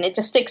inside, and it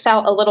just sticks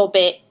out a little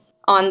bit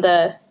on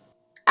the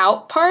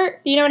out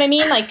part, you know what I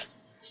mean? Like,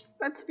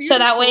 that's beautiful. So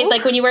that way,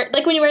 like when you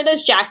wear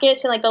those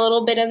jackets and like a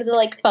little bit of the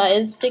like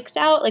fuzz sticks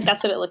out, like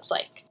that's what it looks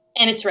like,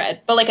 and it's red,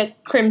 but like a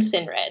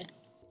crimson red.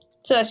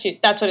 So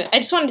that's what I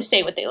just wanted to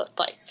say what they looked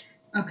like.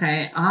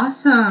 Okay,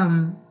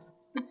 awesome.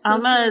 So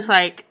Alma is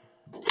like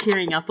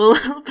tearing up a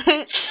little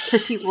bit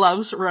because she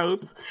loves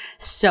robes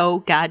so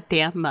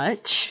goddamn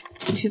much.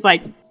 She's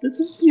like, "This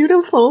is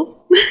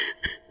beautiful."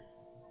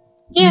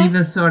 Yeah,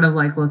 Neva's sort of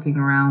like looking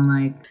around,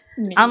 like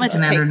Alma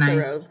just takes the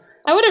robes.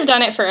 I would have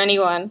done it for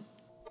anyone.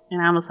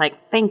 And I was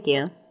like, thank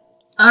you.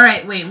 All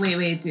right,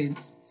 wait,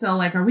 dudes. So,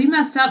 like, are we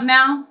messed up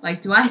now?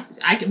 Like, do I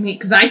can meet,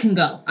 because I can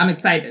go. I'm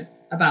excited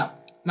about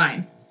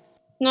mine.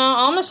 No,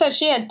 Alma said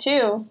she had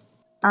 2.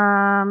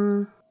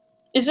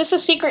 Is this a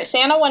Secret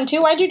Santa one, too?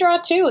 Why'd you draw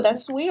 2?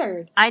 That's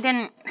weird. I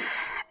didn't,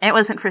 it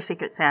wasn't for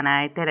Secret Santa.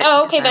 I did it.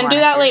 Oh, okay, then do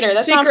that later.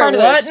 That's secret not part of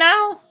what this.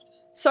 now?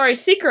 Sorry,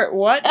 secret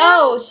what now?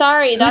 Oh,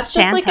 sorry. That's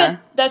just Santa?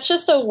 that's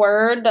just a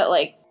word that,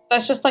 like,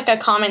 that's just like a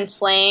common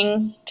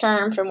slang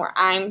term from where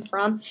I'm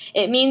from.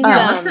 It means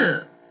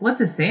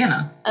what's a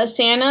Santa? A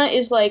Santa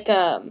is like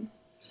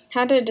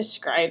how to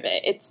describe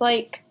it? It's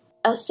like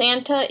a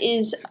Santa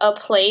is a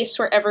place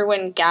where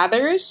everyone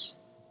gathers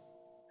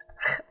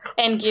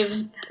and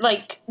gives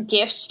like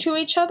gifts to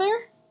each other.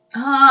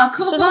 Ah,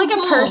 cool. So it's not like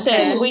a person.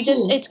 Okay,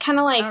 it's kind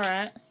of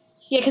like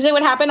yeah, because it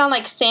would happen on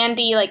like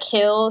sandy like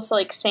hills, so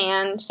like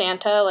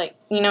Santa, like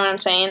you know what I'm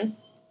saying?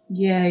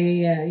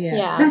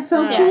 Yeah. That's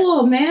so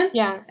cool, man.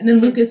 Yeah. And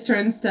then Lucas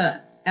turns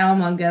to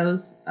Alma and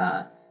goes,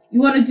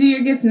 you want to do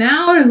your gift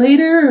now or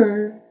later?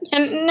 Or?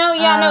 And no,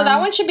 that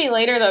one should be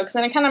later, though, because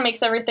then it kind of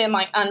makes everything,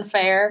 like,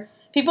 unfair.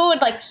 People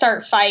would, like,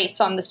 start fights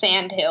on the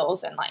sand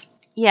hills and, like...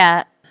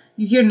 Yeah.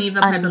 You hear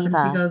Neva pipe up and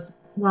she goes,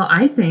 well,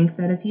 I think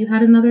that if you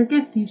had another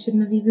gift, you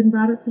shouldn't have even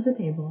brought it to the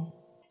table.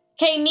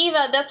 Okay,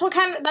 Neva, that's the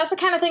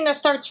kind of thing that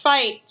starts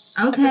fights.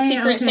 Okay, the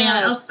Secret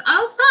Santas.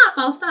 I'll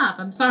stop.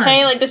 I'm sorry.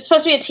 Okay, like, this is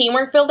supposed to be a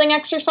teamwork building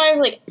exercise.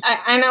 Like,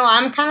 I know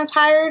I'm kind of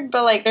tired,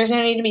 but, like, there's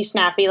no need to be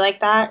snappy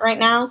like that right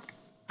now.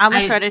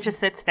 Alma sort of just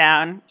sits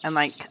down and,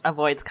 like,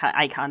 avoids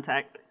eye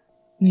contact.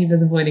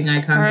 Neva's avoiding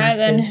eye contact. Alright,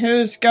 then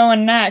who's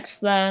going next,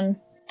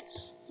 then?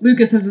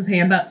 Lucas has his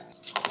hand up.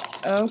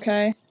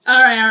 Okay.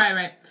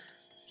 Alright.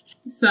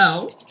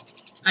 So,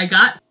 I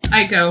got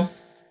Aiko.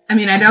 I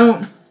mean,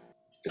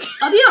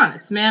 I'll be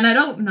honest, man, I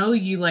don't know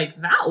you,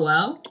 like, that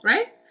well,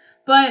 right?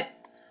 But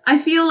I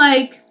feel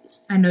like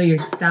I know your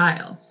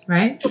style,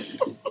 right?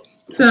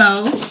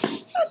 So...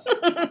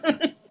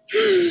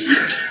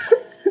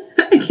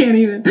 I can't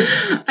even...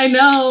 I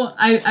know,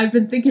 I've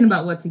been thinking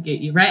about what to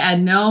get you, right? I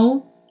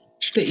know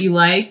that you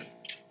like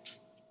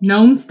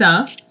gnome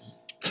stuff.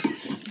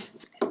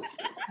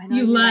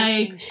 You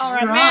like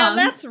Alright, man,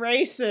 that's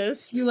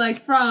racist. You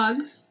like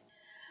frogs.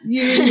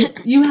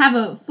 You have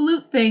a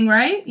flute thing,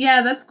 right?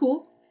 Yeah, that's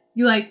cool.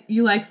 You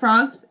like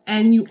frogs,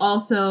 and you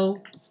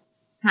also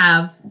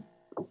have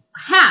a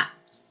hat.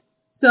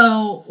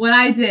 So what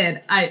I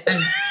did, I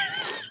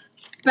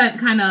spent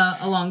kind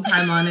of a long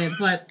time on it,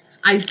 but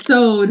I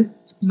sewed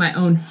my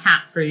own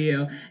hat for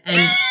you,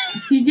 and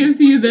he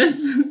gives you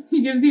this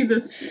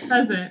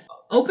present.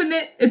 Open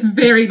it. It's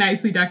very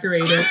nicely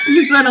decorated.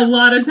 You spent a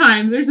lot of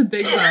time. There's a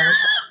big bow.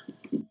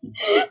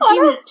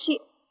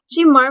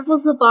 She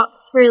marvels the box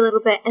for a little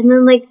bit, and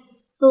then like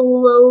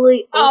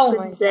slowly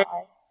opens it.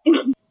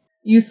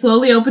 You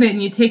slowly open it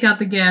and you take out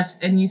the gift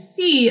and you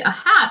see a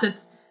hat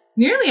that's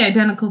nearly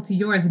identical to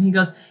yours. And he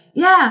goes,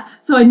 Yeah,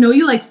 so I know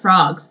you like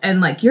frogs, and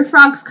like your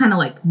frog's kind of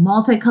like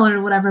multicolored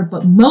or whatever,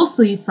 but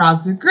mostly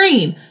frogs are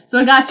green. So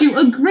I got you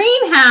a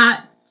green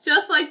hat,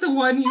 just like the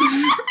one you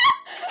have.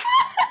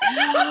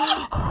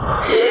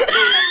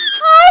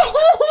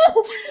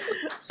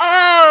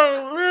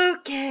 Oh,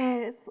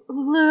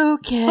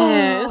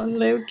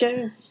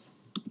 Lucas.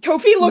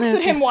 Kofi looks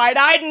at him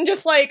wide-eyed and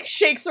just like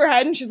shakes her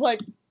head, and she's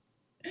like,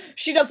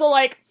 she does the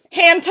like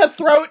hand to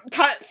throat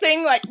cut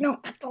thing, like, no,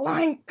 cut the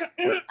line.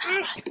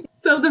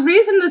 So the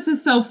reason this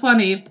is so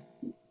funny,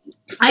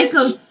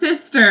 Aiko's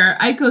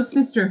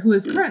sister, who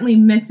is currently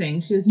missing,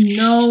 she has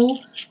no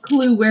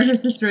clue where her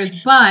sister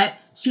is, but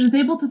she was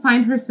able to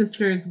find her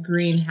sister's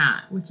green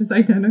hat, which is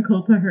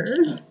identical to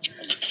hers.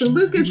 So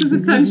Lucas is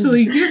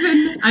essentially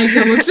given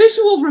Aiko a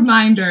visual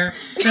reminder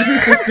that her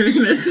sister's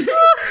missing.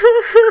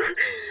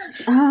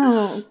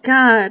 Oh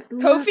God,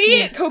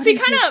 Kofi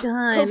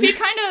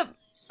kind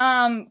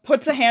of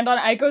puts a hand on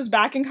Aiko's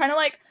back and kind of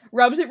like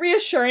rubs it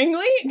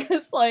reassuringly,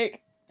 because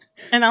like,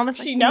 and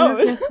almost she knows.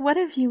 Lucas, what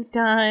have you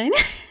done?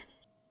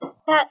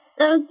 That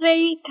was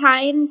very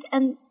kind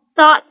and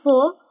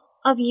thoughtful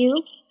of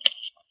you.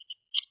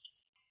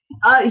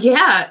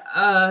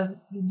 Yeah.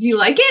 Do you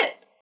like it?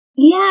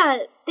 Yeah,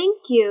 thank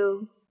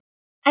you.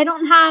 I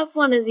don't have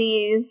one of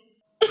these.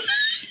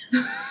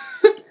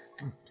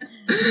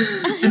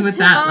 And with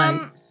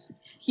that,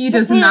 he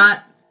does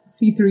not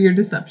see through your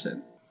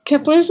deception.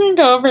 Kepler's gonna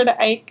go over to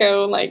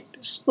Aiko, like,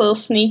 just a little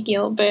sneaky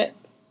little bit.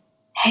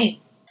 Hey,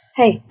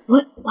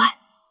 What?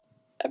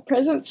 that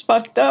present's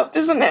fucked up,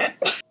 isn't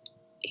it?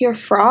 Your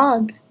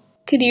frog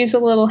could use a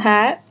little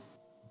hat.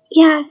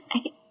 Yeah,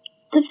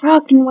 the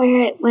frog can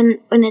wear it when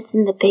it's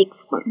in the big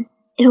form.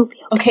 It'll be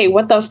okay. Okay,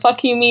 what the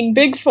fuck you mean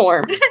big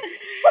form?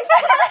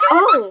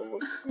 Oh,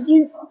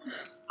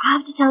 I'll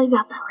have to tell you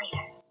about that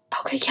later.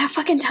 Okay, yeah,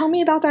 fucking tell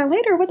me about that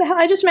later. What the hell?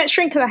 I just meant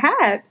shrink to the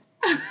hat.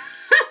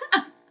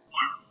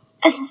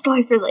 That's a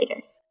story for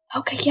later.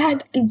 Okay, yeah,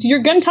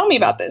 you're gonna tell me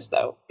about this,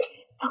 though.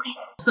 Okay.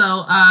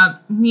 So,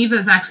 Neva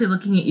is actually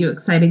looking at you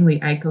excitingly.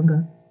 Aiko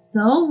goes,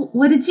 so,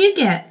 what did you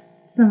get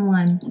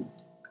someone?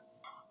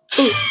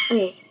 Ooh,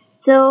 okay.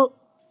 So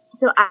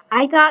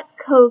I got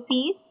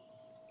Kofi.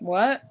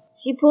 What?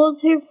 She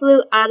pulls her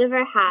flute out of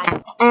her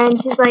hat,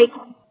 and she's like,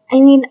 I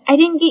mean, I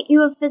didn't get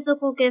you a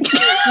physical gift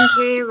that you can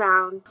carry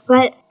around,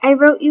 but I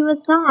wrote you a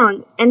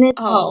song, and it's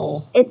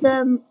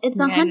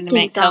a hunting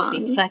make song.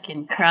 Kofi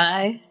fucking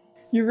cry.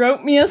 You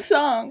wrote me a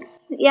song.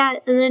 Yeah,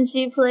 and then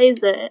she plays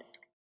it.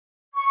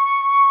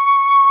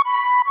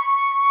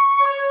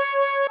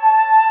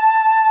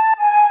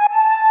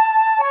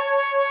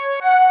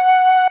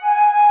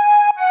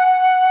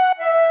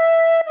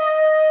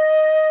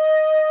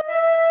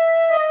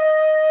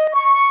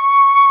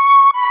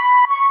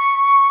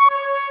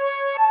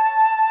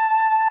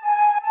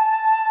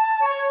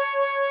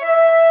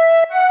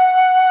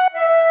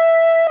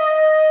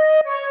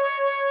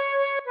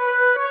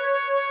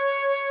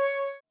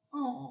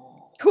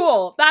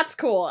 Cool. That's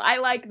cool. I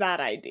like that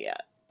idea.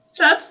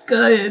 That's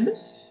good.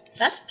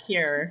 That's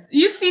pure.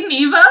 You see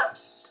Neva?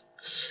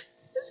 This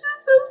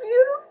is so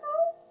beautiful.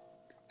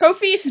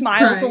 Kofi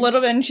smiles crying. a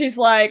little bit and she's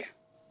like,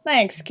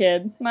 thanks,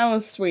 kid. That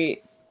was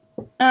sweet.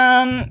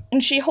 And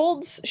she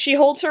holds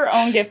her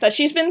own gift that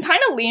she's been kind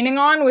of leaning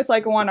on with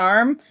like one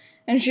arm,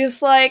 and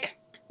she's like,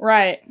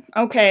 right,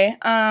 okay.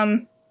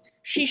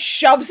 She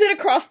shoves it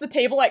across the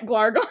table at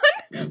Glargon,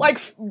 like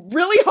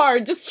really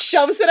hard, just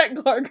shoves it at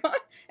Glargon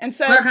and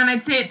says, Glargon,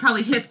 I'd say it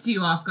probably hits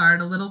you off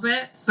guard a little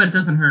bit, but it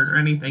doesn't hurt or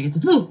anything. It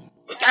just, woo.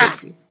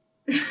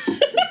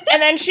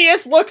 And then she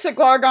just looks at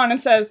Glargon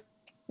and says,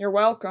 you're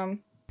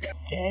welcome.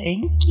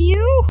 Thank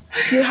you.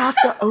 You have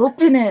to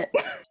open it.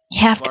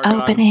 You have to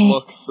Glargon open it.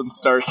 looks and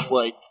starts,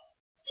 like,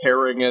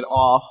 tearing it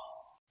off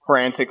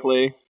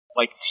frantically.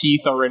 Like,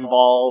 teeth are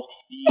involved,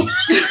 feet,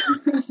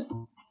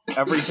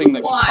 everything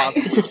that can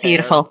possibly This is tear.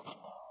 beautiful.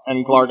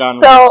 And Glargon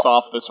rips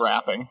off this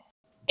wrapping.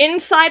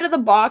 Inside of the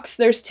box,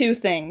 there's two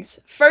things.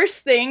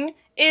 First thing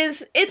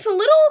is, it's a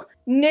little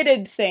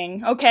knitted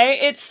thing, okay?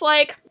 It's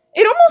like,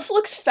 it almost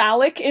looks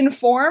phallic in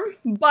form,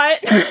 but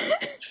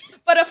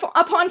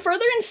upon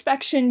further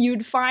inspection,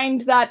 you'd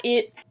find that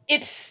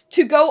it's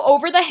to go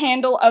over the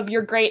handle of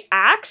your great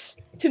axe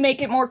to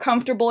make it more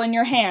comfortable in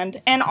your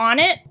hand. And on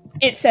it,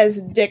 it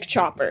says Dick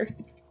Chopper.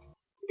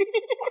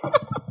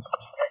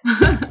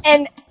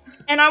 And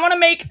I want to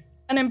make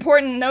an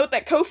important note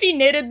that Kofi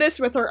knitted this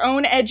with her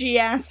own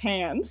edgy-ass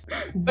hands.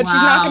 But she's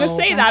not going to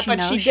say that,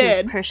 but she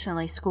did. was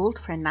personally schooled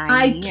for 9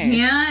 I years.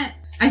 can't.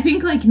 I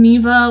think, like,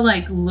 Neva,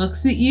 like,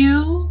 looks at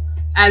you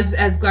as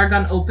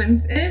Glargon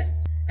opens it,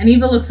 and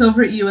Neva looks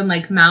over at you and,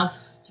 like,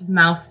 mouths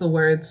the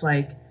words,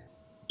 like,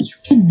 you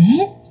can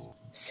knit?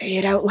 Say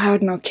it out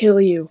loud and I'll kill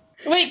you.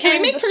 Wait, can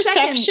And we make the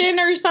second- perception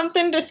or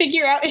something to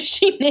figure out if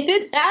she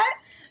knitted that?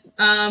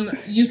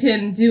 You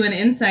can do an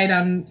insight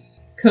on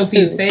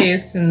Kofi's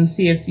face and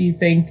see if you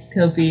think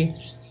Kofi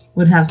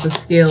would have the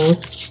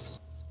skills.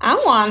 I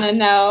want to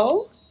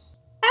know.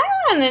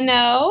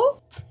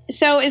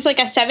 So is like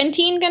a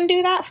 17 gonna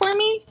do that for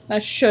me?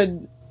 That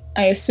should,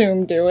 I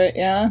assume, do it,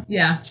 yeah?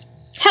 Yeah.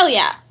 Hell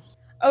yeah.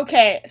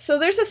 Okay, so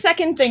there's a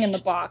second thing in the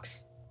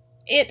box.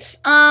 It's,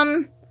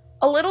 a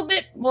little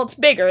bit, well, it's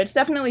bigger. It's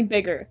definitely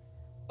bigger.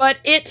 But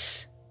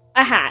it's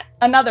a hat.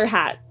 Another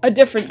hat. A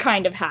different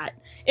kind of hat.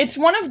 It's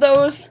one of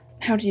those,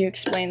 how do you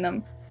explain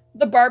them?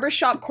 The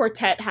barbershop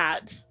quartet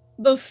hats.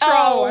 Those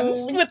straw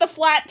ones with the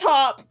flat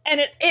top. And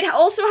it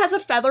also has a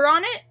feather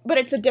on it, but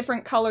it's a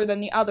different color than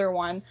the other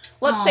one.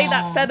 Let's say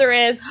that feather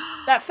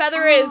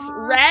is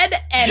red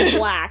and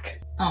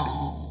black.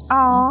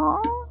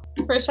 Aww.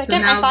 For a second,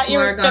 so now I thought you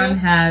were Glargon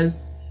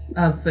has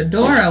a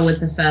fedora with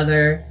the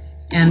feather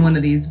and one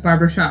of these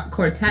barbershop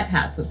quartet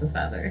hats with the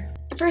feather.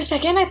 For a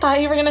second, I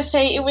thought you were gonna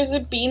say it was a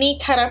beanie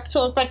cut up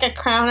to look like a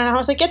crown, and I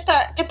was like, get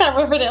that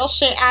Riverdale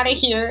shit out of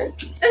here.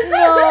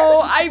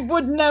 No, I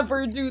would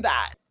never do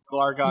that.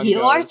 Glargon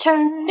Your goes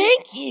turn.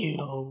 Thank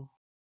you.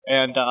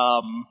 and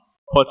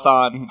puts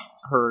on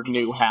her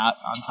new hat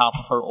on top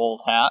of her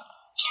old hat.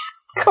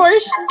 Of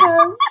course she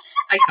does.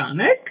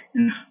 Iconic.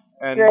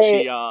 And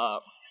Great.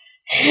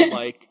 she,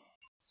 like,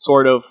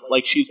 sort of,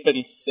 like, she's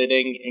been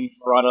sitting in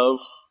front of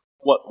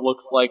what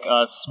looks like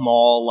a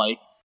small, like,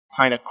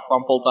 kind of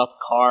crumpled up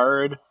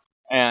card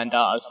and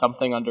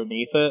something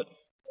underneath it.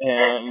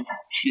 And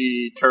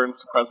she turns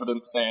to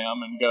President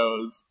Sam and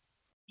goes,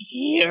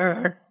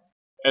 "Here,"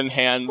 and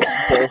hands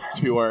both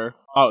to her.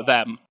 Oh,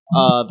 them.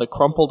 The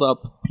crumpled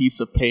up piece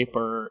of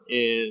paper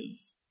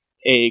is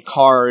a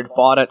card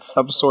bought at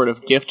some sort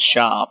of gift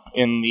shop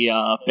in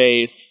the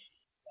base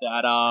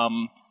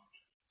that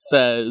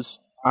says,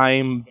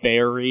 "I'm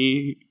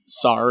very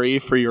sorry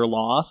for your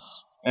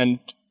loss," and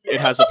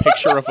it has a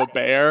picture of a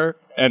bear,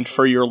 and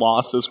 "for your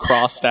loss" is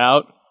crossed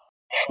out.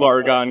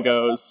 Glargon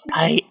goes,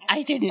 I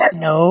didn't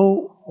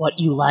know what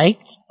you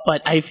liked,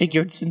 but I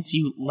figured since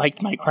you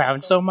liked my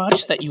crown so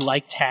much that you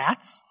liked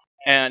hats.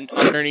 and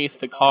underneath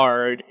the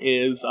card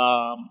is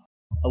a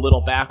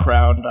little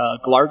background.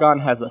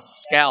 Glargon has a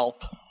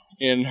scalp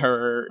in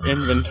her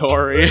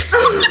inventory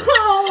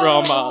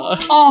from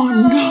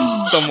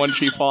someone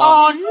she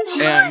fought,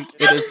 and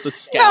it is the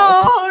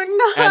scalp,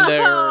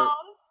 and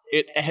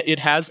it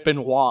has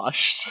been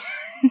washed,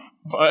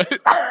 but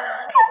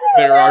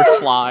there are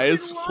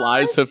flies.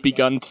 Flies have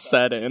begun to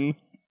set in,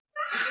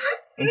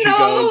 and she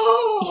goes,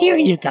 "Here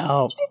you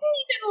go." She didn't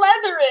even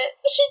leather it.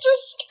 She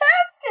just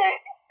kept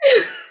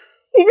it.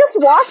 He just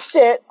washed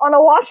it on a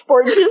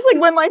washboard. He just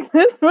went like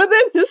this with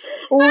it, just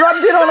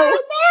rubbed it on a...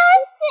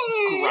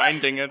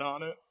 grinding it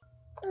on it.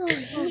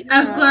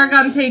 As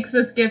Glargon takes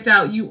this gift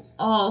out, you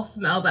all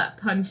smell that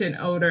pungent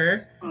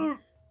odor.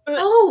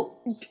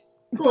 Oh,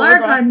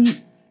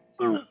 Glargon,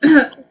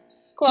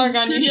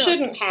 Glargon, you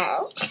shouldn't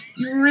have.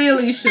 You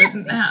really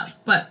shouldn't have,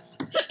 but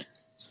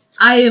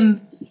I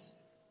am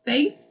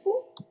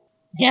thankful.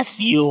 Yes,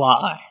 you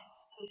are.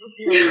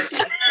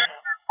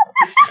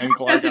 And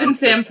President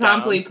Sam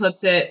promptly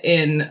puts it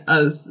in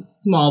a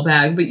small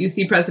bag, but you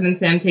see President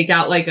Sam take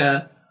out like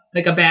a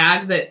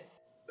bag that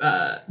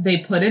they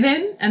put it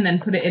in, and then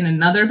put it in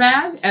another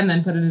bag, and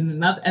then put it in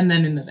another, and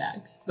then in the bag.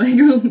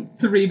 Like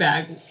 3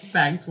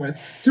 bags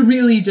worth. To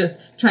really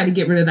just try to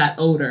get rid of that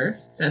odor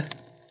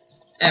that's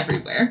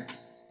everywhere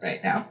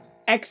right now.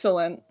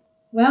 Excellent.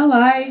 Well,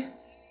 I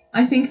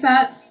think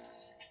that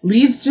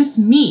leaves just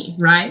me,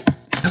 right?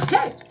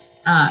 Okay,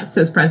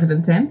 says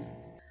President Sam.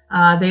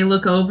 They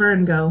look over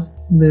and go,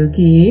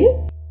 "Lukey,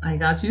 I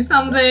got you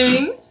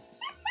something."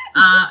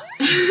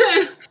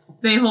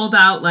 They hold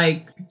out,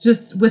 like,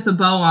 just with a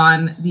bow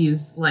on,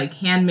 these, like,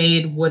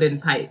 handmade wooden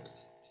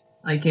pipes.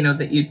 Like, you know,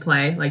 that you'd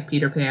play, like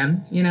Peter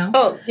Pan, you know?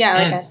 Oh, yeah,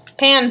 like a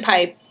pan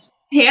pipe.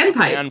 Pan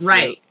pipe, Pan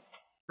flute.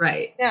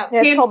 right. Yeah.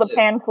 It's called a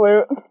pan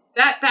flute.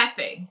 That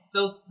thing.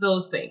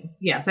 Those things.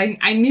 Yes, I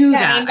knew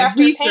that. named I after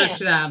researched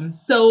Pan. them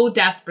so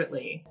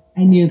desperately.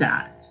 I knew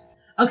that.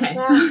 Okay,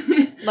 Yeah. so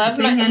Love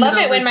they hand it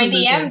over when to my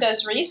DM Lucas.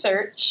 does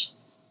research.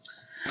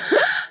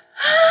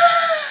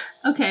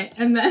 Okay,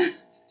 and then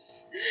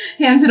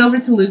hands it over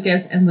to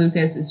Lucas, and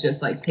Lucas is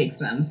just like takes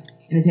them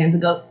in his hands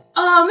and goes,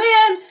 "Oh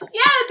man,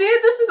 yeah,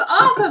 dude, this is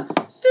awesome."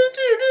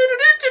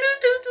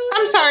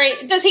 I'm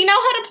sorry, does he know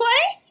how to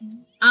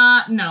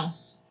play? No.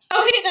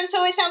 Okay, then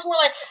so it sounds more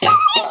like...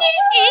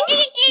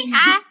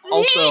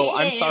 Also,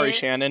 I'm sorry,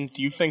 Shannon,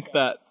 do you think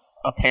that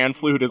a pan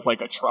flute is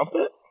like a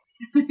trumpet?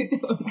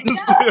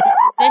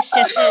 This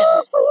just is.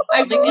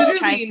 I've Lucas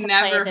tries literally to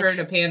never play heard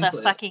a pan the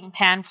flute. fucking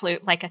pan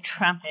flute like a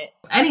trumpet.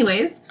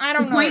 Anyways, I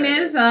don't the know point what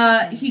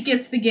it is, he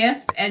gets the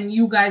gift, and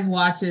you guys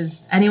watch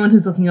as anyone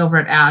who's looking over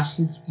at Ash,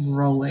 he's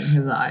rolling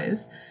his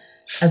eyes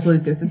as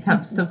Lucas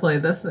attempts to play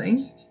this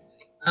thing.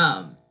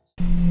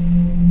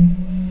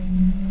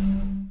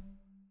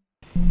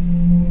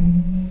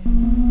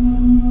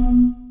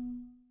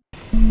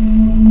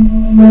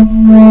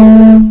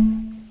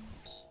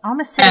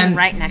 Almost sitting And-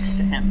 right next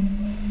to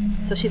him.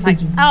 So she's like,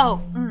 Is-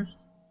 "Oh,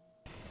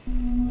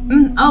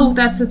 Oh,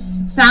 that's a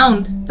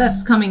sound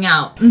that's coming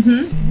out.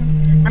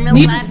 Mm-hmm. I'm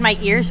really Neva's- glad my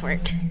ears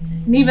work."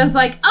 Neva's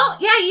like, "Oh,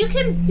 yeah, you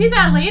can do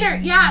that later.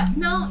 Yeah,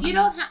 no, you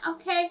don't have...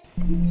 Okay.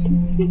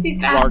 You can do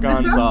that."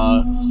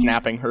 Glargon's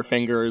snapping her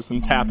fingers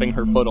and tapping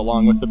her foot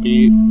along with the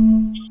beat.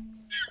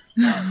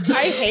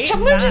 I hate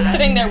Kepler that. just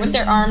sitting there with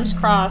their arms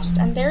crossed,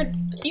 and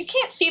you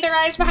can't see their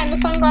eyes behind the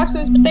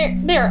sunglasses, but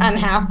they're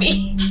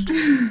unhappy.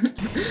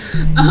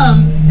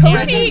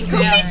 Kofi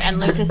and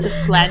Lucas is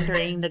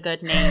slandering the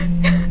good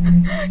name.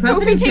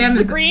 Kofi takes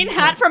the green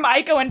hat from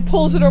Aiko and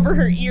pulls it over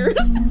her ears.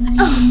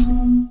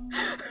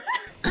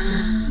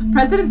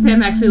 President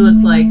Sam actually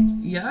looks like,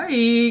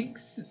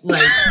 yikes,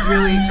 like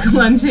really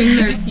clenching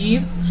their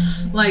teeth.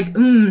 Like,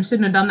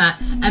 shouldn't have done that.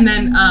 And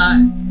then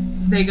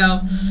they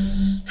go,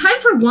 time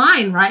for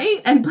wine,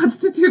 right? And puts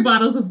the 2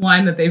 bottles of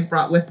wine that they've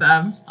brought with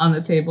them on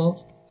the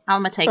table.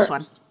 Alma takes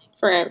one.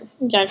 Okay.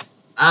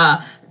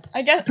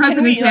 I guess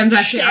President Sam's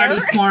actually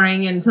already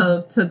pouring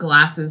into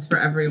glasses for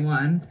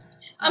everyone.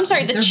 I'm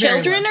sorry, the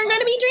children are going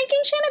to be drinking,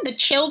 Shannon? The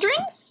children?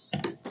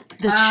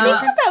 Think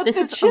about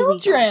the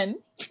children.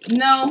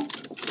 No,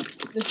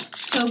 the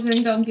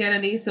children don't get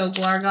any, so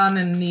Glargon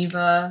and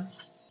Neva...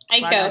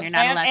 Aiko. You're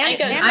not allowed to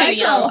get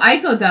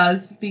Aiko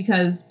does,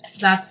 because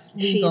that's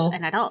legal. She's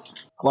an adult.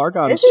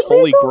 Glargon's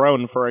fully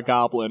grown for a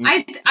goblin.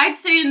 I'd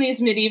say in these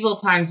medieval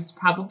times, it's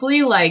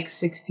probably like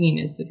 16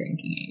 is the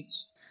drinking age.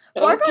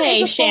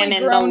 Okay,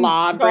 Shannon, the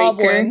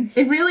lawbreaker.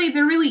 There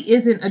really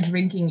isn't a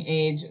drinking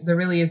age. There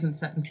really isn't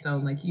set in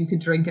stone. Like, you could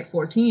drink at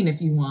 14 if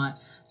you want,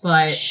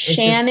 but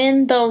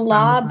Shannon, the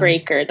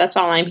lawbreaker. That's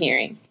all I'm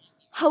hearing.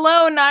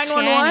 Hello,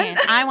 911. Shannon,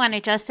 I want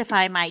to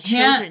justify my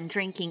children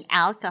drinking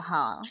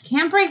alcohol.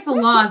 Can't break the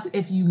laws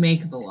if you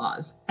make the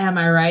laws. Am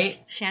I right?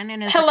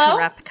 Shannon is a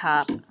corrupt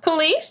cop.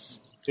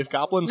 Police? If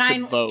goblins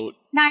could vote,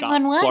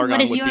 911,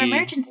 what is would your be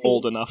emergency?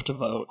 old enough to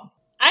vote.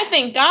 I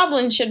think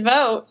goblins should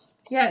vote.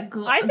 Yeah,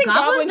 I think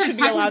goblins should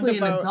be allowed to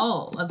technically an vote.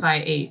 adult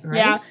by 8, right?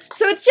 Yeah.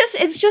 So it's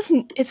just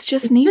Neva.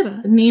 Just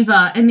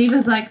Neva, and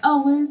Neva's like,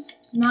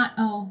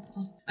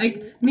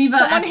 like Neva.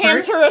 Someone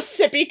hands her a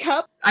sippy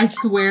cup. I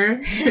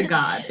swear to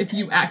God, if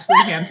you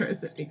actually hand her a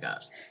sippy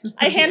cup,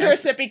 I hand her a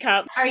sippy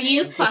cup. Are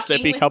you It's a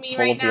sippy cup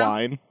full of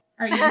wine.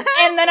 Are you?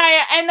 and then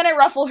I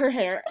ruffle her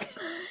hair.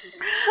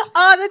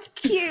 Oh, that's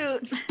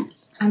cute.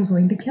 I'm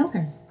going to kill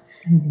her.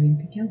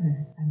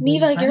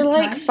 Neva, you're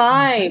like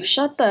 5.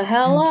 Shut the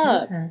hell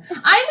up.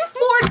 I'm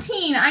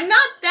 14. I'm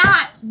not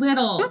that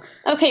little.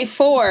 Okay,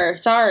 4.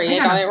 Sorry, I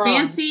got it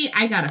wrong.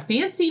 I got a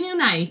fancy new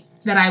knife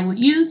that I will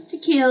use to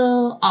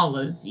kill all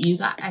of you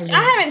guys.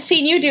 I haven't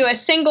seen you do a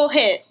single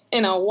hit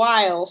in a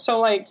while, so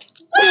like,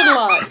 good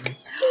luck.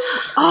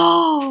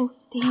 Oh,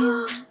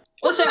 damn.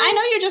 Listen, I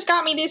know you just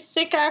got me these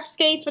sick-ass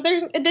skates, but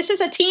this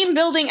is a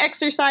team-building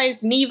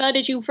exercise, Neva.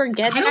 Did you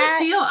forget that?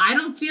 I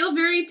don't feel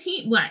very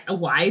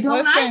why don't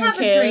Listen, I have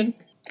kid. a drink?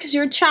 Because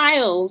you're a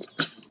child.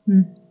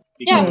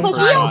 Because because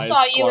of we her all size,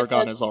 saw you at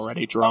Glargon the is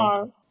already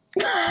drunk.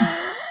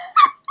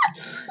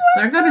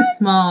 Glargon is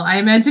small. I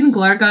imagine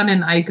Glargon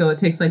and Aiko, it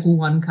takes like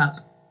 1 cup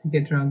to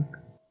get drunk.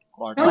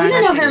 No, you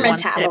don't know her One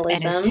sip and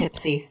is metabolism.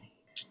 tipsy.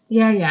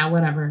 Yeah,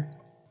 whatever.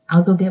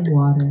 I'll go get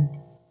water.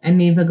 And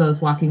Neva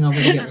goes walking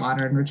over to get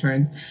water and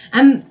returns.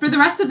 And for the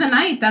rest of the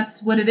night,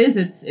 that's what it is.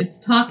 It's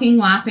talking,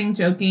 laughing,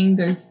 joking.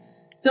 There's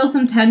still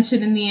some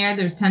tension in the air.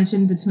 There's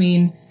tension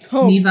between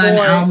Neva and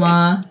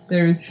Alma.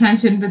 There's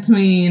tension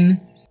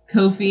between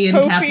Kofi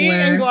and Kepler. Kofi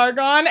and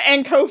Glargon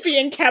and Kofi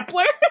and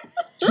Kepler.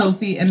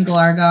 Kofi and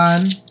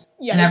Glargon.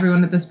 Yikes. And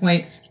everyone at this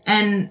point.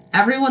 And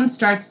everyone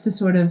starts to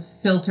sort of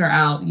filter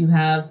out. You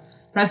have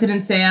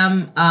President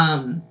Sam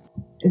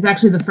is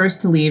actually the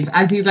first to leave.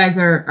 As you guys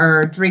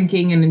are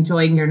drinking and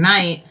enjoying your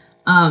night,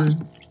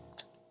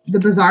 the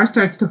bazaar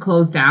starts to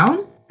close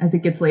down as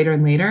it gets later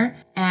and later.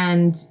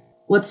 And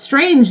what's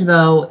strange,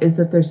 though, is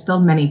that there's still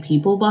many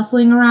people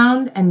bustling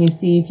around, and you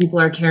see people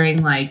are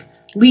carrying, like,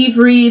 leaf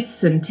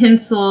wreaths and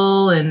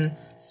tinsel and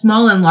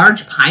small and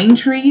large pine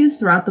trees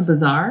throughout the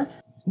bazaar.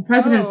 And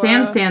President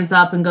Sam stands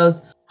up and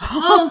goes,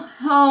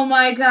 oh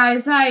my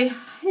guys, I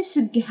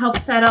should help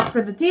set up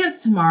for the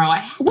dance tomorrow.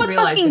 I What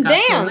realized fucking it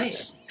got so dance?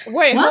 late.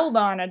 Wait, What? hold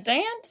on, a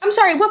dance? I'm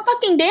sorry, what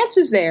fucking dance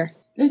is there?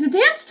 There's a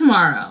dance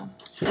tomorrow.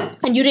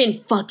 And you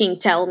didn't fucking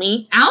tell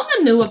me. Alma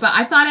knew about.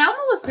 I thought Alma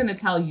was going to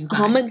tell you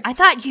guys. I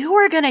thought you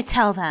were going to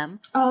tell them.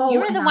 Oh, You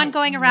were the one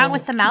going around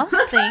with the mouse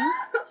thing.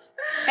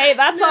 Hey,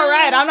 that's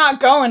alright, I'm not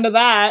going to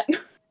that.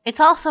 It's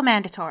also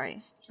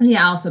mandatory.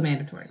 Yeah, also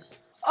mandatory.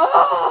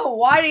 Oh,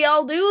 why do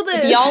y'all do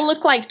this? If y'all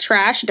look like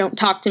trash, don't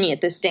talk to me at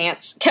this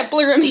dance.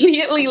 Kepler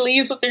immediately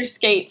leaves with their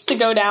skates to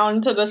go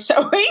down to the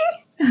sewing.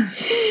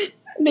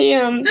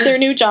 Their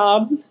new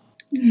job.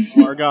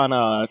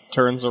 Glargon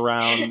turns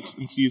around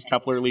and sees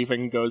Kepler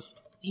leaving and goes,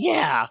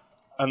 yeah!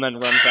 And then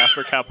runs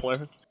after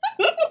Kepler.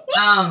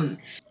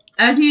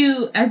 As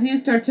you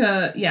start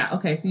to,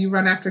 so you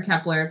run after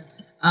Kepler.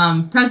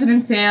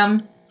 President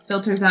Sam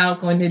filters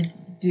out, going to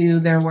do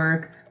their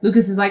work.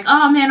 Lucas is like,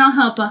 oh man, I'll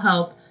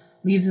help.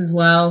 Leaves as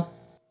well.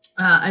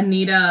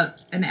 Anita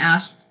and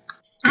Ash.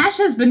 Ash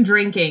has been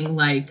drinking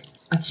like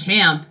a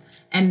champ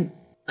and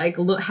like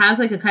has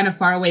like a kind of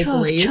faraway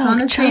glaze on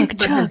his face,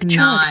 but has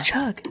not.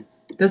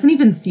 Doesn't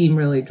even seem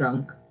really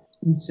drunk.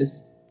 He's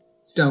just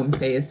stone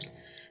faced.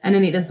 And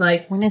Anita's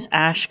like, When is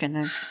Ash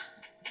gonna...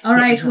 all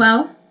right,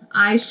 well,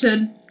 I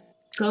should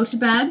go to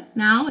bed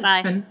now. It's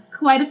Bye. been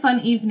quite a fun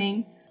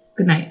evening.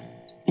 Good night.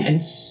 And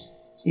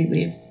she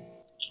leaves.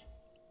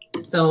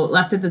 So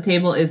left at the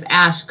table is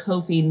Ash,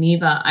 Kofi,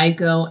 Neva,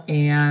 Aiko,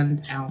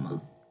 and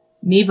Alma.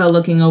 Neva,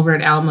 looking over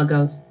at Alma,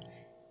 goes,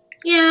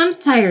 yeah, I'm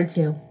tired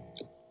too.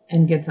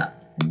 And gets up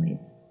and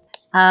leaves.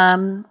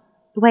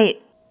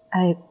 Wait.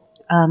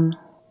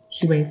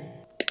 She waits.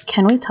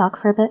 Can we talk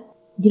for a bit?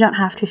 You don't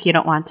have to if you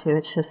don't want to.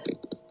 It's just...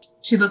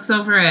 She looks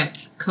over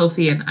at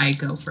Kofi and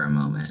Aiko for a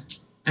moment,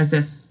 as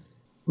if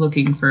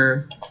looking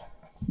for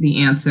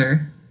the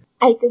answer.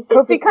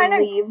 Kofi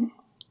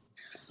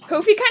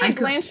kind of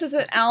glances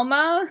at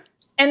Alma,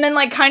 and then,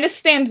 like, kind of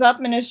stands up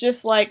and is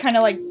just, like, kind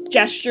of, like,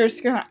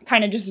 gestures,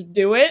 kind of just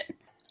do it.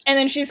 And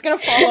then she's gonna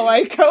follow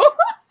Aiko.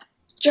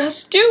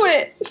 Just do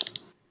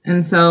it!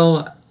 And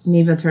so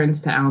Neva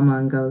turns to Alma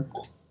and goes,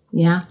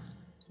 yeah?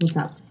 What's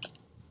up?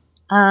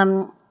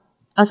 I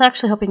was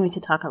actually hoping we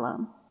could talk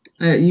alone.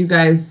 You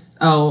guys...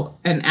 Oh,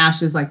 and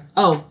Ash is like,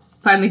 oh,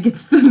 finally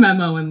gets the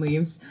memo and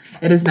leaves.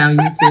 It is now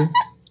you two.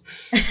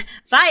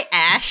 Bye,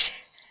 Ash!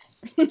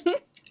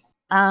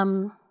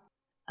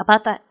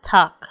 About that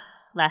talk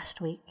last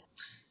week.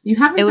 You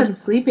haven't been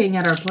sleeping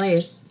at our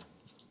place.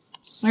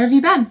 Where have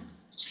you been?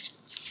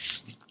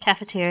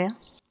 Cafeteria.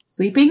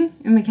 Sleeping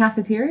in the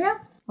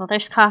cafeteria? Well,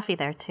 there's coffee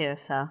there too,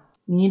 so...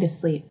 You need to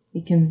sleep.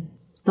 We can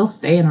still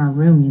stay in our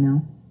room, you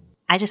know.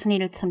 I just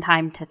needed some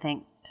time to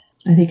think.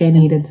 I think I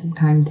needed some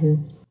time too.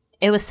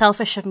 It was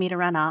selfish of me to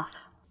run off.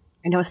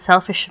 And it was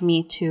selfish of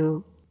me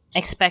to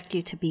expect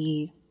you to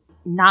be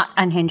not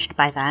unhinged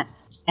by that.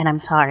 And I'm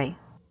sorry.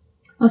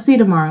 I'll see you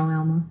tomorrow,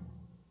 Alma.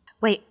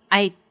 Wait,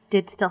 I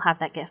did still have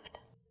that gift.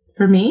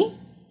 For me?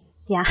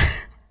 Yeah.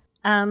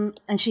 And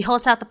she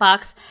holds out the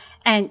box.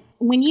 And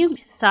when you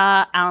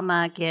saw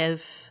Alma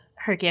give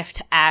her gift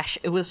to Ash,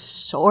 it was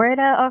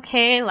sorta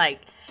okay. Like,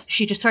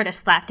 she just sort of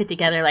slapped it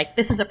together like,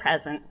 this is a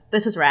present.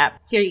 This is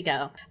wrapped. Here you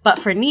go. But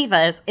for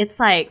Neva's, it's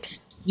like,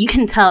 you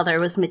can tell there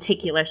was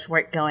meticulous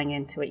work going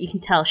into it. You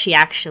can tell she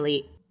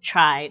actually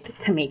tried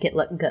to make it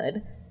look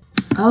good.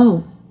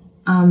 Oh,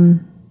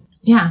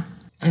 yeah.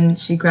 And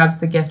she grabs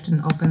the gift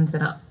and opens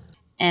it up.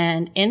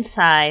 And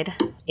inside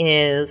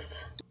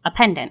is a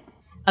pendant.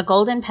 A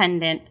golden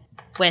pendant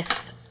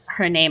with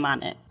her name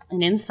on it.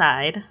 And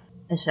inside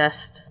is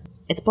just,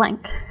 it's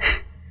blank.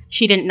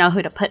 She didn't know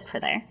who to put for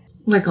there.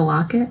 Like a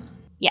locket?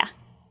 Yeah.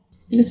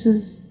 This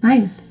is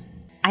nice.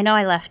 I know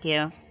I left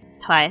you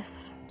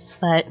twice,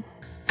 but...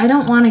 I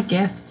don't want a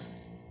gift,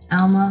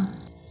 Alma.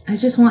 I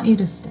just want you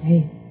to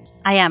stay.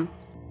 I am.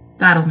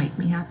 That'll make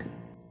me happy.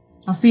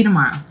 I'll see you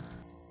tomorrow.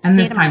 And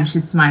this time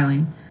she's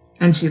smiling.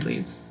 And she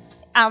leaves.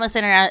 Alma's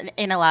in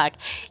a log.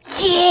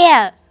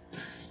 Yeah!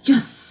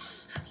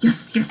 Yes!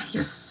 Yes, yes,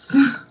 yes!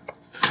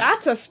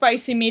 That's a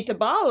spicy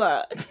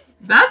meatball.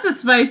 That's a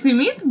spicy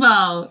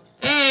meatball!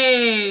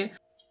 Hey!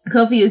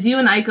 Kofi, as you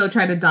and Aiko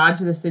try to dodge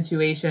the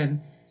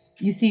situation,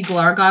 you see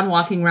Glargon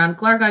walking around.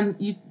 Glargon,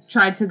 you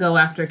tried to go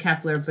after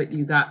Kepler, but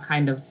you got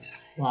kind of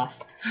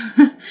lost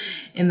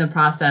in the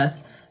process.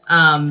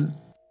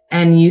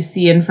 And you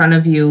see in front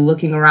of you,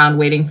 looking around,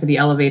 waiting for the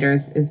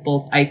elevators, is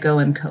both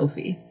Aiko and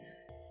Kofi.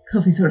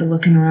 Kofi's sort of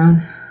looking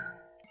around.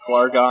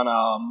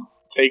 Glargon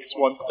takes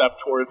one step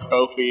towards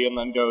Kofi and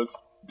then goes,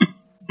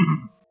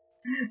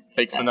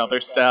 takes another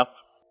step,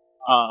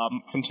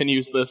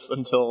 continues this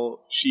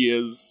until she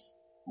is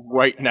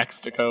right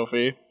next to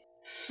Kofi.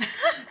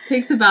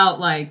 Takes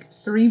about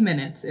 3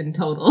 minutes in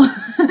total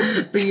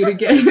for you to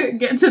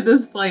get to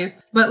this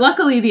place. But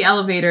luckily the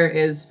elevator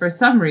is, for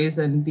some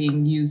reason,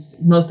 being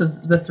used. Most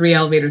of the 3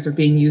 elevators are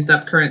being used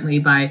up currently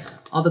by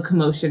all the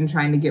commotion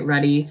trying to get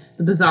ready.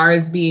 The bazaar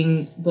is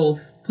being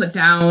both put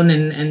down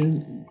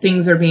and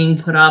things are being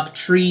put up,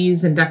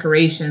 trees and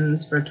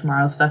decorations for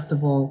tomorrow's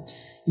festival.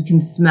 You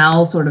can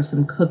smell sort of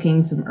some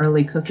cooking, some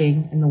early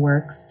cooking in the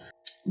works.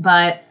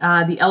 But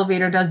the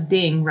elevator does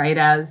ding right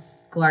as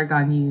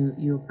Glargon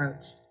you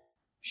approach.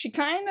 She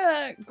kind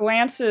of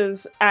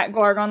glances at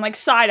Glargon,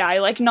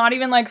 side-eye, not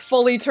even,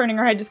 fully turning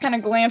her head, just kind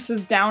of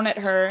glances down at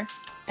her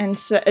and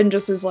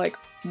just is like,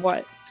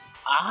 what?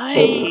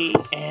 I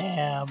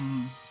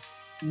am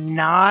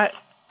not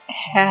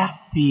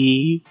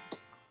happy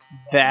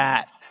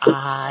that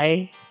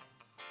I,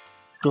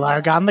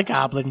 Glargon the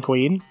Goblin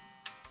Queen,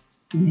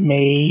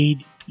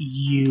 made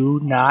you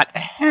not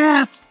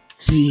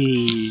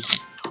happy.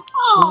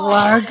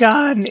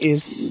 Glargon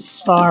is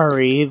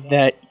sorry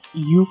that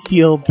you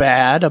feel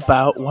bad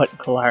about what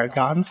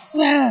Glargon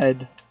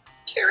said.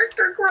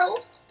 Character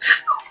growth.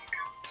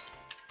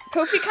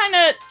 Kofi kind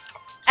of,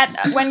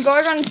 when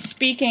Glargon's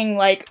speaking,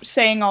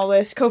 saying all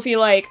this,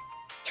 Kofi,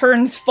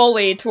 turns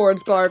fully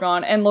towards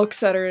Glargon and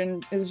looks at her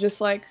and is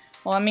just like,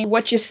 well, I mean,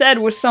 what you said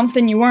was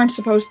something you weren't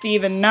supposed to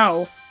even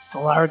know.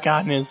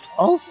 Glargon is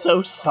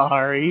also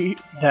sorry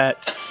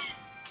that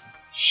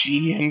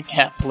she and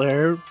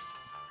Kepler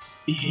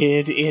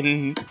hid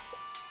in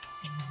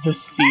the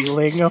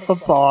ceiling of a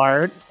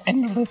barn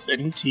and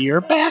listened to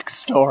your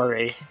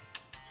backstory.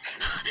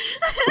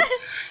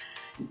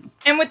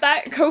 And with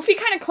that, Kofi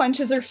kind of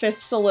clenches her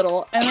fists a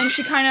little, and then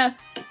she kind of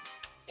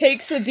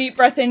takes a deep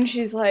breath in.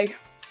 She's like,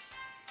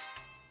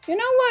 you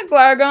know what,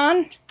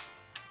 Glargon?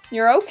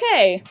 You're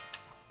okay.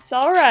 It's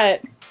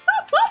alright.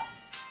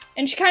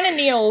 And she kind of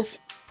kneels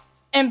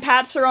and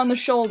pats her on the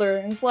shoulder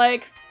and is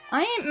like,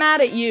 I ain't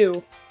mad at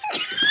you.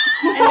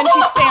 And then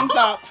she stands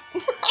up.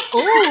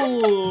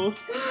 Ooh.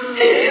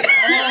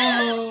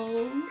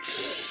 Oh.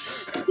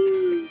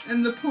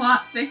 And the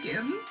plot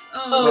thickens.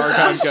 Oh,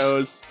 Largon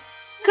goes,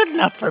 good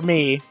enough for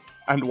me,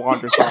 and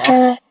wanders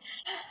off.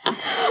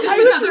 Just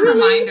another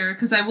reminder,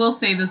 because I will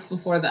say this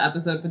before the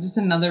episode, but just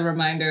another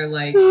reminder,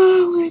 like,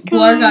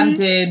 Glargon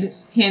did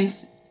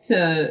hint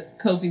to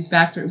Kofi's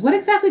backstory. What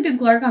exactly did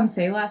Glargon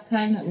say last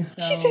time? That was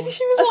so... She said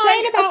she was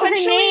lying about her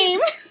name.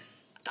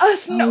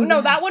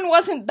 No, that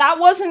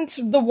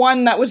wasn't the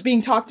one that was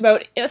being talked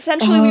about.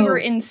 Essentially, we were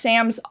in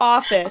Sam's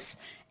office,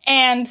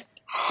 and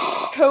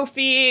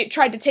Kofi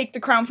tried to take the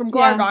crown from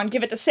Glargon,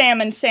 give it to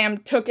Sam, and Sam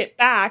took it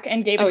back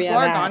and gave it to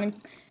Glargon.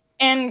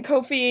 And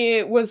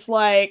Kofi was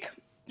like,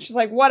 she's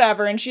like,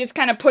 whatever, and she just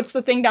kind of puts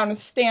the thing down and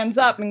stands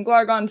up, and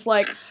Glargon's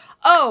like,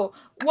 oh,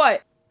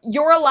 what?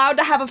 You're allowed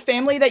to have a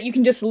family that you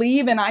can just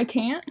leave and I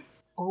can't?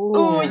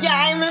 Oh, yeah,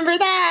 I remember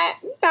that.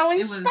 That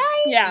was spicy.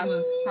 Yeah. It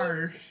was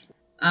harsh.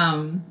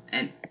 And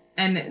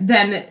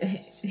then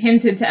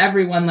hinted to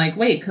everyone, like,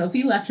 wait,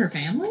 Kofi left her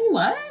family?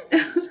 What?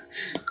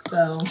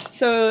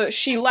 So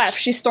she left.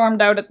 She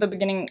stormed out at the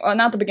beginning,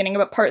 not the beginning,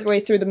 but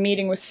partway through the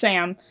meeting with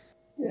Sam.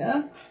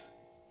 Yeah.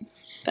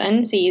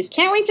 Funsies.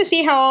 Can't wait to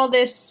see how all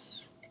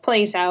this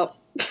plays out.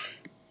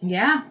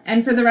 Yeah,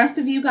 and for the rest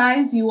of you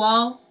guys, you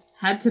all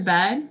head to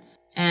bed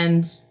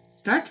and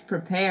start to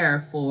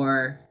prepare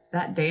for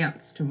that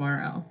dance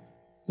tomorrow,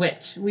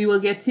 which we will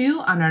get to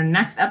on our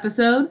next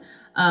episode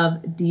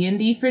of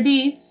D&D for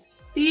D.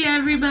 See you,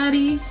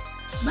 everybody.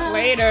 Bye.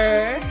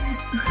 Later.